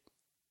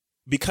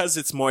because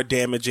it's more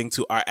damaging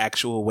to our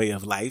actual way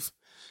of life.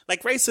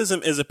 Like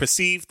racism is a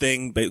perceived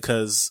thing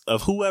because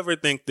of whoever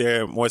think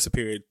they're more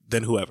superior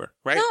than whoever,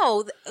 right?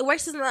 No,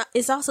 racism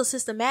is also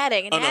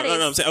systematic, and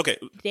no, I'm saying, okay,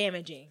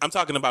 damaging. I'm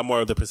talking about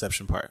more of the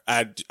perception part.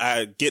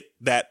 I get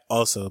that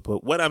also,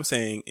 but what I'm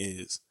saying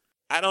is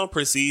I don't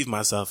perceive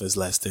myself as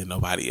less than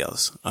nobody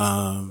else,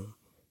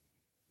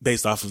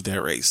 based off of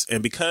their race,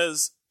 and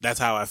because that's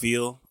how I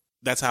feel.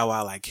 That's how I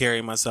like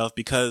carry myself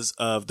because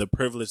of the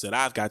privilege that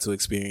I've got to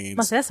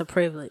experience. That's a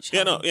privilege.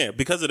 Yeah,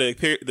 because of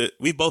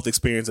we both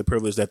experienced a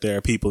privilege that there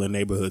are people in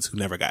neighborhoods who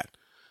never got.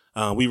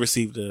 We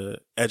received an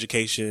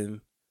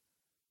education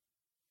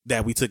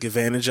that we took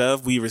advantage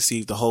of. We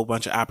received a whole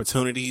bunch of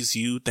opportunities.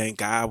 You, thank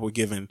God, were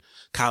given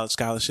college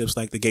scholarships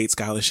like the Gates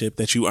Scholarship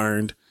that you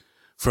earned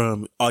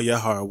from all your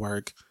hard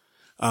work.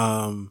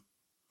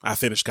 I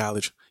finished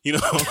college,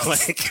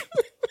 like...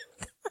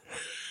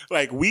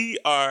 Like we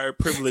are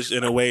privileged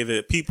in a way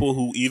that people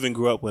who even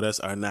grew up with us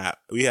are not.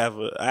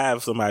 I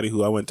have somebody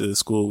who I went to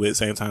school with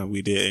same time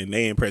we did, and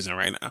they in prison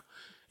right now,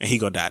 and he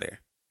gonna die there.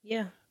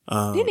 Yeah.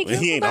 Didn't he kill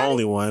somebody? Ain't the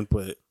only one,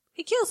 but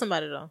he killed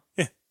somebody though.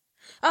 Yeah.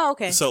 Oh,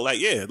 okay. So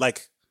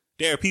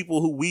there are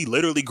people who we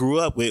literally grew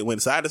up with,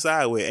 went side to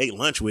side with, ate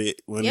lunch with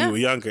when we were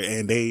younger,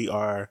 and they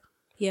are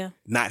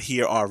not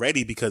here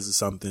already because of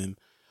something,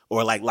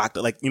 or like locked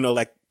up. Like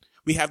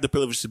we have the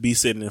privilege to be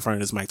sitting in front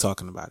of this mic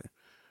talking about it,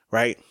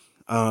 right?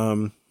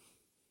 What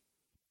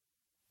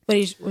are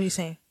you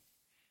saying?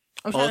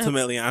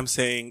 Ultimately, I'm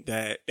saying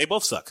that they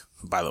both suck,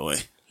 by the way.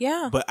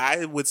 Yeah. But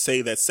I would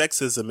say that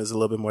sexism is a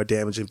little bit more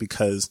damaging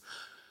because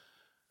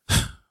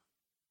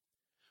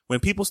when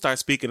people start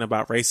speaking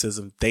about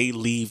racism, they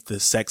leave the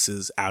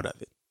sexes out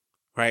of it,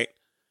 right?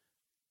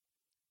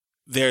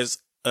 There's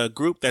a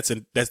group that's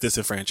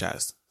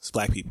disenfranchised. It's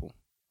black people,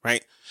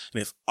 right?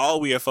 And if all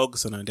we are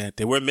focusing on that,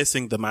 then we're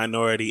missing the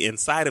minority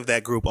inside of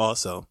that group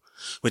also,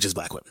 which is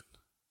black women.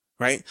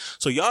 Right?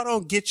 So y'all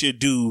don't get your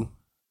due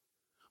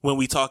when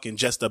we talking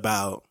just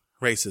about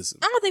racism.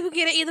 I don't think we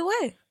get it either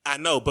way. I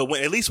know, but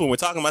at least when we're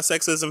talking about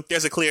sexism,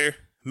 there's a clear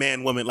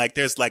man-woman. Like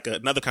there's like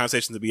another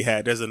conversation to be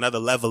had. There's another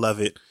level of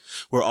it.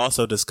 We're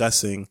also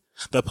discussing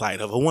the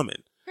plight of a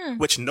woman,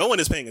 which no one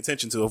is paying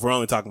attention to if we're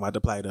only talking about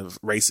the plight of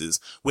races,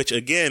 which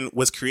again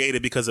was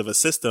created because of a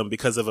system,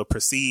 because of a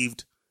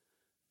perceived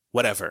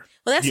whatever.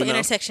 Well, that's where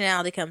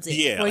intersectionality comes in.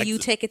 Yeah, where you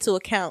take it to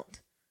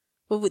account.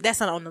 But that's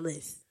not on the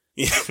list.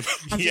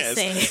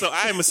 Yes. So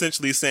I'm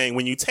essentially saying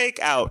when you take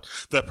out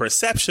the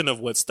perception of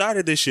what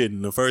started this shit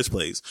in the first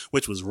place,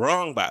 which was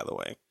wrong, by the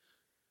way,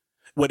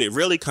 what it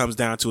really comes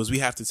down to is we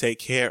have to take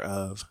care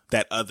of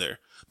that other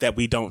that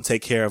we don't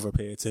take care of or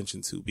pay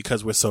attention to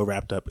because we're so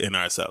wrapped up in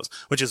ourselves,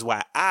 which is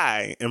why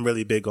I am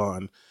really big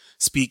on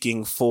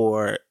speaking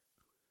for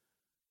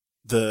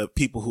the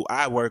people who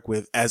I work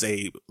with as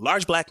a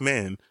large black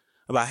man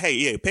about, hey,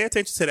 yeah, pay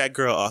attention to that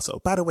girl also.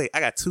 By the way,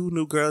 I got 2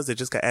 new girls that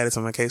just got added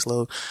to my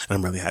caseload, and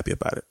I'm really happy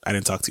about it. I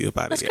didn't talk to you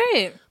about it yet. That's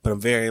great. But I'm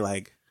very,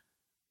 like,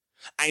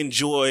 I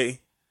enjoy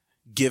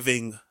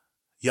giving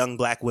young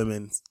black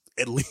women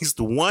at least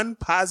one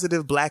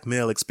positive black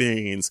male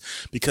experience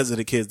because of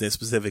the kids that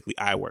specifically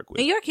I work with.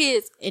 And your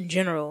kids, in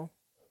general,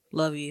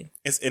 love you.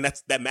 And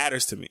that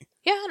matters to me.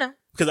 Yeah, I know.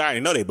 Because I already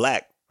know they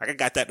black. Like, I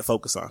got that to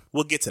focus on.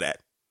 We'll get to that.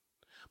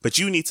 But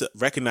you need to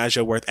recognize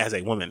your worth as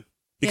a woman.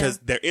 Because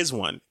there is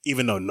one,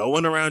 even though no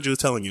one around you is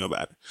telling you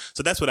about it.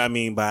 So that's what I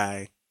mean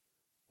by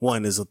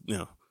one is,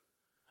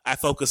 I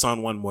focus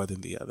on one more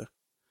than the other.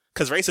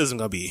 Because racism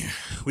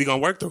we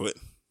gonna work through it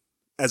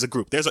as a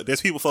group.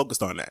 There's people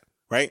focused on that,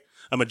 right?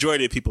 A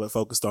majority of people are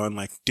focused on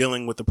like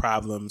dealing with the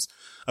problems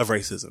of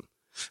racism.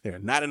 There are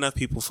not enough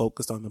people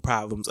focused on the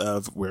problems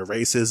of where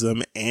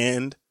racism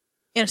and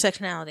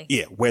intersectionality.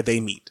 Yeah, where they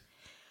meet.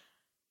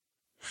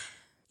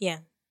 Yeah.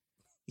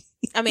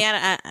 I mean,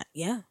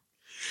 yeah.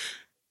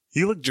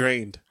 You look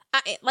drained.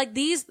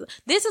 This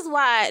is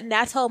why, and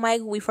I told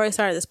Mike when we first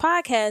started this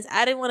podcast,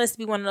 I didn't want us to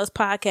be one of those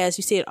podcasts,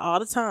 you see it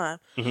all the time.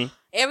 Mm-hmm.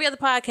 Every other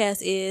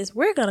podcast is,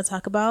 we're going to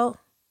talk about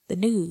the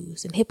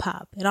news and hip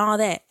hop and all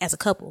that as a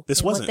couple.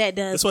 This wasn't that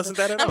at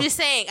all. I'm just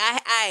saying,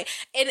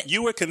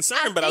 you were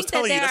concerned, but I was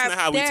telling you that's not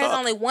how we talk. There's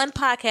only one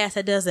podcast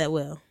that does that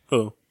well.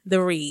 Who?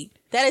 The Read.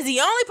 That is the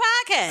only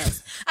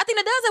podcast I think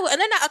that does that well. And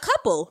they're not a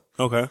couple.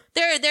 Okay.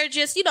 They're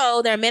just,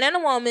 they're a man and a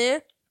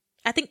woman.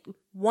 I think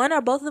one or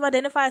both of them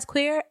identify as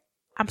queer.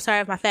 I'm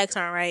sorry if my facts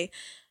aren't right,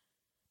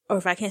 or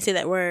if I can't say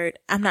that word.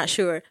 I'm not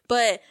sure,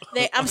 but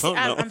I'm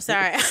sorry.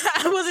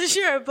 I wasn't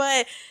sure,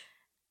 but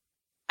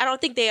I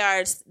don't think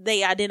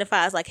they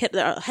identify as like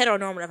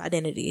heteronormative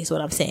identity is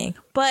what I'm saying.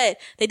 But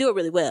they do it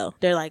really well.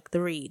 They're like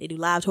The Read. They do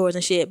live tours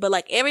and shit. But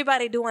like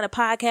everybody doing a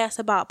podcast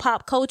about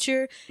pop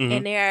culture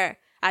and their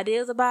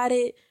ideas about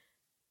it,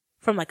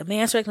 from like a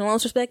man's perspective and a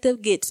woman's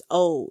perspective, gets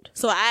old.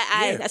 So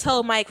I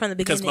told Mike from the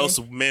beginning. Because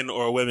most men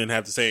or women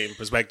have the same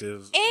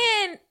perspective.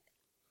 And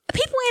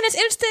people ain't as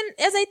interesting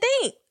as they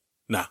think.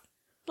 Nah.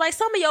 Like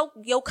some of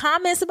your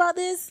comments about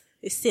this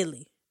is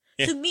silly.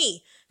 Yeah. To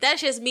me.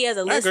 That's just me as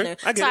a listener.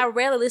 I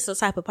rarely listen to this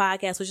type of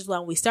podcast, which is why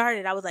when we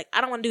started, I was like,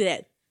 I don't want to do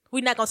that.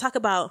 We're not going to talk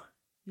about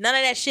none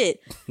of that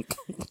shit.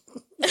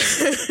 We're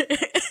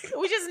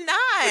just not.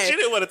 But you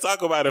didn't want to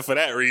talk about it for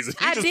that reason.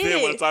 You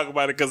didn't want to talk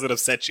about it because it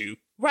upset you.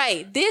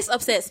 Right. This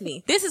upsets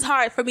me. This is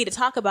hard for me to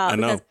talk about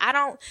because I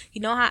don't,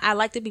 how I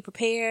like to be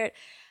prepared.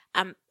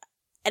 I'm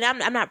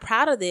not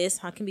proud of this.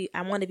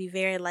 I want to be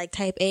very like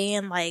type A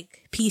and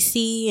like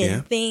PC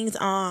and things.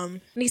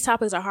 These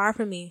topics are hard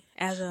for me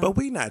but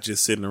we not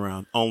just sitting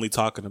around only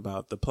talking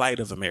about the plight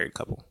of a married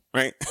couple,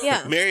 right?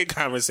 Yeah. Married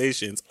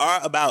conversations are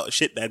about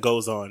shit that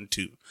goes on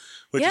too,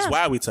 which is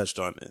why we touched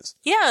on this.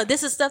 Yeah.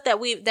 This is stuff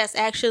that's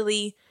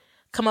actually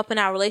come up in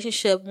our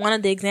relationship. One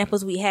of the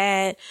examples we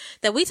had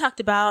that we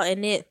talked about,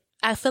 and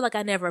I feel like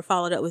I never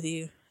followed up with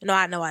you. No,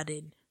 I know I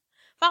didn't.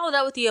 Followed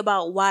up with you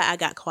about why I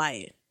got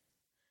quiet.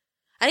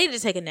 I needed to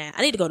take a nap.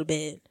 I need to go to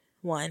bed,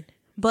 one.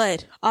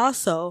 But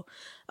also,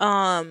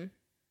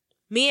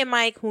 me and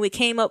Mike, when we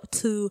came up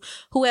to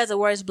who has the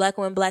worst, black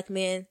women, black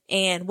men,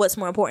 and what's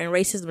more important,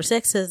 racism or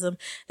sexism,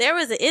 there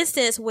was an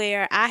instance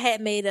where I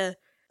had I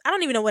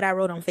don't even know what I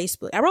wrote on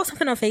Facebook. I wrote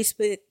something on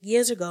Facebook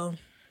years ago.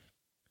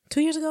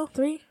 2 years ago?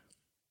 3?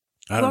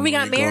 I don't know we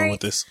got married. Going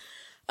with this.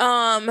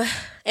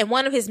 And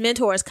one of his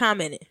mentors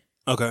commented.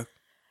 Okay.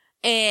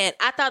 And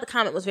I thought the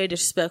comment was very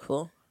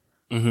disrespectful.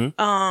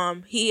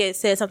 Mm-hmm. He had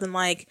said something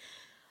like,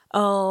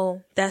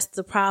 "Oh, that's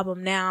the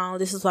problem now.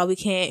 This is why we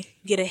can't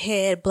get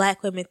ahead.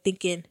 Black women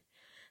thinking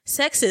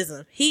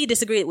sexism." He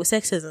disagreed with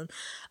sexism.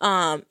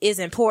 Is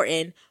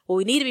important. What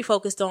we need to be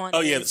focused on.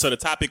 Oh yeah. So the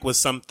topic was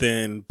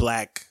something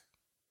black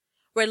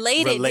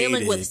related.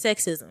 Dealing with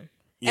sexism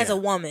as a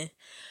woman.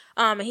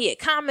 And he had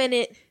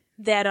commented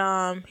that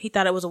he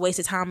thought it was a waste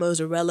of time. It was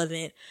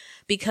irrelevant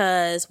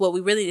because what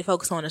we really need to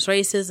focus on is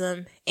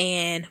racism,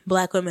 and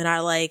black women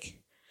are like.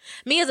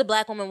 Me as a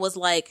black woman was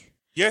like...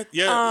 Yeah.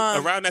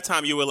 Around that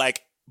time, you were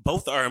like,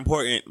 both are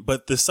important,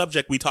 but the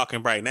subject we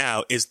talking right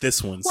now is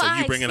this one. Well, so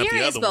you bringing up the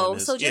other one.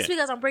 So just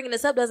because I'm bringing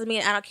this up doesn't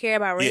mean I don't care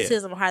about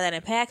racism or how that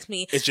impacts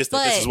me. It's just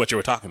that this is what you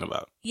were talking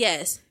about.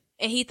 Yes.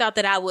 And he thought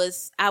that it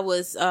was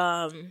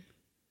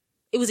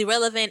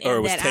irrelevant, or and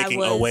it was that taking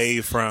I was away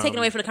from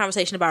the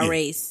conversation about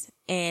race.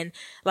 And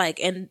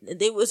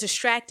it was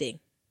distracting.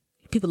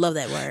 People love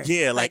that word.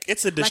 Yeah, like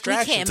it's a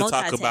distraction to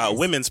talk about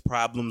women's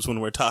problems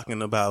when we're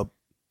talking about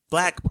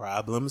black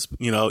problems,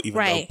 even though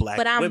black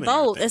but I'm women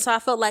both, and so I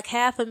felt like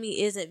half of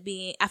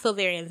me I feel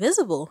very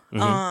invisible,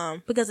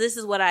 because this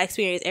is what I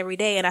experience every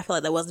day, and I feel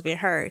like that wasn't being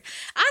heard.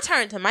 I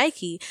turned to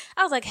Mikey.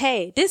 I was like,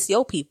 "Hey, this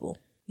your people,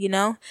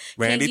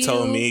 Randy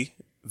told me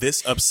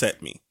this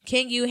upset me.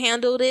 Can you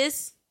handle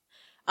this?"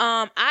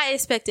 I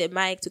expected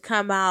Mike to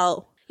come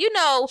out.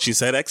 She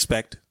said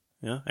expect.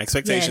 Yeah,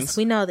 expectations. Yes,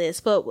 we know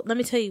this, but let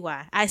me tell you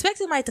why. I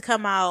expected Mike to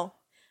come out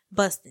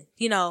busting,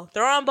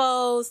 throwing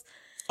bows.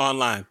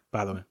 Online,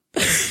 by the way.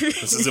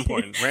 This is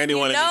important. Randy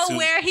wanted know me to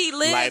where he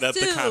lives light up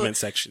too. the comment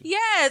section.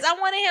 Yes, I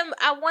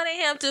wanted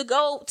him to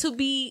go to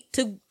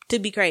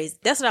be crazy.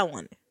 That's what I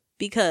wanted,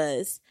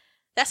 because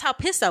that's how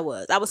pissed I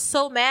was. I was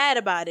so mad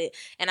about it,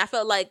 and I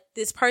felt like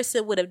this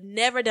person would have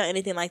never done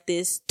anything like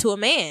this to a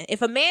man.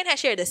 If a man had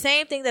shared the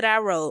same thing that I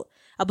wrote,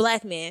 a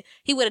black man,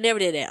 he would have never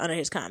did that under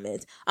his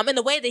comments. In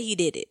the way that he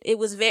did it, it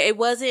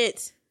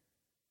wasn't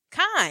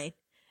kind.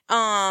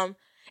 And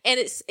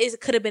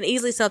it could have been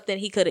easily something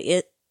he could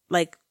have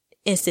like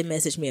instant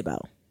messaged me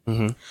about.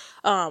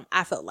 Mm-hmm.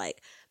 I felt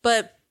like,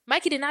 but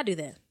Mikey did not do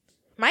that.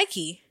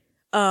 Mikey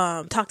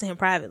talked to him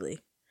privately,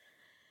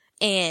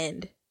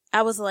 and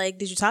I was like,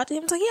 "Did you talk to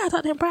him?" I was like, "Yeah, I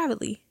talked to him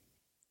privately,"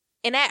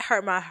 and that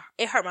hurt my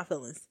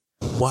feelings.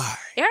 Why?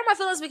 It hurt my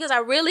feelings because I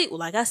really,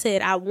 like I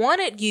said, I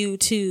wanted you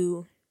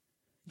to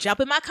jump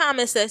in my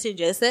comment section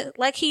just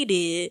like he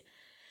did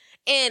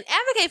and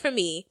advocate for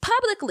me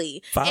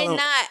publicly and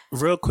not...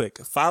 Real quick,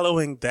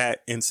 following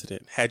that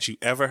incident, had you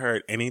ever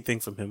heard anything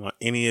from him on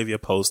any of your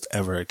posts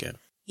ever again?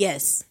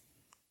 Yes.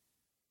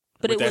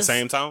 But With that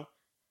same tone?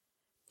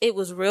 It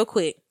was real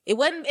quick. It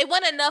wasn't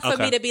enough for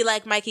Okay. me to be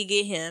like, Mikey,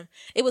 get him.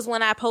 It was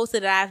when I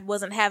posted that I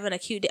wasn't having a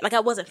cute day. Like, I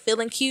wasn't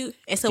feeling cute.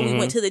 And so we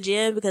went to the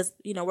gym because,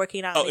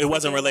 working out. Oh, it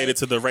wasn't related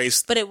to the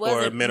race but it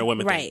wasn't, or men or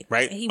women thing,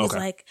 right? And he was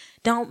like,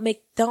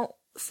 don't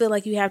feel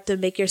like you have to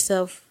make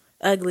yourself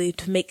ugly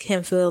to make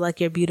him feel like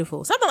you're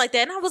beautiful. Something like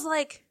that. And I was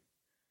like,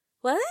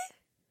 what?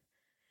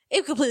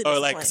 It completely or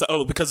like,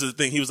 because of the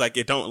thing, he was like,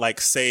 it don't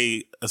like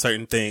say a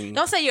certain thing.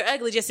 Don't say you're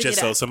ugly just to get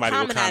so somebody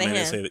will comment out of comment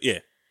him. and say that. Yeah.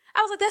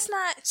 I was like, that's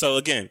not... So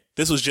again,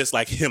 this was just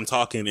like him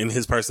talking in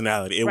his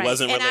personality. It Right.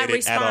 wasn't And I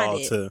related at all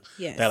responded.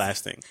 to Yes. that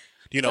last thing.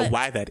 Do you know But-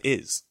 why that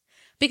is?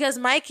 Because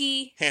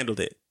Mikey Handled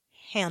it.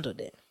 handled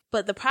it.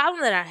 But the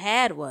problem that I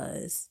had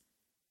was,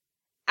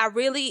 I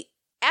really,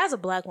 as a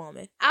black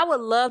woman, I would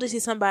love to see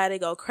somebody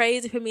go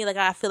crazy for me like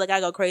I feel like I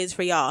go crazy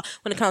for y'all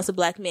when it comes to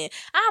black men.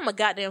 I'm a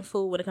goddamn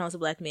fool when it comes to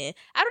black men.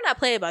 I do not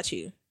play about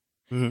you.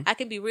 Mhm. I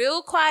can be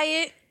real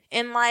quiet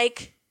and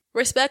like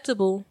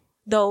respectable,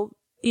 though,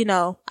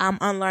 I'm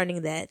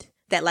unlearning that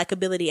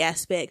likability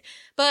aspect.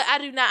 But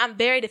I'm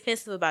very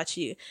defensive about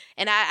you.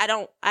 And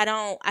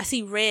I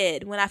see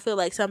red when I feel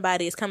like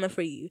somebody is coming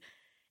for you.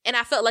 And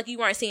I felt like you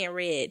weren't seeing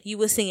red. You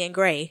were seeing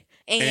gray.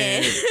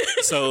 And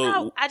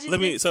so I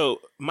just so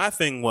my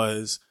thing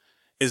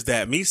is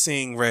that me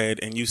seeing red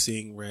and you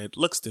seeing red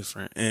looks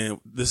different.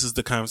 And this is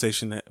the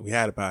conversation that we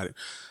had about it.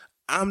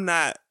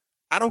 I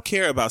don't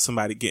care about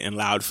somebody getting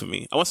loud for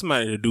me. I want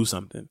somebody to do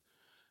something.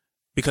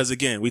 Because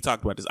again, we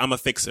talked about this. I'm a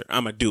fixer.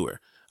 I'm a doer.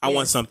 I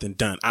want something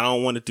done. I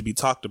don't want it to be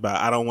talked about.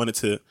 I don't want it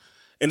to,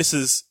 and this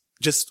is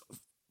just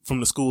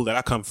from the school that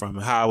I come from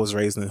and how I was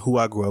raised and who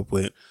I grew up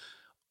with.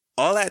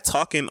 All that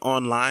talking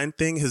online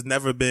thing has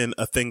never been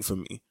a thing for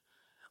me.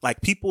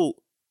 Like,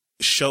 people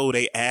show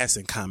they ass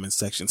in comment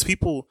sections.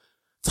 People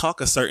talk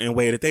a certain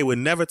way that they would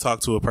never talk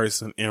to a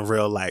person in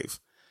real life.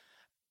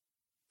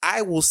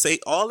 I will say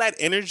all that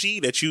energy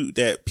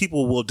that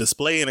people will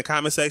display in the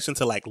comment section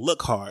to like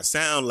look hard,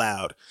 sound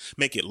loud,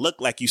 make it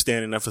look like you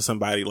standing up for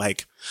somebody,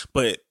 like,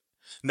 but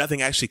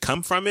nothing actually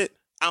come from it.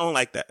 I don't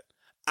like that.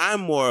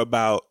 I'm more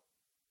about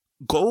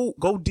go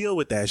deal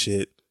with that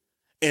shit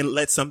and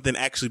let something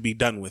actually be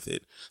done with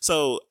it.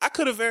 So I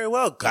could have very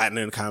well gotten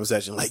in the comment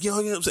section like, you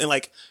know what I'm saying?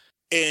 Like,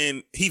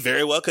 and he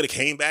very well could have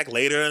came back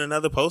later in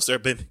another post or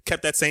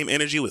kept that same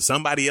energy with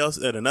somebody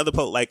else at another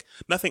post. Like,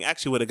 nothing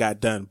actually would have got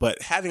done.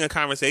 But having a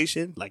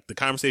conversation, like the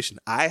conversation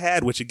I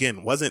had, which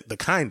again wasn't the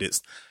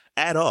kindest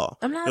at all.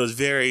 It was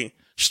very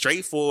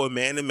straightforward,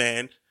 man to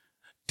man.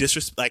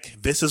 Like,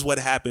 this is what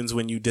happens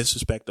when you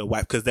disrespect a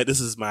wife, because this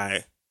is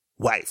my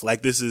wife.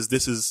 Like, this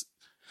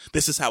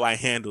is how I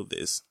handle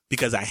this,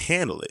 because I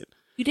handle it.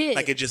 You did.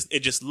 Like, it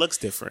just looks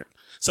different.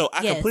 So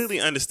I completely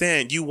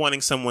understand you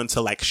wanting someone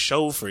to like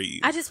show for you.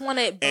 I just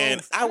wanted both.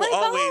 And I will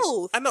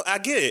always, I know, I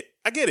get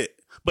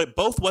it. But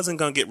both wasn't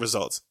going to get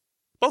results.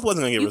 You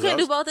couldn't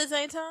do both at the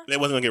same time? They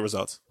wasn't going to get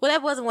results. Well,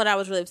 that wasn't what I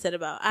was really upset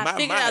about. I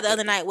figured out the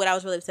other night what I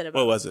was really upset about.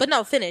 What was it? But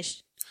no,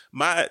 finish.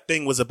 My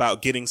thing was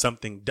about getting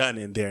something done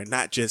in there,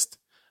 not just,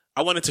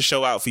 I wanted to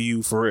show out for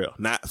you for real,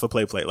 not for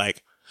play.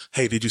 Like,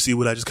 hey, did you see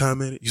what I just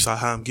commented? You saw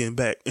how I'm getting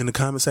back in the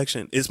comment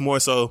section? It's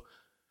more so,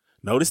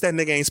 notice that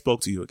nigga ain't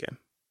spoke to you again.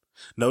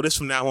 Notice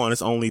from now on,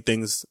 it's only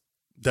things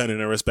done in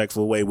a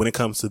respectful way when it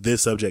comes to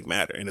this subject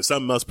matter. And if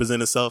something else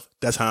presents itself,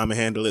 that's how I'm going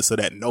to handle it so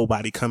that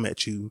nobody come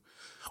at you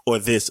or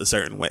this a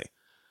certain way.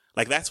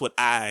 Like, that's what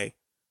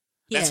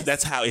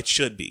that's how it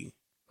should be.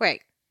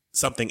 Right.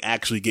 Something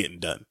actually getting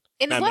done.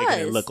 And not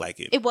making it look like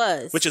it. It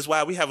was. Which is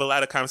why we have a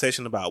lot of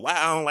conversation about why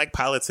I don't like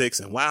politics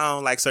and why I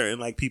don't like certain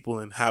like people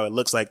and how it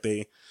looks like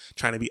they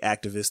trying to be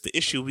activists. The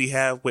issue we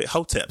have with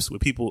hoteps,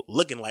 with people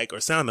looking like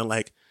or sounding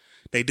like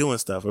they doing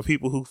stuff, or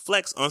people who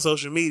flex on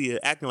social media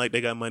acting like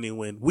they got money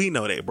when we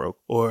know they broke,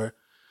 or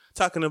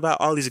talking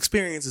about all these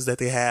experiences that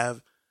they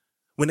have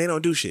when they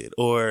don't do shit,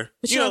 or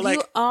but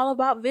you're all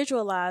about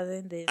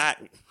visualizing this.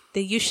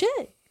 Then you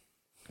should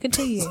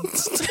continue.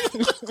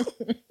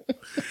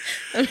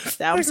 I'm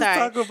sorry.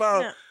 Talk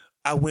about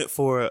I went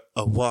for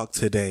a walk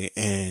today,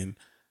 and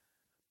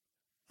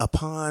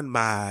upon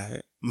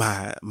my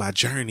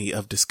journey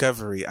of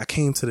discovery, I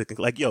came to the,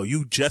 like, yo,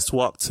 you just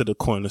walked to the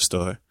corner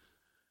store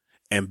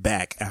and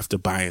back after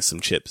buying some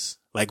chips.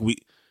 Like,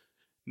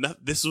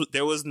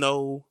 there was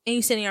no. And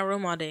you sit in your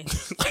room all day.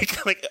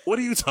 like, what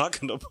are you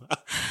talking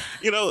about?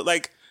 You know,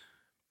 like,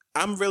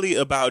 I'm really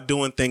about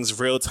doing things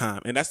real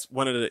time. And that's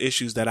one of the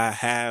issues that I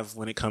have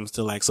when it comes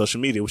to like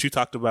social media, which you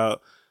talked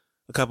about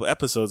a couple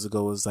episodes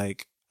ago, is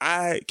like,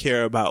 I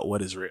care about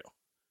what is real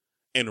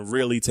and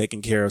really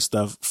taking care of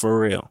stuff for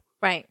real.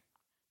 Right.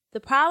 The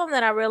problem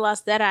that I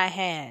realized that I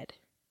had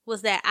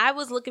was that I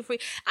was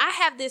I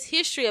have this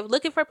history of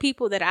looking for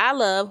people that I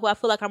love, who I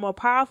feel like are more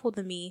powerful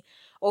than me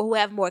or who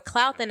have more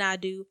clout than I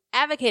do,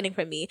 advocating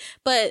for me.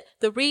 But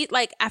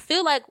I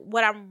feel like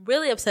what I'm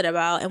really upset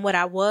about, and what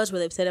I was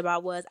really upset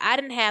about, was I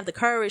didn't have the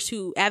courage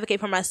to advocate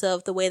for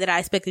myself the way that I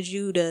expected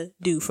you to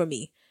do for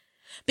me.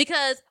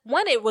 Because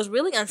one, it was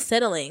really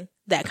unsettling,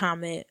 that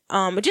comment,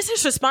 just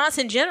his response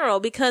in general,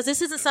 because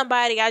this isn't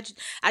somebody I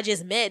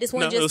just met. This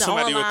wasn't just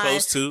somebody online. You were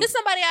close to. This is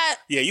somebody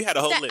you had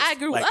a whole list. I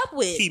grew up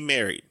with. He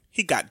married.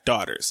 He got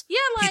daughters. Yeah,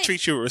 like, he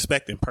treats you with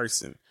respect in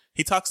person.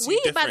 He talks to you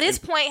different. By this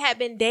point had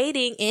been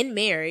dating and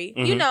married,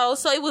 you know,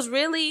 so it was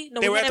really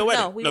they were at the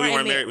wedding. we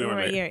weren't married.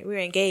 We were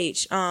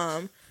engaged.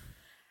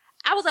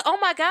 I was like, oh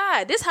my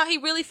God, this is how he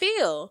really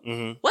feel.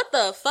 Mm-hmm. What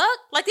the fuck?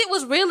 Like, it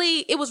was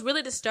really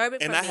disturbing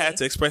for me. And I had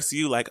to express to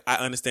you, like, I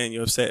understand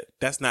you're upset.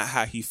 That's not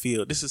how he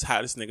feel. This is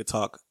how this nigga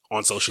talk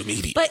on social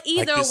media. But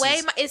either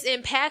way, it's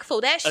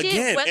impactful. That shit,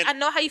 again, I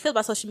know how you feel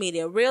about social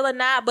media, real or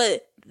not,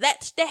 but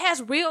that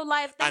has real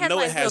life. I know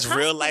it has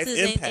real life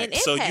impact.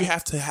 So you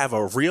have to have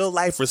a real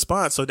life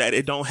response so that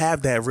it don't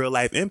have that real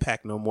life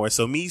impact no more.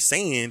 So me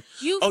saying,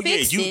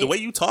 the way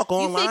you talk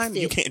online,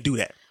 you can't do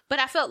that. But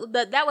I felt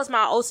that was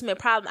my ultimate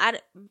problem.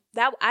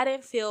 I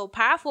didn't feel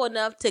powerful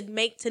enough to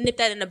nip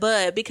that in the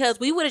bud, because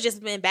we would have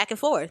just been back and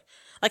forth.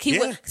 Like, he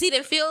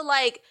didn't feel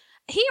like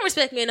he didn't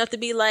respect me enough to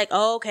be like,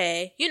 oh,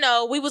 okay, you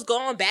know, we was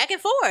going back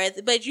and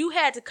forth, but you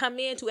had to come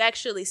in to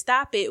actually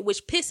stop it,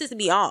 which pisses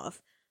me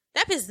off.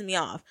 That pisses me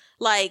off.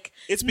 Like,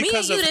 it's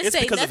because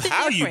of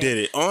how you did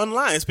it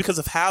online. It's because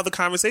of how the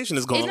conversation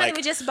is going. It's not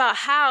even just about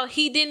how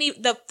he didn't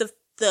even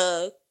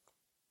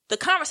the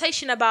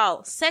conversation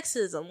about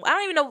sexism. I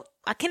don't even know.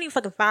 I can't even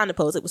fucking find the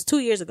post. It was 2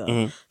 years ago.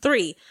 Mm-hmm.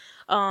 3.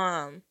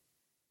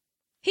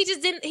 He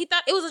just didn't. He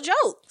thought it was a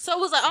joke. So it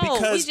was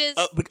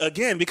like,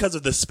 again, because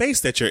of the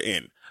space that you're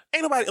in.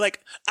 Ain't nobody,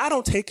 like, I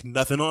don't take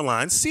nothing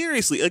online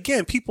seriously.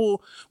 Again,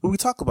 people, when we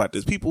talk about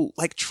this, people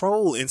like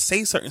troll and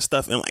say certain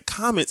stuff and like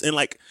comments, and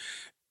like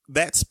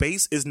that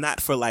space is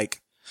not for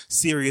like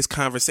serious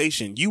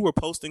conversation. You were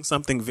posting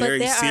something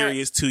very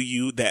serious to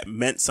you that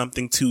meant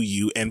something to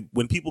you. And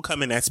when people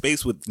come in that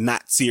space with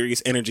not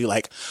serious energy,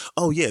 like,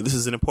 oh yeah, this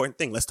is an important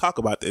thing, let's talk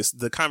about this,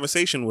 the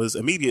conversation was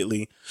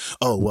immediately,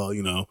 oh, well,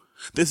 you know,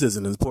 this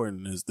isn't as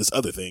important as this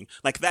other thing.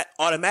 Like, that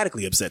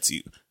automatically upsets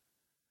you.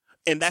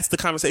 And that's the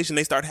conversation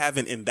they start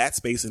having in that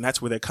space, and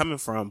that's where they're coming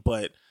from.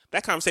 But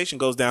that conversation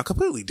goes down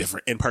completely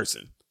different in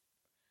person.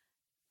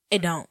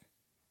 It don't.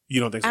 You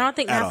don't think so? I don't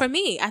think, not for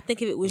me. I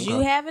think if it was you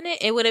having it,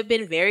 it would have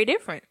been very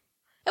different.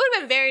 It would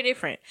have been very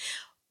different,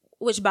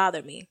 which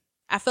bothered me.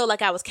 I felt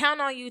like I was counting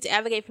on you to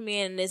advocate for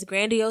me in this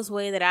grandiose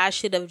way that I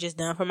should have just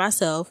done for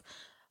myself.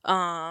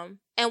 And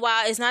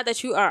while it's not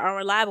that you are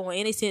unreliable in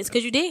any sense,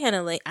 because you did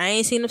handle it, I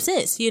ain't seen them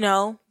since, you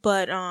know,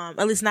 but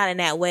at least not in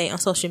that way on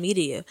social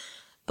media.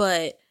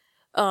 But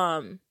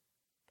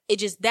it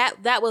just,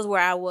 that was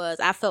where I was.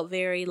 I felt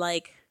very,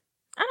 like,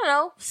 I don't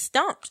know,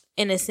 stumped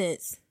in a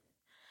sense.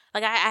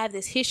 Like, I have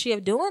this history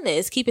of doing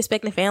this. Keep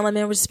expecting family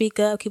members to speak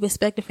up. Keep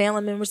expecting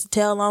family members to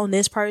tell on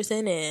this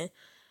person. And,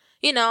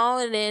 you know,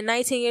 and then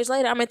 19 years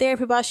later, I'm in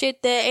therapy about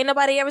shit that ain't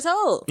nobody ever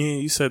told. Yeah,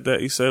 you said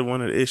that. You said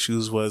one of the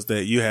issues was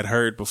that you had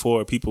heard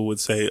before people would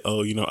say,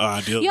 oh, you know,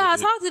 I deal with it. Yeah, I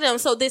talked to them.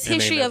 So this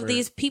history of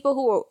these people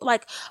who are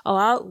like,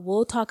 oh,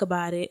 we'll talk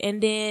about it.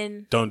 And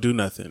then don't do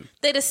nothing.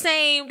 They're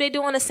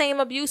doing the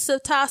same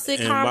abusive, toxic,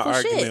 harmful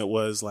shit. And my argument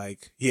was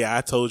like, yeah, I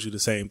told you the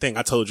same thing.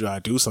 I told you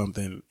I'd do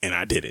something and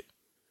I did it.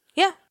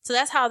 Yeah. So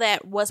that's how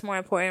that what's more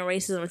important,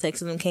 racism and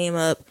sexism, came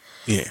up.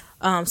 Yeah.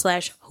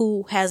 /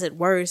 who has it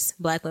worse,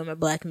 black women,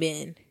 black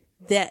men.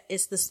 That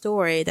is the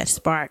story that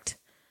sparked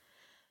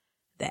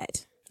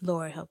that.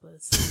 Lord help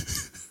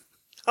us.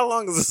 How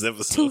long is this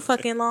episode? Too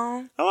fucking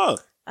long. How long?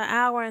 An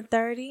hour and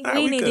 30. We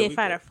ain't even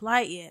fight or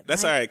flight yet.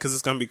 That's all right, because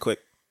it's going to be quick.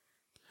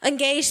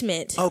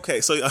 Engagement.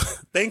 Okay, so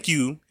thank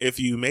you if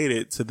you made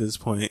it to this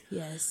point.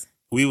 Yes.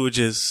 We were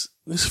this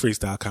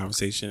freestyle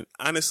conversation.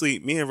 Honestly,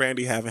 me and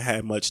Randy haven't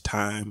had much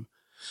time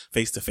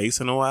face to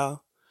face in a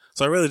while.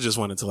 So I really just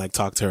wanted to like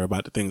talk to her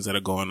about the things that are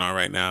going on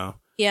right now.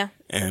 Yeah.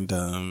 And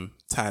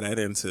tie that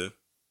into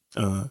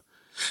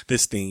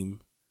this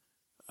theme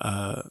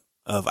of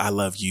I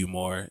love you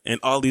more, and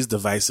all these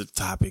divisive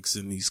topics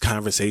and these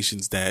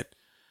conversations that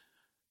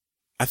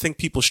I think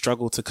people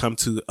struggle to come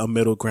to a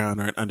middle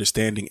ground or an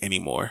understanding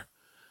anymore.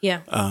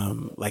 Yeah.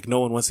 Like, no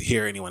one wants to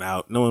hear anyone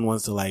out. No one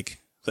wants to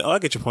like say, oh, I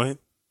get your point.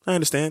 I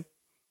understand.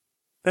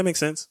 That makes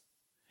sense.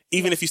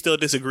 Even if you still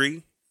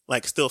disagree,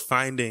 like still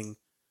finding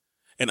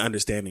an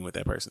understanding with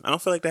that person. I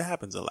don't feel like that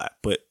happens a lot,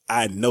 but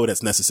I know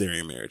that's necessary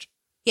in marriage.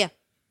 Yeah.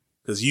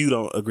 Because you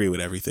don't agree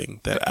with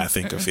everything that I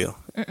think or feel.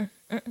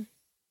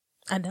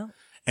 I don't.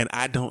 And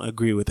I don't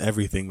agree with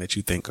everything that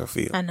you think or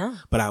feel. I know.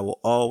 But I will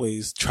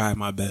always try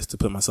my best to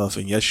put myself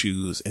in your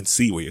shoes and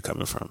see where you're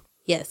coming from.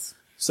 Yes.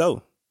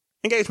 So,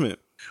 engagement.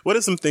 What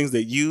are some things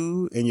that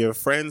you and your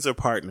friends or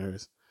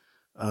partners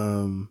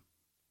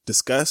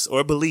discuss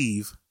or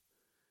believe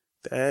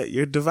that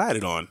you're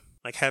divided on?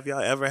 Like, have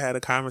y'all ever had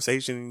a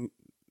conversation?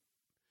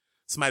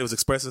 Somebody was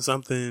expressing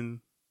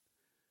something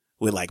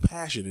with like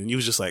passion, and you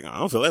was just like, I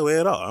don't feel that way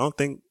at all. I don't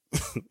think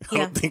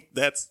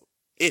that's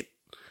it.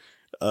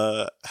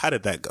 How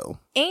did that go?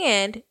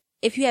 And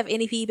if you have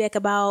any feedback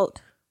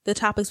about the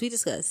topics we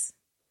discuss,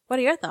 what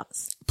are your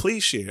thoughts?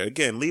 Please share.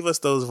 Again, leave us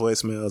those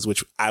voicemails,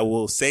 which I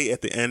will say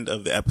at the end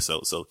of the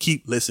episode. So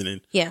keep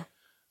listening. Yeah.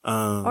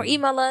 Or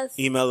email us.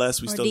 Email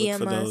us. We still DM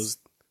look for us. those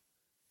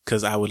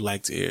because I would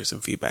like to hear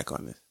some feedback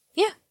on this.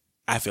 Yeah.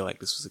 I feel like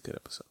this was a good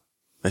episode.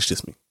 That's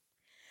just me.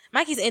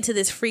 Mikey's into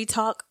this free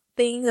talk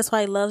thing. That's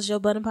why he loves Joe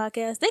Budden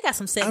podcast. They got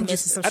some segments and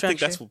some I structure. think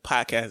that's what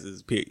podcasts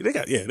is.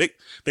 Period.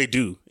 They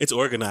do. It's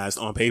organized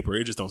on paper.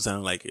 It just don't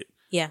sound like it.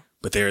 Yeah.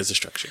 But there is a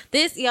structure.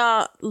 This,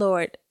 y'all,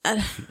 Lord,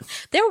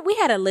 we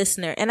had a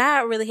listener, and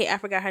I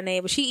forgot her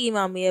name, but she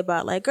emailed me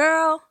about like,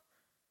 girl,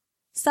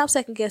 stop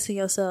second guessing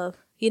yourself.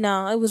 You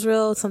know, it was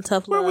some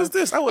tough love. Where was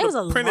this? I would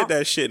have printed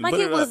that shit and like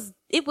put it up.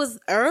 It was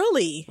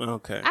early.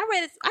 Okay. I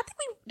read it. I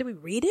think did we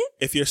read it?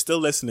 If you're still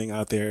listening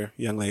out there,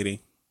 young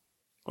lady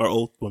or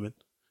old woman,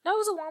 No, it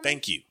was a woman.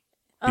 thank you.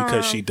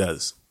 Because she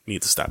does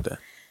need to stop that.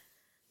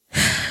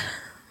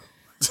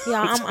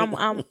 Yeah,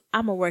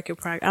 I'm a work in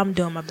progress. I'm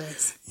doing my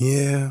best.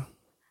 Yeah.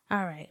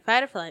 All right.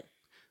 Fight or flight.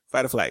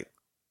 Fight or flight.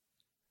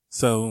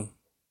 So,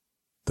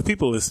 the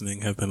people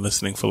listening have been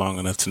listening for long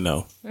enough to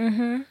know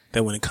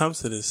that when it comes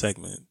to this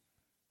segment,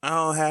 I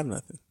don't have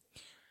nothing.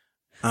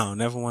 I don't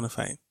never want to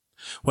fight.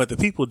 What the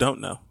people don't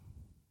know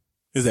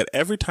is that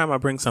every time I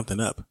bring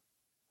something up,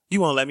 you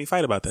won't let me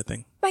fight about that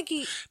thing.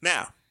 Mikey.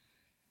 Now,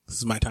 this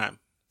is my time.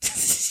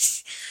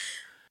 This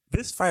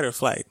fight or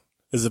flight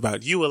is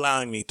about you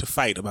allowing me to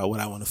fight about what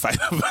I want to fight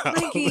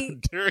about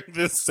during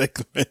this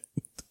segment.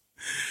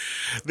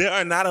 There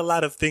are not a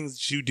lot of things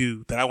that you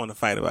do that I want to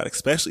fight about,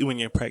 especially when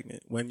you're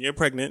pregnant. When you're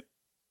pregnant,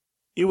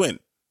 you win,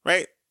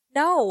 right?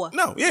 No,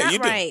 Yeah, not you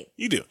do. Right.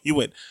 You do. You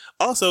win.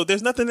 Also,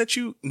 there's nothing that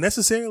you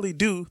necessarily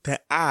do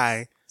that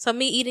I So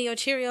me eating your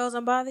Cheerios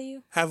don't bother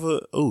you? have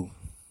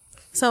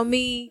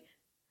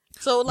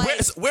So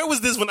like, where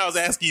was this when I was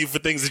asking you for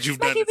things that you've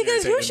done? Mikey,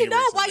 because you should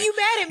know why you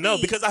mad at me. No,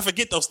 because I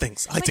forget those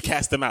things. I like to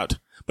cast them out.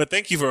 But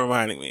thank you for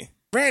reminding me.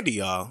 Randy,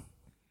 y'all,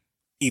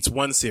 eats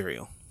one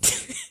cereal.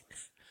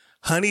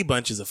 Honey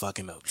Bunches of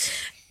fucking Oats.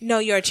 No,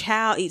 your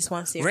child eats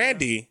one cereal.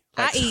 Randy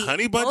I likes eat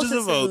Honey Bunches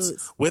of Oats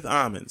Foods. with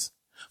almonds.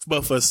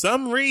 But for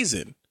some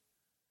reason,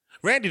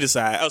 Randy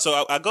decides,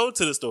 so I go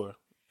to the store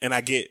and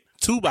I get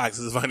 2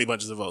 boxes of Honey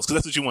Bunches of Oats.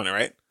 Because that's what you wanted,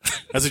 right?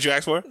 That's what you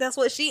asked for? That's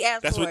what she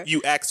asked That's for. what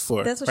you asked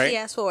for. That's what right? she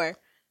asked for.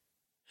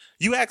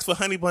 You asked for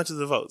Honey Bunches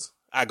of Oats.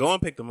 I go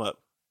and pick them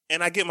up.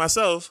 And I get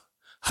myself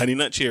Honey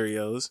Nut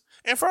Cheerios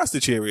and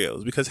Frosted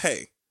Cheerios. Because,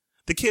 hey,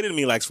 the kid in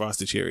me likes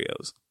Frosted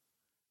Cheerios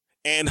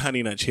and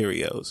Honey Nut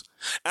Cheerios.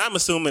 And I'm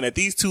assuming that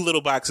these 2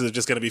 little boxes are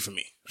just going to be for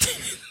me.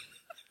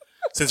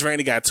 Since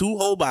Randy got 2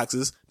 whole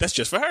boxes, that's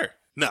just for her.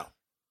 No.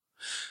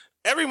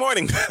 Every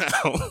morning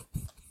now,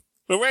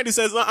 when Randy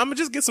says, I'm going to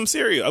just get some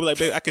cereal. I'm like,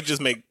 babe, I could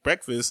just make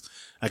breakfast.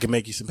 I can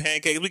make you some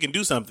pancakes. We can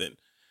do something.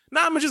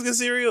 No, I'm going to just get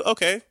cereal.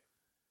 Okay. And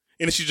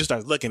then she just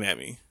starts looking at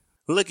me,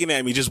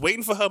 just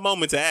waiting for her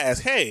moment to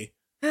ask, hey,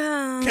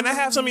 can I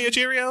have some of your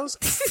Cheerios?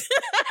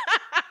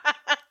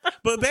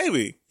 But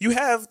baby, you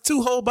have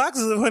 2 whole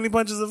boxes of Honey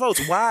Bunches of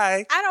Oats.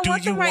 Why? I don't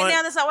want them right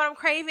now. That's not what I'm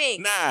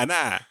craving.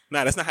 Nah.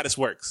 That's not how this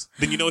works.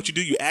 Then you know what you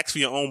do? You ask for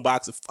your own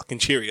box of fucking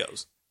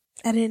Cheerios.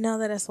 I didn't know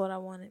that's what I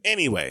wanted.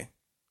 Anyway,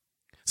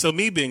 so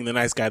me being the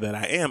nice guy that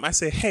I am, I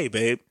say, hey,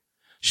 babe,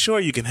 sure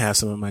you can have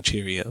some of my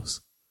Cheerios.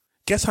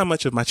 Guess how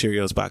much of my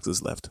Cheerios box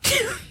is left?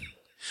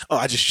 Oh,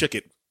 I just shook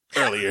it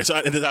earlier. So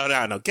I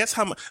don't know. Guess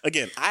how much?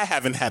 Again, I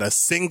haven't had a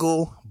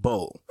single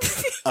bowl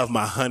of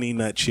my Honey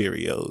Nut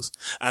Cheerios.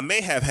 I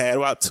may have had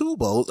about 2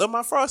 bowls of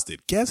my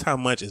Frosted. Guess how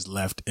much is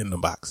left in the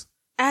box?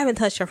 I haven't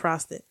touched your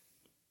Frosted.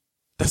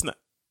 That's not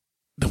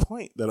the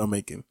point that I'm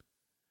making.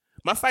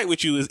 My fight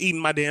with you is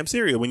eating my damn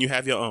cereal when you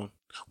have your own.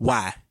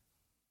 Why?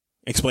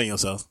 Explain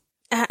yourself.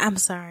 I'm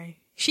sorry.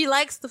 She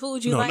likes the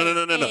food you like.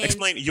 No.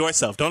 Explain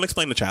yourself. Don't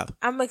explain the child.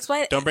 I'm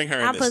explaining. Don't bring her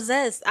in I'm this.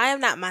 possessed. I am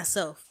not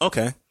myself.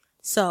 Okay.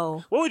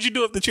 So. What would you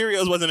do if the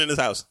Cheerios wasn't in this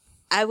house?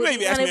 I would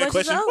Maybe eat ask Honey me a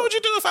Bunches question. of Oats. What would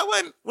you do if I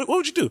wasn't? What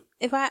would you do?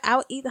 If I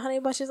would eat the Honey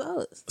Bunches of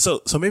Oats.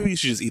 So maybe you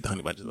should just eat the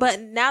Honey Bunches of Oats.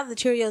 But now the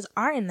Cheerios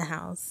are in the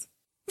house.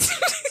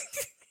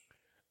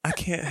 I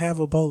can't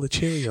have a bowl of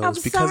Cheerios I'm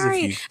because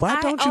sorry. of you.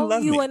 Why don't you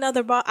love me?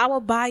 Another box. I will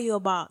buy you a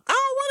box. I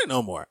don't want it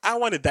no more. I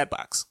wanted that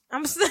box.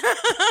 I'm sorry.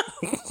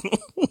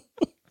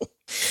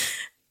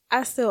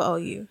 I still owe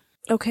you.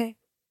 Okay.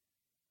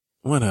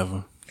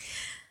 Whatever.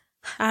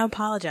 I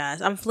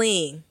apologize. I'm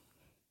fleeing.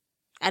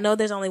 I know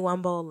there's only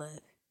one bowl left.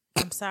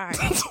 I'm sorry.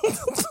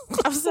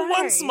 I'm sorry.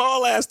 One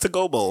small ass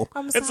to-go bowl.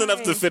 I'm It's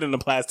enough sorry. to fit in a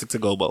plastic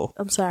to-go bowl.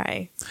 I'm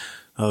sorry.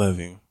 I love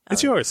you.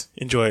 It's yours.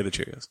 Enjoy the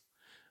Cheerios.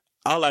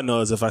 All I know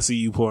is if I see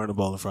you pouring a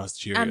bowl of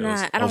Frosted Cheerios, I'm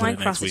not. I don't over the like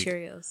next Frosted week-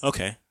 Cheerios.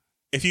 Okay.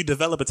 If you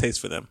develop a taste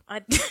for them,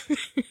 I-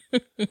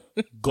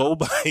 go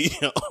buy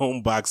your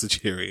own box of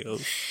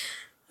Cheerios.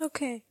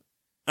 okay.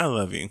 I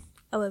love you.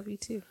 I love you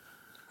too.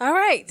 All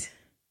right.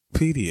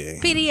 PDA.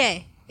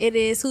 PDA. It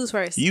is who's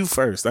first? You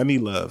first. I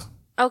need love.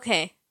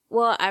 Okay.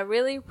 Well, I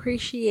really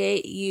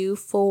appreciate you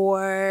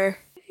for.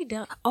 What have you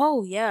done?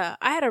 Oh yeah,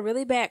 I had a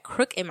really bad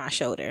crook in my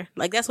shoulder.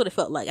 Like that's what it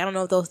felt like. I don't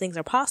know if those things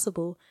are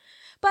possible,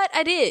 but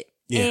I did,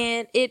 Yeah.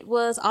 and it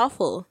was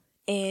awful.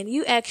 And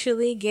you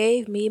actually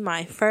gave me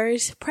my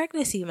first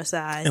pregnancy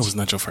massage. It was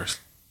not your first.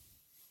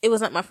 It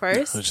was not my It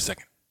first. was your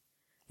second.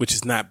 Which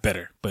is not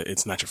better, but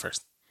it's not your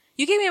first.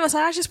 You gave me a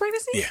massage this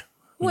pregnancy? Yeah.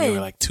 When When? you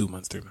were like 2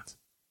 months, 3 months.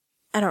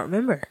 I don't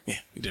remember. Yeah.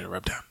 We did a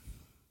rub down.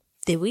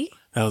 Did we?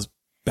 That was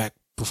back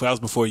before. That was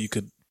before you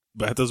could.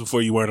 But that was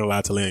before you weren't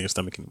allowed to lay on your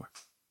stomach anymore.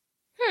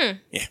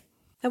 Yeah.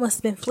 That must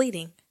have been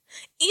fleeting.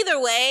 Either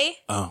way,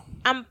 Oh.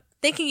 I'm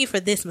thanking you for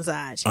this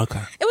massage.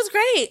 Okay. It was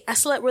great. I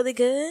slept really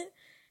good.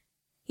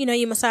 You know,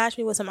 you massaged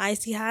me with some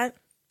icy hot,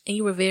 and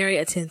you were very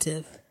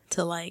attentive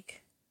to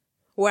like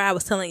where I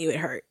was telling you it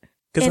hurt.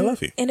 Because I And-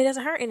 love you. And it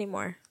doesn't hurt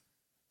anymore.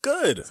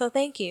 Good. So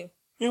thank you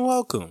You're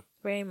welcome.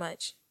 very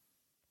much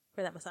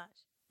for that massage.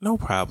 No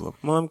problem.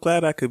 Well, I'm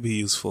glad I could be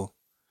useful.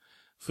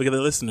 For the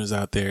listeners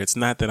out there, it's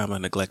not that I'm a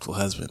neglectful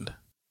husband.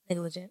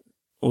 Negligent.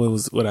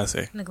 What'd I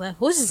say? Neglect.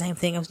 Well, it's the same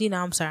thing.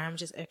 I'm sorry. I'm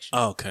just extra.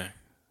 Oh, okay.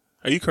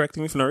 Are you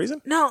correcting me for no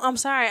reason? No, I'm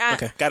sorry.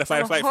 Okay. Gotta fight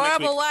a I'm fight a for next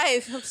horrible week.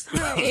 wife. I'm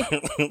sorry.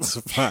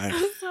 It's fine.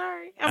 I'm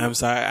sorry. I'm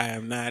sorry. I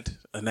am not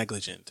a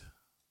negligent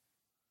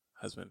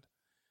husband.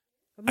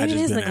 I Maybe it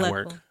just is been at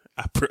neglectful. work.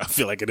 I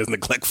feel like it is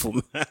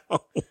neglectful now.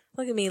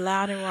 Look at me,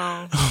 loud and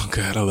wrong. Oh,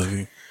 God, I love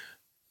you.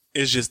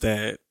 It's just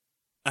that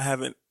I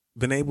haven't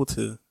been able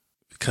to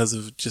because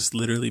of just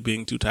literally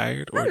being too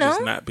tired or I know.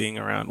 just not being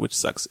around, which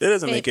sucks. It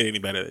doesn't make Babe. it any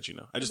better that you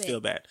know. I just Babe. feel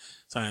bad.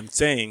 So I'm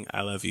saying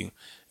I love you,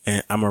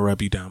 and I'm going to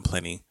rub you down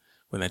plenty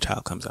when that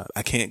child comes out.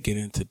 I can't get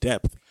into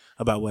depth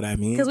about what I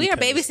mean. Because we are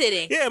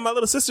babysitting. Yeah, my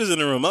little sister's in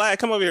the room. Malaya,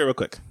 come over here real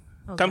quick.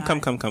 Oh, Come.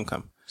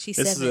 God. She's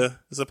This 7.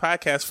 is a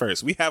podcast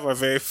first. We have our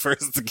very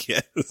first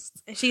guest.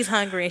 And she's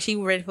hungry and she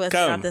ready for us to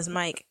Come. drop this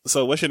mic.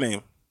 So what's your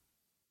name?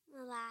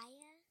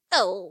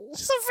 Oh.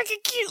 She's so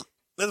freaking cute.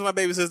 This is my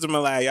baby sister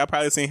Malaya. Y'all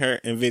probably seen her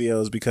in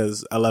videos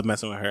because I love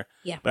messing with her.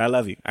 Yeah. But I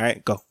love you. All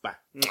right, go. Bye.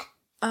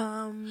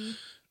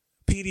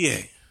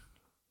 PDA.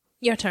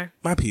 Your turn.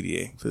 My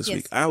PDA for this Yes.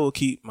 week. I will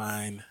keep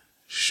mine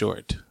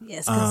short.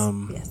 Yes. 'Cause-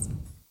 Um, yes.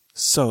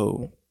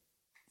 So,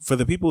 for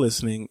the people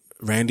listening,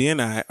 Randy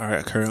and I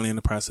are currently in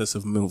the process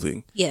of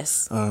moving.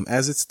 Yes.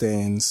 As it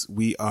stands,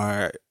 we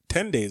are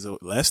 10 days,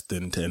 less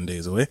than 10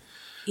 days away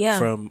Yeah.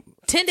 from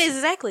 10 days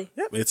exactly.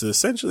 Yep, it's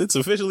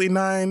officially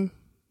 9.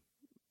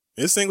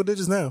 It's single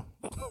digits now.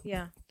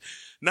 Yeah.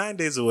 9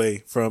 days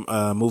away from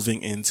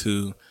moving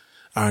into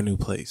our new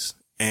place.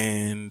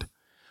 And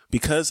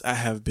because I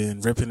have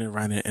been ripping and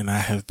running and I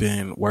have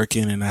been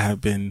working and I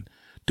have been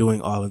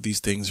doing all of these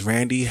things,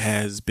 Randy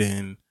has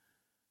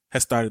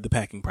started the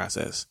packing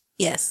process.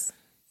 Yes.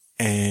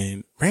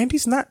 And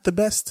Randy's not the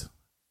best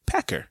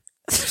packer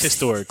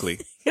historically.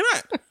 You're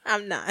not.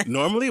 I'm not.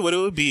 Normally, what it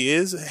would be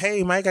is,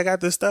 hey, Mike, I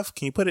got this stuff.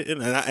 Can you put it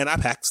in? And I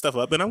pack stuff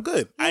up, and I'm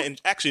good. I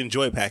actually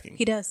enjoy packing.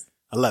 He does.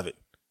 I love it,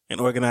 and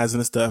organizing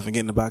the stuff and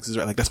getting the boxes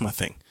right. Like that's my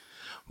thing.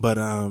 But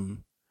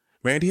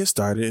Randy has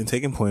started and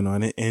taken point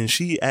on it, and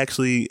she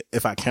actually,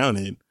 if I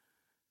counted,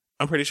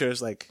 I'm pretty sure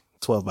it's like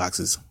 12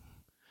 boxes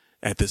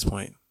at this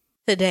point.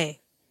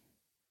 Today.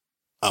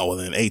 Oh well,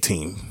 then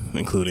 18,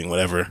 including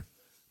whatever.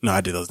 No,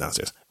 I did those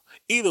downstairs.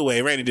 Either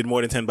way, Randy did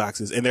more than 10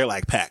 boxes, and they're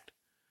like packed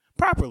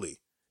properly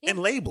and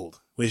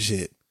labeled with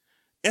shit.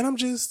 And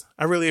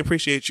I really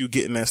appreciate you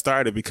getting that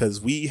started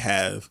because we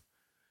have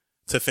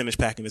to finish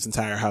packing this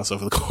entire house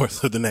over the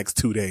course of the next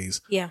 2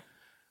 days Yeah.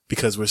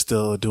 because we're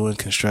still doing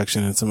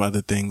construction and some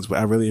other things. But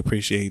I really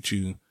appreciate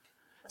you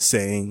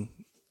saying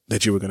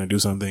that you were going to do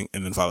something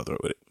and then follow through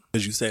with it.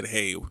 Because you said,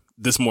 hey,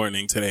 this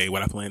morning, today,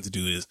 what I plan to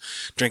do is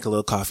drink a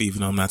little coffee, even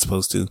though I'm not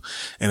supposed to.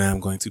 And I'm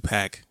going to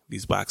pack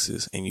these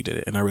boxes. And you did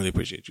it. And I really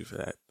appreciate you for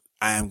that.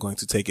 I am going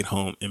to take it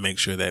home and make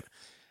sure that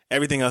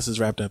everything else is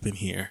wrapped up in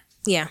here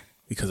Yeah.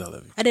 because I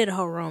love you. I did a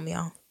whole room,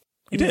 y'all.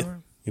 You did.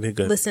 You did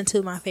good. Listen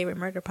to my favorite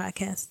murder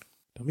podcast.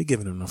 Don't be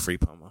giving them no free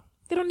promo.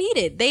 They don't need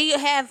it. They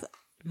have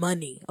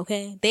money,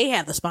 okay? They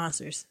have the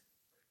sponsors.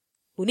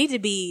 We need to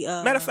be...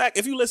 Matter of fact,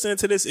 if you listen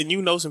to this and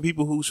you know some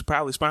people who should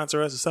probably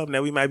sponsor us or something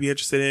that we might be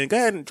interested in, go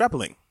ahead and drop a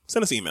link.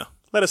 Send us an email.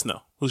 Let us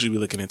know who should be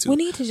looking into. we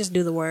need to just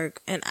do the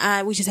work, and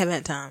we just haven't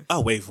had time.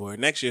 I'll wait for it.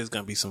 Next year is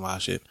going to be some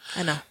wild shit.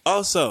 I know.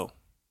 Also,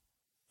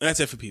 that's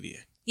it for PDA.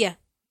 Yeah.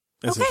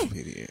 That's Okay. it for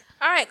PDA.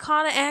 All right,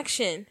 call to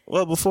action.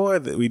 Well, before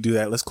we do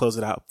that, let's close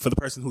it out. For the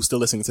person who's still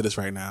listening to this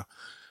right now,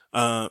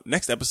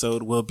 Next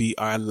episode will be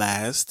our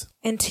last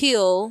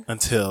until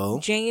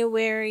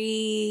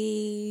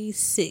January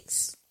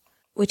 6th,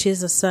 which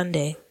is a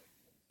Sunday.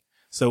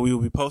 So we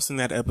will be posting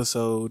that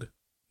episode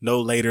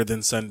no later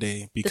than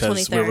Sunday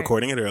because we're 23rd.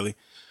 recording it early.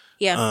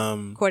 Yeah,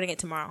 recording it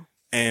tomorrow.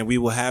 And we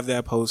will have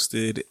that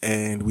posted,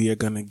 and we are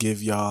going to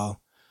give y'all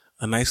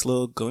a nice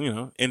little,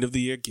 end of the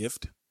year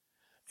gift.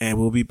 And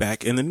we'll be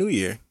back in the new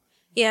year.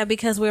 Yeah,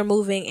 because we're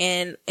moving,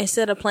 and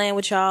instead of playing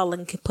with y'all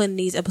and putting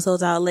these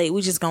episodes out late,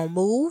 we just gonna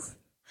move,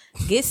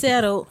 get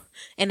settled,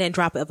 and then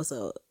drop an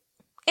episode.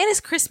 And it's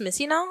Christmas,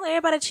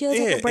 everybody chill,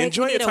 take a break.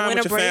 Enjoy We your need a time with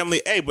winter your break.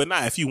 family. Hey, but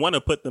if you want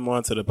to put them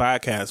onto the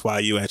podcast while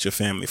you at your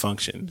family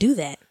function, Do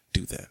that.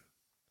 do that.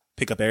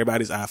 Pick up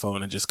everybody's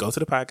iPhone and just go to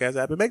the podcast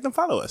app and make them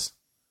follow us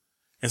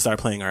and start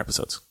playing our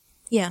episodes.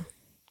 Yeah.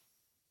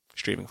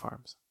 Streaming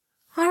farms.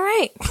 All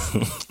right.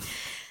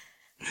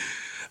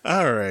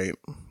 All right.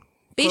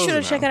 Be sure to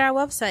Closing check out. out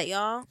our website,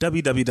 y'all.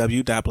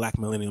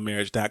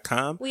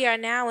 www.blackmillennialmarriage.com We are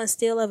now and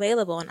still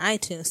available on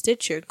iTunes,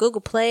 Stitcher, Google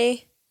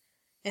Play,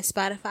 and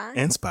Spotify.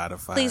 and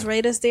Spotify. Please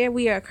rate us there.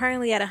 We are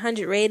currently at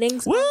 100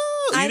 ratings. Woo!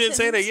 You didn't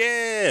say iTunes. that.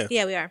 Yeah.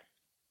 Yeah, we are.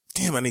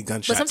 Damn, I need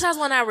gunshots. But sometimes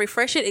when I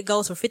refresh it, it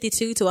goes from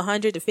 52 to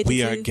 100 to 52.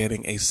 we are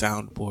getting a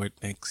soundboard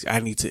next. I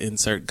need to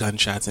insert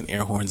gunshots and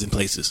air horns in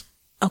places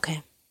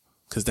Okay.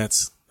 because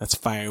that's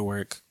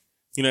firework.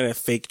 You know that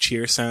fake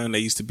cheer sound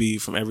that used to be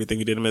from everything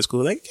we did in middle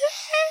school? Like,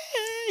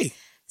 yay!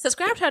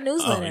 Subscribe to our Oh,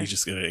 newsletter. you're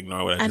just going to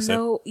ignore what I I just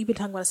know you've been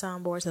talking about a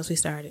soundboard since we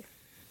started.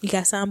 You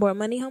got soundboard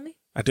money, homie? said?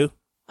 I do.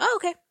 Oh,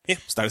 okay. Yeah,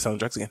 started selling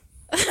drugs again.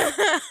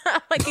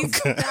 Like, you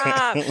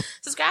stop.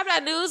 Subscribe to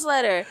our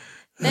newsletter.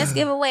 Next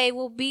giveaway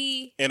will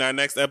be... In our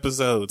next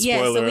episode, Yeah,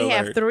 spoiler so we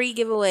alert, have 3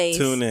 giveaways.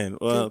 tune in.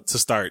 Well, to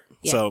start.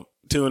 Yeah. So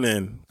tune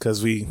in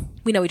because we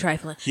We know we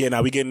trifling.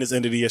 getting this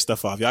end of the year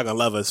stuff off. Y'all gonna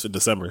love us for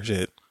December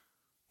shit.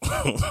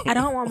 I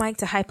don't want Mike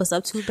to hype us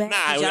up too bad. Nah,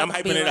 'cause y'all I'm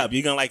gonna be hyping it like- up.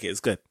 You're gonna like it. It's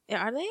good.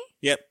 Yeah, are they?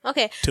 Yep.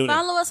 Okay. Tune in.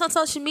 Follow us on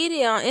social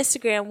media. On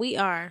Instagram, we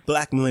are.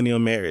 Black Millennial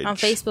Marriage. On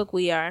Facebook,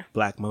 we are.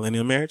 Black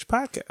Millennial Marriage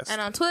Podcast. And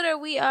on Twitter,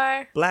 we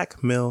are.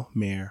 Black Mill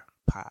Mare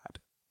Pod.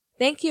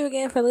 Thank you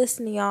again for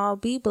listening, y'all.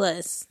 Be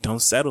blessed.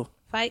 Don't settle.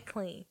 Fight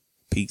clean.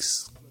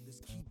 Peace.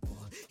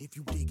 If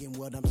you digging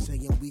what I'm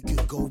saying, we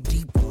could go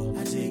deeper.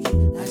 I dig it,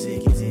 I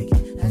dig it, dig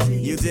it, I dig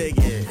it. You dig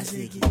it, I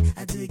dig it,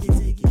 I dig it,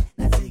 dig it,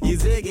 I dig it. You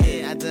dig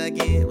it, I dug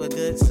it. We're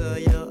good, so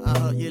yo, I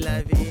hope you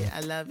love it. I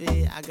love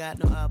it. I got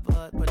no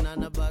upper, but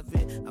none above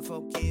it. I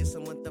focus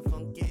on what the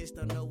funk is.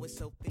 Don't know what's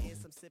so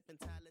fierce. I'm sipping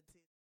Tyler.